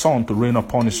have a son to reign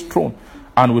upon his throne,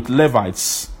 and with the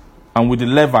Levites,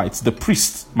 the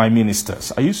priests, my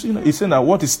ministers. Are you seeing? He's saying that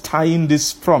what is tying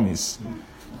this promise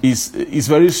is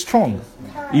very strong.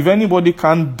 If anybody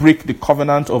can't break the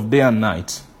covenant of day and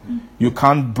night, you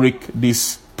can't break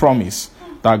this promise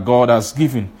that God has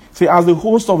given. See, as the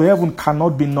host of heaven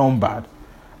cannot be numbered,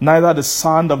 neither the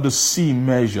sand of the sea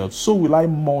measured, so will I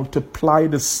multiply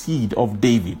the seed of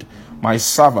David, my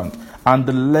servant, and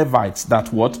the Levites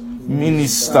that what?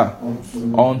 Minister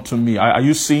unto me. Are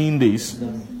you seeing this?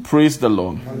 Praise the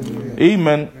Lord.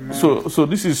 Amen. So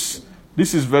this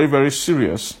is very, very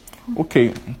serious.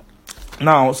 Okay.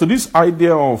 Now, so this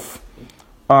idea of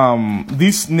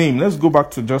this name, let's go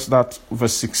back to just that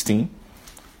verse 16.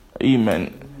 Amen.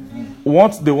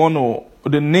 What they want to,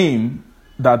 the name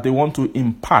that they want to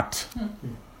impart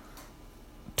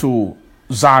to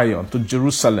Zion, to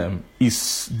Jerusalem,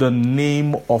 is the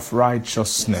name of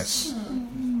righteousness.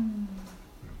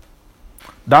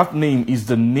 That name is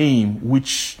the name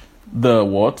which the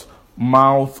what?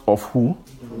 Mouth of who?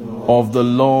 Of the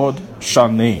Lord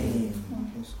shall name.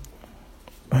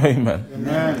 Amen.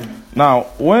 Amen. Now,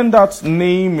 when that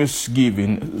name is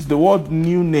given, it's the word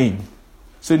new name.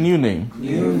 It's a new name.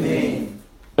 New name.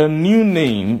 A new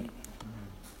name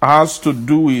has to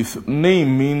do with,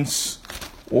 name means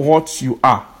what you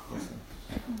are.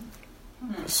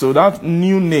 So that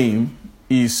new name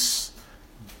is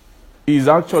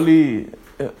actually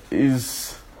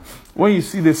when you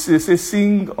see they say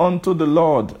sing unto the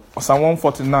Lord, Psalm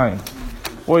 149.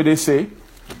 What do they say?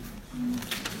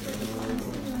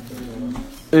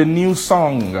 A new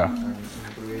song.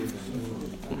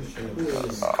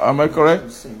 Am I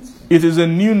correct? It is a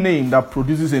new name that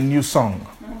produces a new song.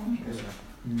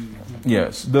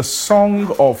 Yes, the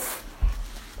song of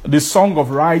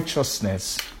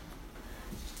righteousness.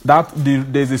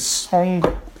 There's a song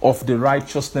of the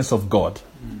righteousness of God.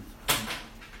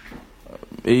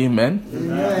 Amen.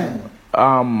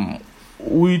 Amen.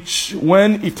 Which,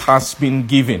 when it has been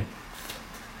given,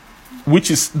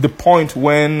 which is the point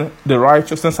when the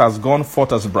righteousness has gone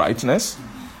forth as brightness,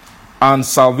 and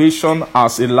salvation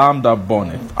as a lamb that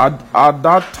burneth. At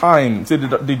that time,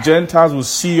 the Gentiles will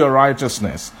see your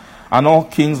righteousness, and all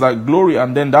kings like glory,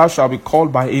 and then thou shalt be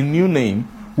called by a new name,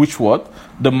 which what?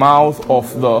 The mouth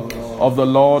of the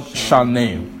Lord shall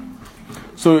name.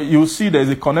 So you see there's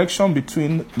a connection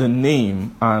between the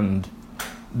name and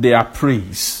their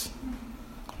praise.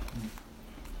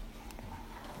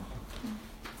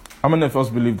 How many of us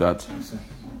believe that?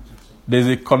 There's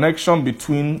a connection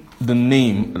between the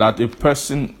name that a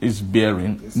person is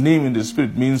bearing. Name in the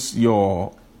spirit means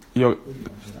your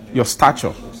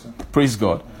stature. Praise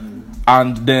God.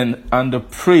 And the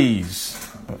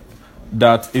praise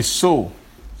that is so.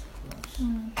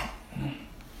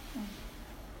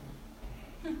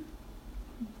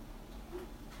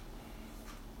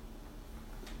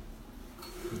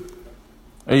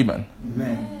 Amen.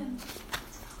 Amen.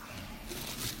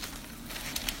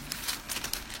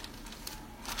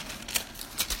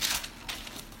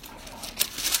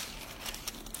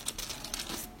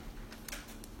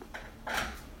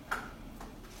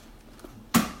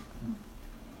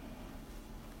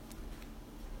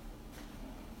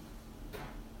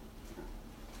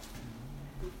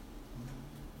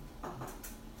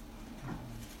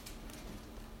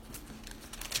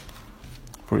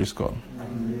 Praise God.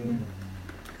 Amen.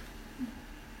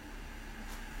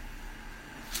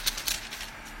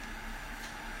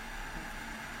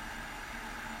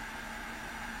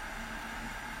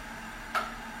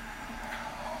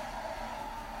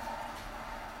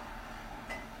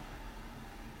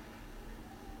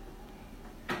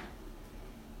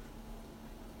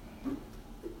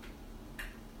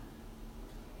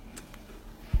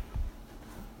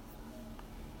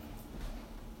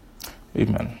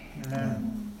 Amen. Amen.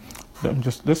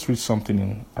 Let's read something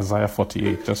in Isaiah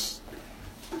 48. Just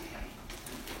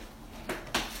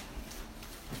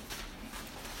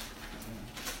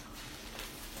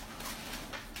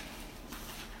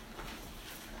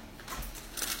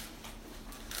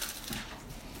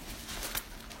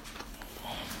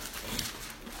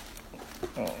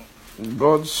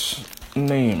God's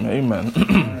name.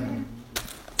 Amen.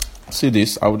 See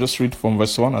this. I will just read from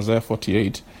verse 1, Isaiah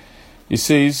 48. It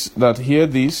says that, hear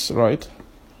this, right?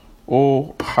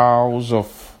 O house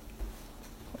of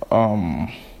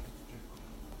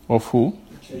who?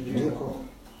 Jacob.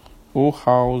 O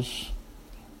house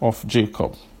of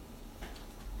Jacob.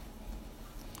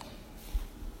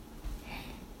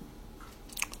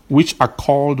 Which are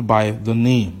called by the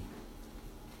name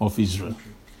of Israel,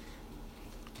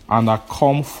 and are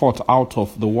come forth out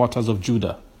of the waters of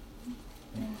Judah,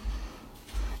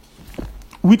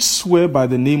 which swear by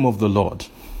the name of the Lord,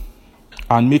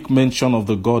 and make mention of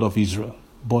the God of Israel,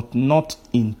 but not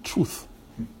in truth,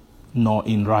 nor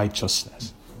in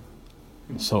righteousness.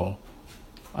 So,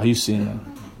 are you seeing that?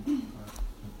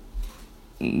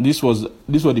 These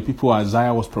were the people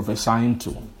Isaiah was prophesying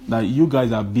to, that you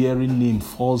guys are bearing name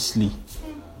falsely.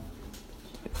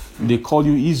 They call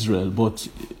you Israel, but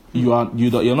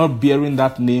you're not bearing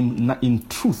that name in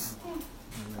truth.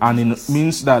 And it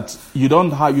means that you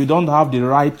don't have the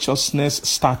righteousness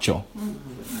stature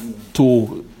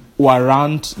to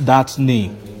warrant that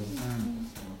name.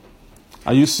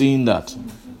 Are you seeing that?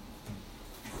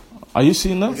 Are you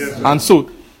seeing that? Yes, and so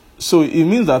it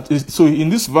means that. So in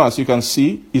this verse, you can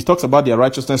see it talks about their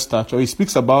righteousness stature. It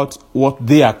speaks about what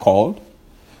they are called.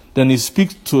 Then it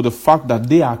speaks to the fact that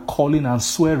they are calling and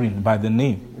swearing by the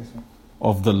name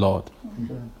of the Lord.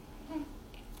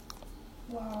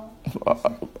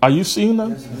 Are you seeing that?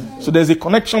 Yes, so there's a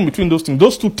connection between those things.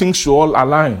 Those two things should all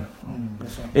align.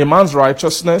 A man's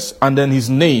righteousness and then his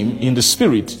name in the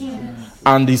spirit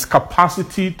and his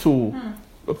capacity to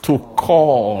to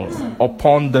call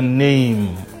upon the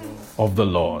name of the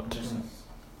Lord.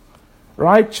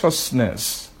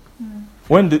 Righteousness.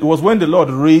 When the Lord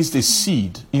raised a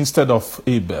seed instead of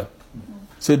Abel.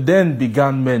 So then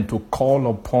began men to call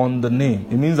upon the name.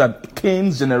 It means that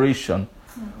Cain's generation,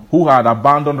 who had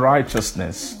abandoned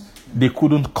righteousness, they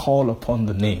couldn't call upon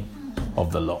the name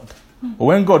of the Lord. But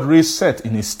when God raised Seth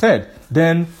in his stead,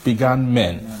 then began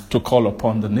men to call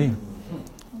upon the name.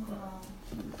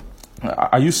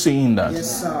 Are you seeing that?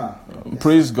 Yes, sir.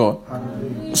 Praise God.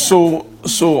 So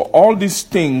all these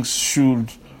things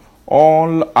should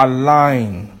all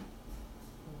align.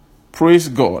 Praise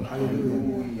God.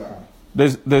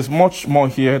 There's much more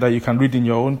here that you can read in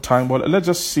your own time, but let's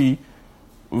just see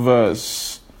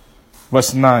verse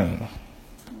 9.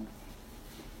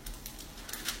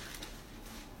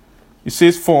 It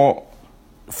says, For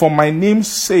my name's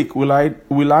sake will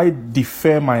I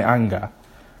defer my anger,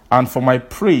 and for my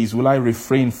praise will I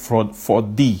refrain for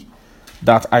thee,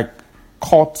 that I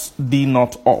cut thee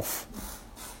not off.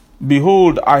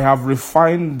 Behold, I have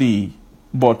refined thee,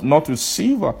 but not with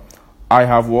silver. I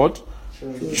have what?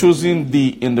 Chosen thee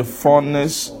in the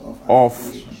furnace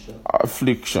of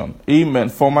affliction. Amen.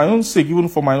 For my own sake, even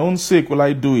for my own sake will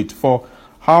I do it. For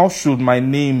how should my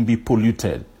name be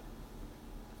polluted?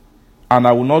 And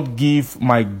I will not give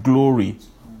my glory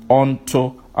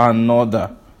unto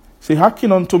another. Say,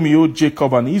 hearken unto me, O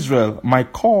Jacob and Israel, my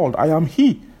called. I am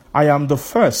he. I am the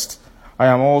first. I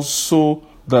am also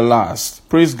the last.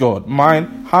 Praise God.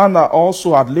 Mine hand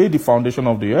also had laid the foundation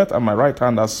of the earth, and my right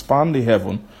hand has spanned the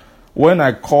heaven. When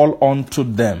I call unto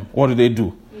them, what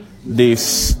do? They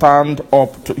stand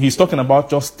up. He's talking about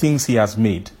just things he has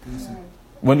made.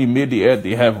 When he made the earth,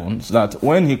 the heavens, that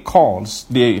when he calls,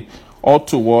 they ought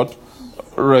to what?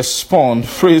 Respond.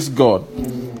 Praise God.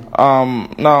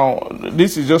 Now,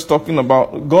 this is just talking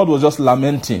about, God was just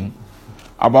lamenting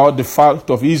about the fact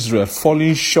of Israel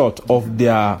falling short of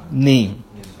their name,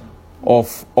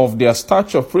 of their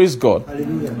stature. Praise God.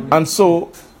 Hallelujah. And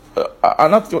so,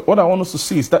 and that's what I want us to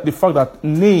see is that the fact that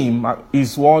name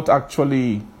is what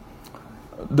actually,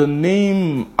 the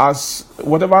name as,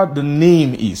 whatever the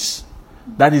name is,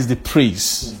 that is the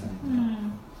praise.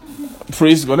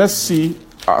 Praise God. Let's see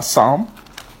Psalm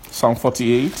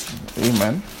 48.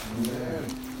 Amen.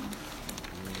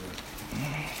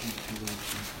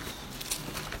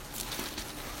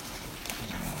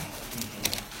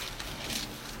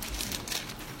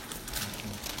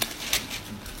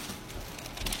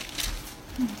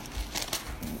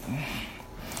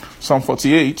 Psalm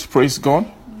 48, praise God.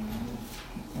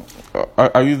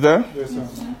 Are you there? Yes,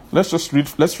 sir.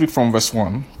 Let's read from verse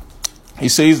 1. He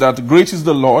says that great is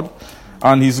the Lord,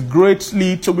 and he's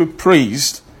greatly to be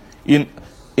praised in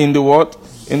the what?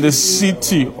 In the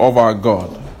city of our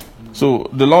God. So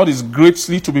the Lord is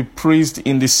greatly to be praised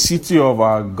in the city of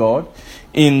our God,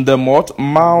 in the what?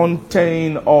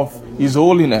 Mountain of his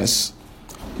holiness.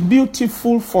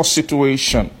 Beautiful for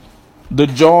situation. The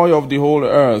joy of the whole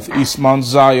earth is Mount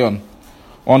Zion.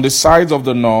 On the sides of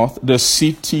the north, the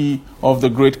city of the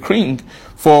great king.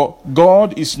 For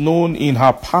God is known in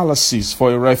her palaces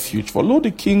for a refuge. For lo,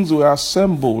 the kings were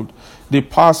assembled. They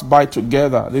passed by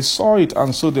together. They saw it,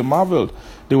 and so they marveled.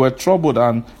 They were troubled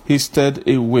and hasted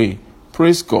away.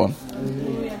 Praise God.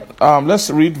 Let's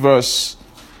read verse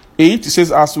 8. It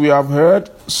says, as we have heard,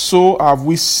 so have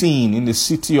we seen in the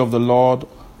city of the Lord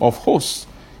of hosts.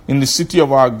 In the city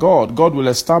of our God, God will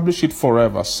establish it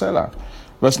forever. Selah.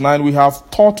 Verse 9, we have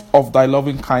thought of thy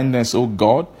loving kindness, O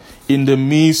God, in the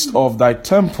midst of thy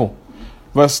temple.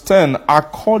 Verse 10,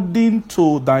 according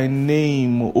to thy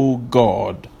name, O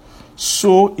God,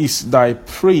 so is thy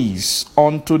praise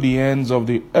unto the ends of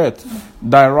the earth.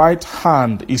 Thy right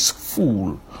hand is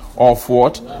full of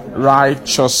what?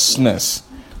 Righteousness.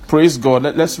 Praise God.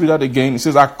 Let's read that again. It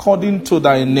says, according to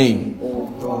thy name.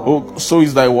 Oh, so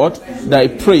is thy what? Thy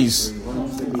praise.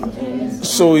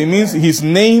 So it means his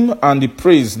name and the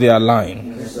praise, they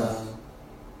align. Yes, sir.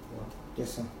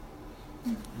 Yes,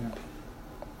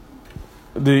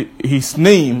 sir. His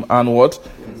name and what?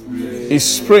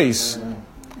 His praise.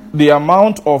 The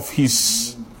amount of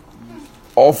his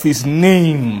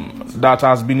name that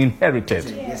has been inherited.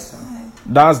 Yes, sir.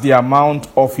 That's the amount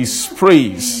of his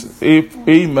praise.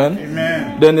 Amen.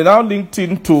 Amen. Then they now linked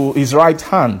into his right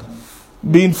hand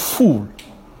being full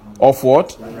of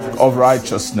what? Of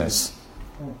righteousness.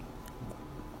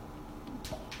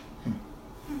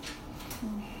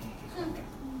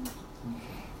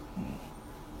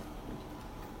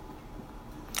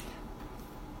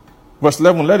 Verse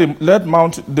 11, let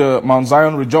Mount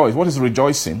Zion rejoice. What is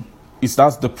rejoicing?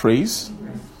 That's the praise.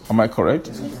 Am I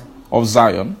correct? Of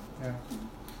Zion.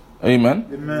 Amen.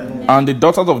 Amen. And the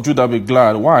daughters of Judah be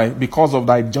glad. Why? Because of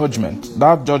thy judgment.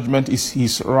 That judgment is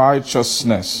his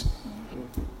righteousness.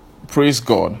 Praise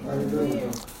God.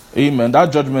 Amen.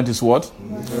 That judgment is what?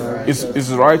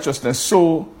 Is righteousness.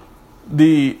 So,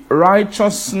 the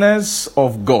righteousness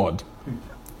of God.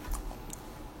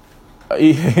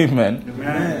 Amen.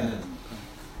 Amen.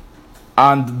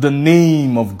 And the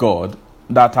name of God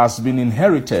that has been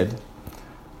inherited,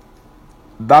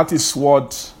 that is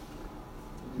what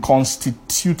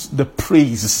constitutes the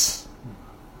praise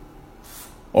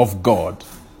of God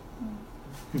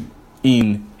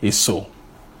in a soul.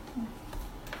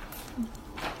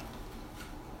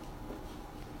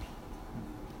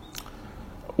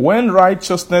 When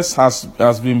righteousness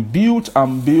has been built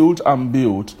and built and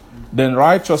built, then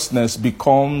righteousness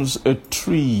becomes a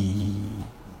tree.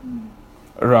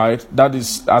 Right? That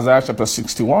is Isaiah chapter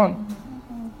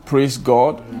 61. Praise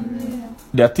God.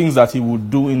 There are things that he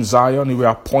would do in Zion. He will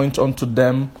appoint unto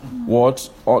them what?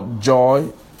 Or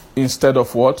joy instead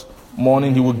of what?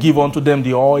 Mourning. He will give unto them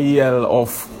the oil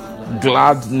of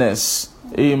gladness.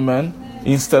 Amen.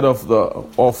 Instead of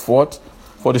what?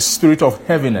 For the spirit of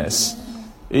heaviness.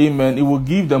 Amen. He will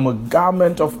give them a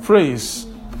garment of praise.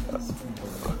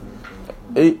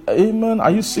 Amen.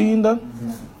 Are you seeing that?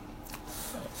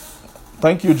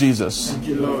 Thank you, Jesus. Thank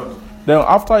you, Lord. Then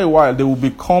after a while, they will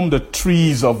become the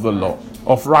trees of the law,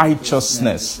 of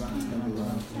righteousness.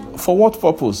 For what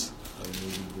purpose?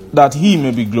 That he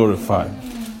may be glorified.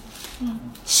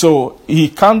 So he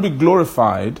can't be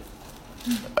glorified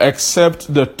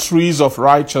except the trees of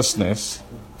righteousness,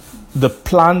 the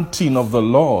planting of the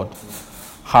Lord,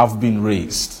 have been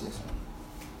raised.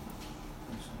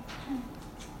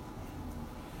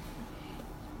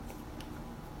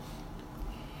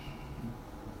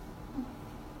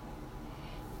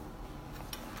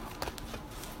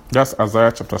 That's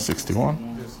Isaiah chapter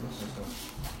 61.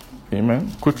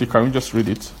 Amen. Quickly, can we just read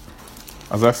it?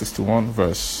 Isaiah 61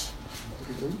 verse.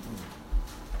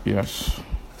 Yes.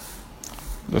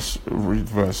 Let's read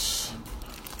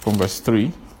from verse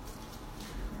 3.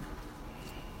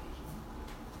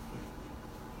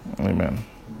 Amen.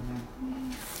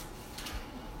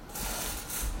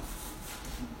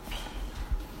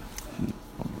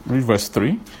 Read verse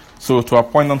 3. So to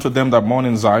appoint unto them that mourn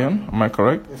in Zion, am I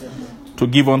correct? To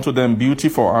give unto them beauty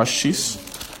for ashes,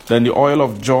 then the oil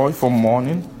of joy for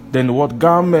mourning, then the what?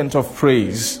 Garment of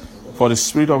praise for the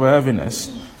spirit of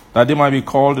heaviness, that they might be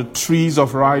called the trees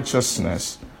of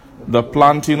righteousness, the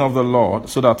planting of the Lord,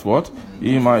 so that what?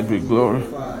 He might be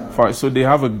glorified. So they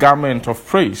have a garment of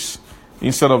praise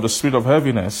instead of the spirit of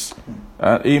heaviness.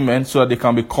 Amen. So that they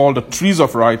can be called the trees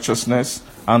of righteousness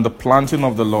and the planting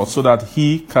of the Lord, so that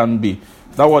he can be.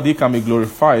 That word he can be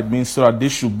glorified means so that they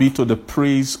should be to the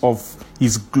praise of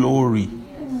his glory.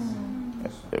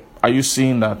 Are you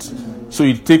seeing that? So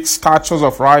it takes statues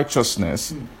of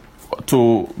righteousness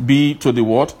to be to the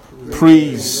what?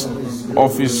 Praise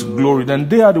of his glory. Then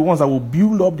they are the ones that will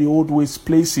build up the old waste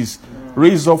places,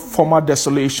 raise up former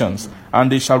desolations,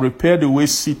 and they shall repair the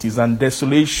waste cities and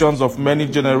desolations of many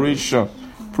generations.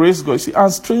 Praise God. See,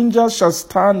 and strangers shall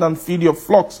stand and feed your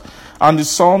flocks, and the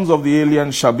sons of the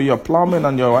alien shall be your plowmen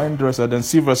and your vine dresser. Then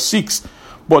see verse 6.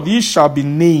 But ye shall be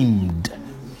named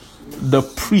the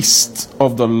priest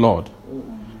of the Lord.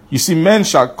 You see, men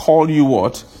shall call you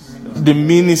what? The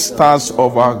ministers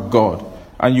of our God.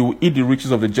 And you will eat the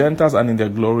riches of the Gentiles, and in their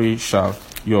glory shall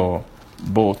your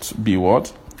boat be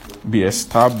what? Be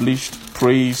established.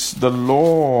 Praise the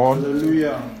Lord.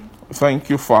 Hallelujah. Thank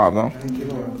you, Father. Thank you,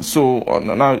 Lord. So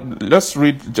now let's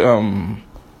read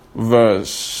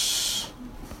verse.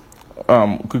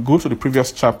 We could go to the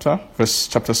previous chapter,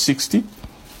 chapter 60.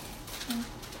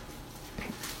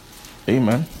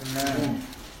 Amen. Amen.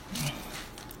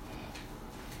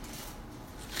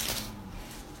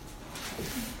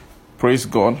 Praise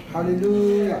God.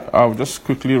 Hallelujah. I'll just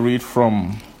quickly read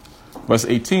from verse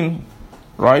 18.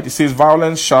 Right? It says,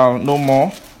 violence shall no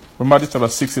more. Remember this chapter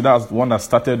 60, that's the one that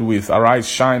started with, arise,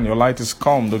 shine, your light is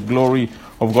come, the glory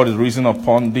of God is risen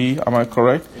upon thee. Am I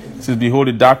correct? It says, behold,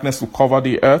 the darkness will cover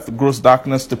the earth, gross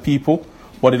darkness the people.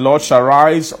 But the Lord shall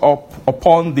rise up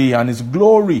upon thee, and his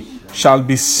glory shall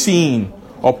be seen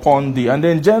upon thee. And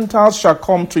then Gentiles shall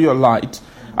come to your light,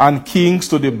 and kings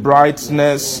to the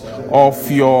brightness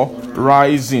of your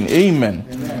rising. Amen.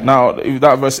 Now, if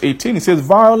that verse 18, it says,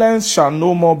 violence shall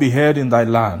no more be heard in thy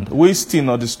land, wasting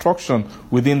or destruction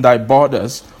within thy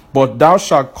borders. But thou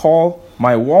shalt call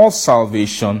my walls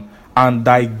salvation, and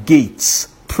thy gates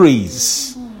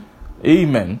praise.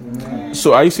 Amen.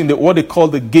 So are you seeing what they call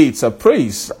the gates of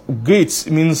praise? Gates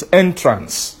means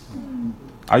entrance.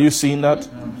 Are you seeing that?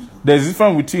 There's a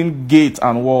difference between gate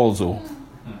and walls. Oh.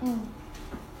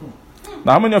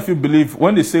 Now, how many of you believe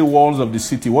when they say walls of the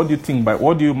city? What do you think by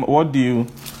what do you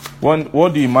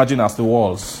imagine as the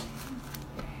walls?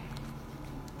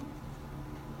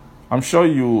 I'm sure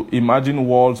you imagine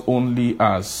walls only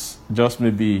as just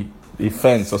maybe a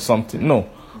fence or something. No,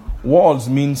 walls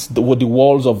means the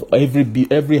walls of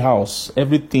every house,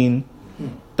 everything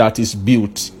that is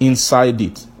built inside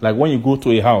it. Like when you go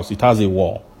to a house, it has a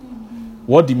wall.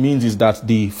 What it means is that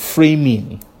the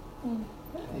framing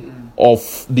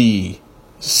of the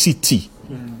city.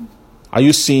 Are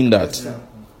you seeing that?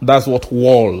 That's what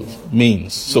wall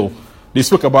means. So they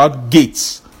spoke about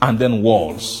gates and then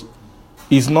walls.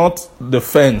 It's not the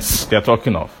fence they're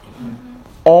talking of.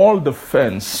 All the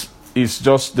fence is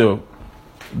just the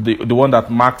one that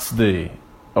marks the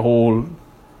whole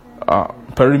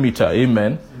perimeter.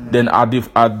 Amen. Then at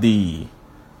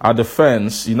the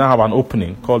fence, you now have an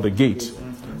opening called the gate.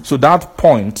 So that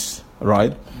point,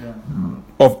 right,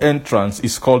 of entrance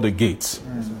is called the gate.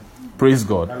 Praise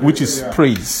God, which is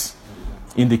praise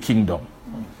in the kingdom.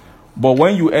 But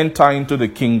when you enter into the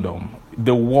kingdom,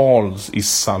 the walls is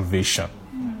salvation.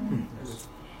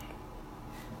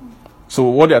 So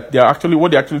what they're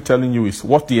actually telling you is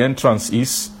what the entrance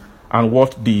is and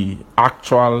what the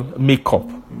actual makeup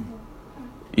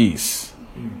is.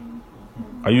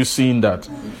 Are you seeing that?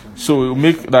 So you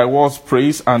make thy walls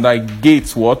praise and thy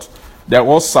gates what? There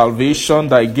was salvation,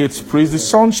 thy gates praise. The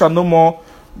sun shall no more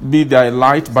be thy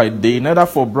light by day, neither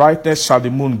for brightness shall the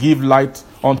moon give light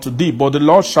unto thee. But the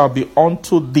Lord shall be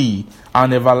unto thee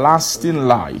an everlasting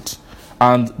light,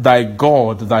 and thy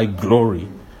God thy glory.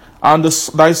 And the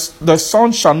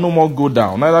sun shall no more go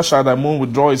down, neither shall thy moon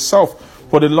withdraw itself.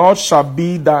 For the Lord shall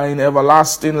be thine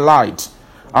everlasting light,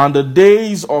 and the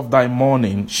days of thy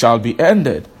mourning shall be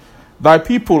ended. Thy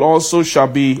people also shall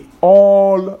be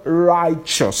all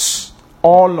righteous,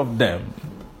 all of them.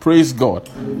 Praise God.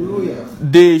 Hallelujah.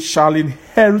 They shall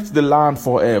inherit the land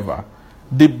forever,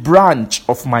 the branch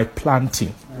of my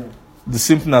planting, the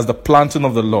same thing as the planting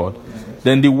of the Lord.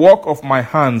 Then the work of my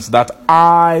hands, that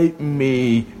I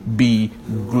may be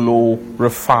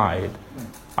glorified.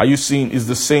 Are you seeing? It's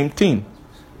the same thing.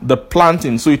 The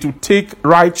planting. So it will take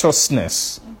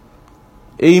righteousness.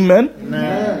 Amen?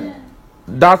 Amen.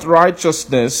 That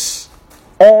righteousness,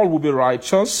 all will be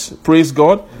righteous. Praise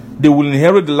God. They will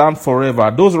inherit the land forever.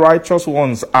 Those righteous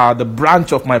ones are the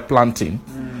branch of my planting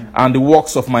and the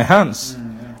works of my hands.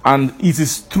 And it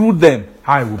is through them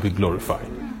I will be glorified.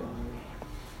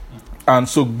 And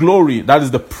so glory, that is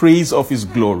the praise of his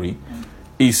glory,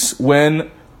 is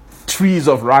when trees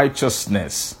of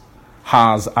righteousness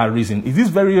has arisen. Is this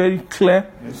very, very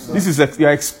clear? Yes, sir. This is you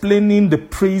are explaining the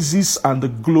praises and the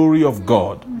glory of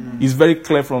God. It's very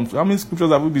clear from how many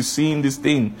scriptures have we been seeing this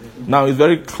thing? Now it's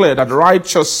very clear that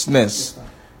righteousness,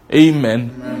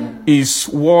 amen, is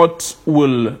what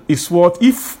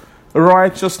if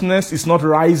righteousness is not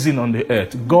rising on the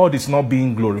earth, God is not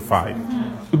being glorified.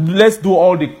 Let's do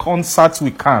all the concerts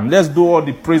we can. Let's do all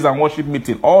the praise and worship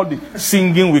meeting, all the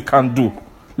singing we can do.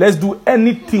 Let's do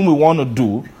anything we want to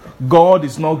do. God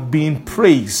is not being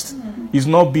praised. He's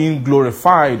not being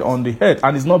glorified on the earth,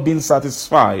 and is not being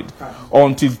satisfied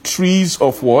until trees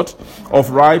of what? Of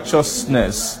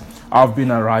righteousness have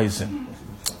been arising.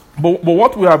 But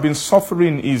what we have been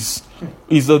suffering is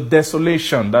a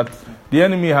desolation that the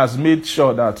enemy has made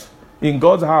sure that in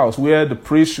God's house, where the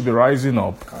praise should be rising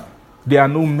up, there are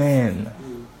no men.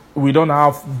 We don't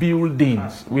have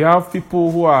buildings. We have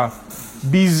people who are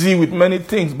busy with many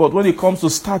things, but when it comes to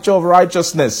stature of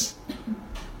righteousness,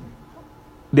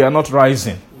 they are not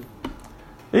rising.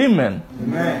 Amen.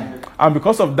 Amen. And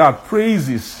because of that, praise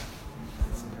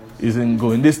isn't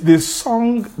going. This the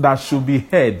song that should be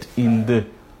heard in the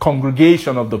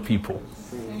congregation of the people.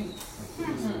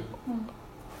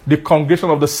 The congregation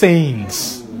of the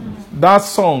saints. That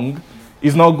song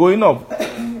is not going up.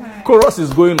 Chorus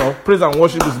is going up. Praise and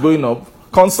worship is going up.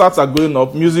 Concerts are going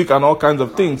up. Music and all kinds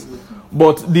of things.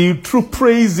 But the true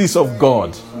praises of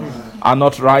God are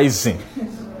not rising.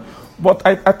 But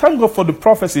I thank God for the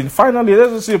prophecy. Finally,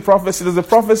 let's just see a prophecy. There's a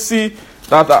prophecy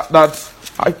that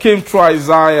I came through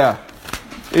Isaiah.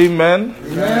 Amen.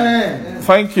 Amen.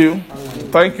 Thank you.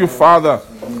 Thank you, Father.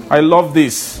 I love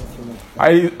this.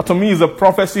 To me, it's a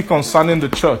prophecy concerning the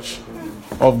church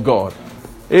of God.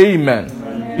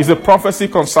 Amen. It's a prophecy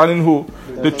concerning who?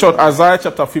 The church. Isaiah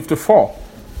chapter 54.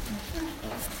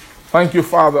 Thank you,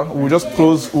 Father. We'll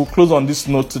close on this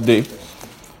note today.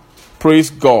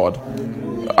 Praise God.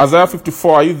 Isaiah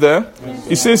 54, are you there?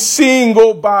 It says, sing,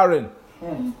 O barren,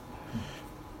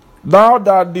 thou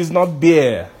that didst not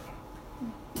bear,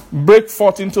 break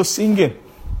forth into singing,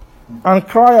 and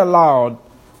cry aloud,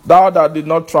 thou that did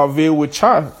not travail with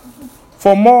child.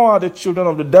 For more are the children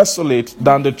of the desolate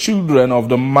than the children of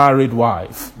the married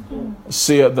wife,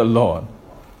 saith the Lord.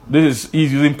 He's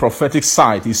using prophetic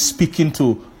sight. He's speaking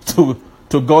to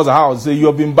God's house. Say, you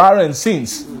have been barren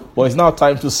since, but it's now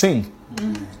time to sing.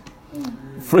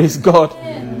 Praise God.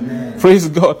 Amen. Praise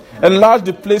God. Enlarge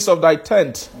the place of thy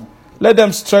tent. Let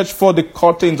them stretch forth the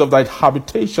curtains of thy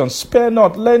habitation. Spare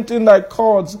not, lengthen thy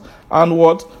cords, and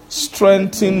what?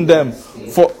 Strengthen them.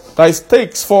 For thy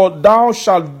stakes, for thou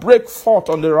shalt break forth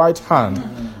on the right hand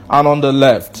and on the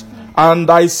left. And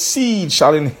thy seed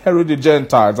shall inherit the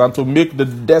Gentiles, and to make the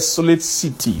desolate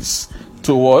cities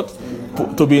to what?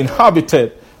 To be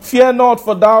inhabited. Fear not,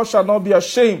 for thou shalt not be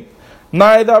ashamed,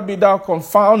 neither be thou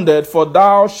confounded, for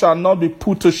thou shalt not be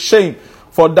put to shame.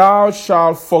 For thou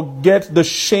shalt forget the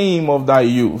shame of thy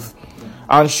youth,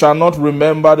 and shalt not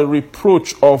remember the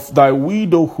reproach of thy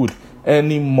widowhood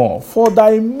any more. For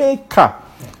thy Maker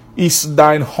is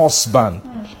thine husband.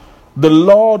 The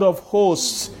Lord of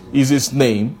hosts is his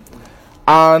name,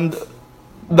 and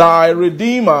thy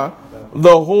Redeemer,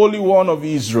 the Holy One of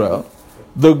Israel,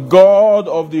 the God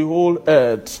of the whole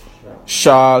earth,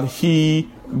 shall he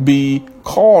be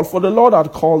called. For the Lord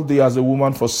hath called thee as a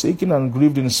woman forsaken and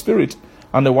grieved in spirit,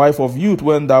 and the wife of youth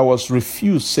when thou wast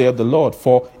refused, saith the Lord.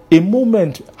 For a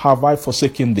moment have I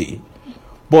forsaken thee,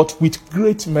 but with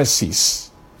great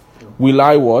mercies will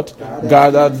I what?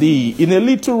 Gather thee. In a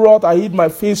little wrath I hid my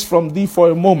face from thee for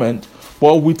a moment,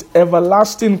 but with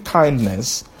everlasting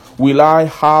kindness will I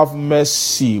have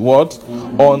mercy, what?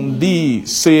 On thee,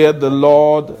 saith the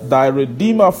Lord thy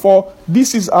Redeemer. For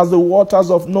this is as the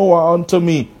waters of Noah unto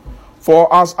me.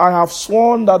 For as I have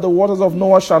sworn that the waters of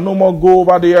Noah shall no more go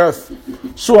over the earth,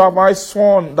 so have I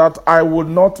sworn that I would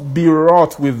not be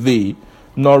wroth with thee,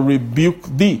 nor rebuke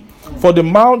thee. For the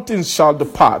mountains shall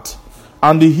depart,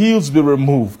 and the hills be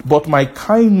removed, but my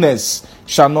kindness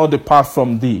shall not depart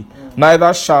from thee,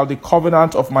 neither shall the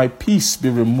covenant of my peace be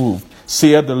removed,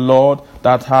 saith the Lord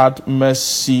that had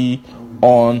mercy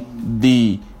on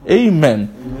thee.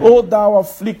 Amen. O thou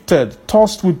afflicted,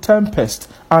 tossed with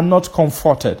tempest, and not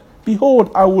comforted, behold,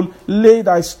 I will lay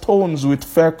thy stones with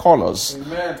fair colors,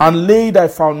 and lay thy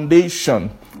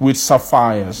foundation with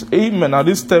sapphires. Amen. Now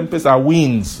these tempests are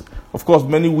winds. Of course,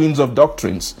 many winds of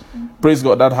doctrines, praise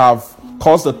God, that have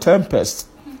caused the tempest.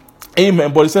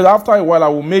 Amen. But he said, after a while I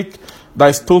will make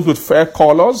thy stones with fair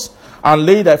colors, and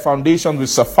lay thy foundations with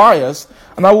sapphires,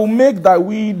 and I will make thy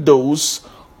windows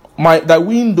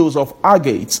of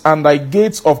agates, and thy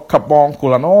gates of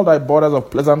carbuncle, and all thy borders of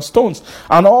pleasant stones,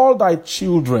 and all thy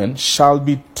children shall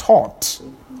be taught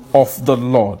of the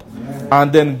Lord.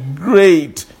 And then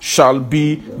great shall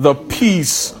be the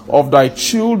peace of thy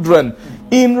children.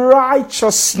 In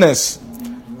righteousness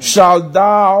shalt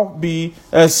thou be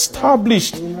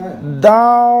established.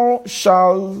 Thou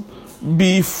shalt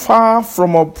be far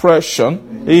from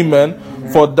oppression. Amen.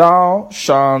 For thou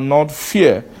shalt not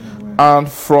fear. And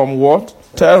from what?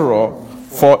 Terror.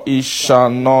 For it shall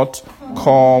not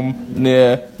come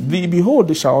near thee. Behold,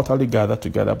 they shall utterly gather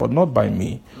together, but not by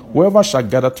me. Whoever shall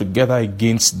gather together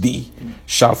against thee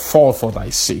shall fall for thy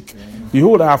sake.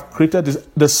 Behold, I have created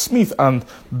the smith and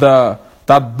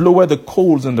that bloweth the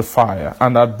coals in the fire,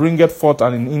 and that bringeth forth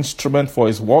an instrument for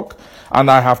his work, and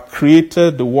I have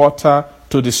created the water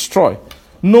to destroy.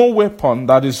 No weapon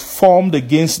that is formed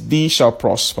against thee shall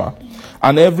prosper,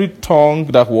 and every tongue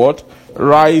that what?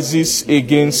 Rises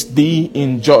against thee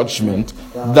in judgment,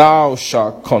 thou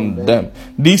shalt condemn.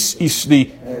 This is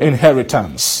the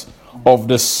inheritance of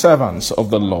the servants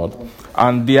of the Lord,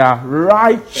 and their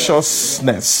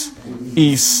righteousness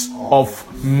is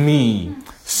of me,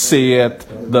 saith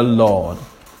the Lord.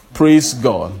 Praise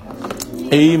God.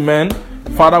 Amen.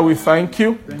 Father, we thank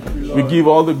you. We give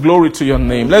all the glory to your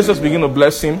name. Let's just begin to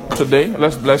bless him today.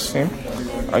 Let's bless him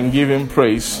and give him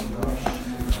praise.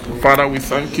 Father, we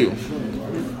thank you.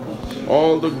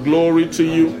 All the glory to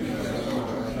you.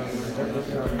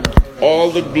 All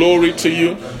the glory to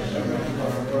you.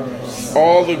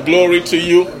 All the glory to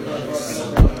you.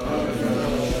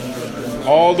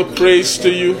 All the praise to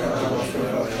you.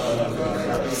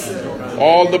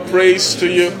 All the praise to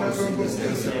you.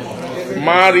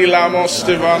 Mari lamos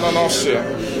stevana nosia.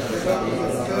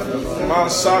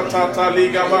 Mansata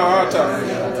taliga mahata.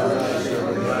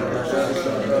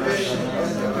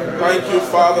 Thank you,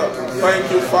 Father.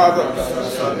 Thank you, Father.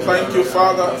 Thank you,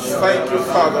 Father. Thank you,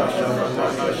 Father.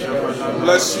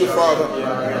 Bless you, Father.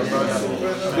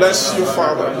 Bless you,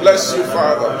 Father. Bless you,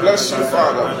 Father. Bless you,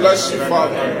 Father. Bless you,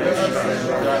 Father.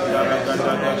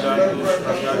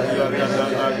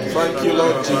 Thank you,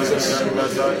 Lord Jesus.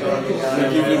 We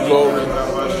give you glory.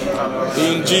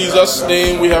 In Jesus'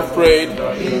 name we have prayed.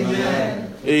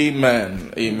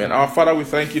 Amen. Amen. Our Father, we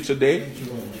thank you today.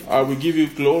 We give you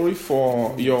glory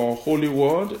for your holy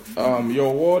word.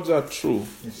 Your words are true.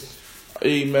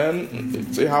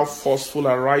 Amen. Say how forceful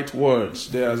are right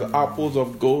words. There's apples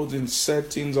of gold in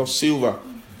settings of silver.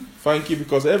 Thank you,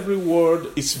 because every word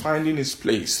is finding its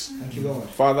place. Thank you, Lord.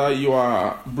 Father, you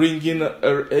are bringing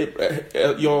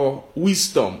your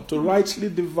wisdom to rightly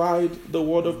divide the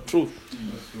word of truth.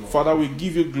 Father, we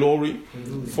give you glory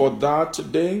for that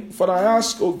today. Father, I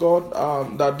ask, oh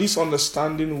God, that this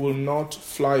understanding will not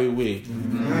fly away.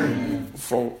 Amen.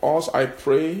 For us, I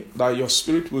pray that your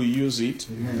Spirit will use it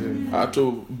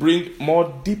to bring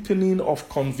more deepening of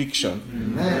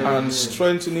conviction and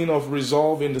strengthening of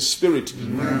resolve in the Spirit.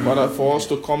 Father, for us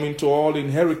to come into all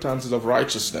inheritances of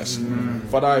righteousness.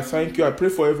 Father, I thank you. I pray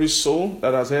for every soul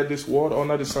that has heard this word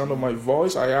under the sound of my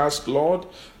voice. I ask, Lord,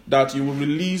 that you will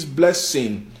release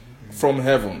blessing from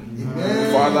heaven,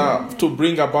 Father, to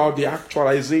bring about the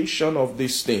actualization of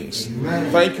these things.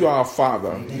 Thank you, our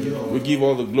Father. We give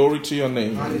all the glory to your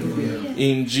name.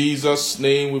 In Jesus'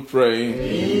 name we pray.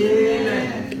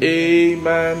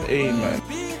 Amen. Amen.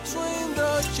 Between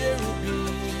the cherubim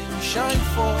shine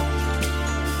forth.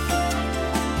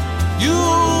 You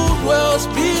dwells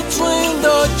between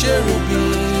the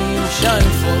cherubim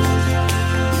shine forth.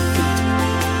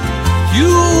 You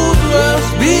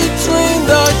dwells between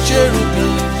the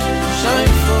cherubim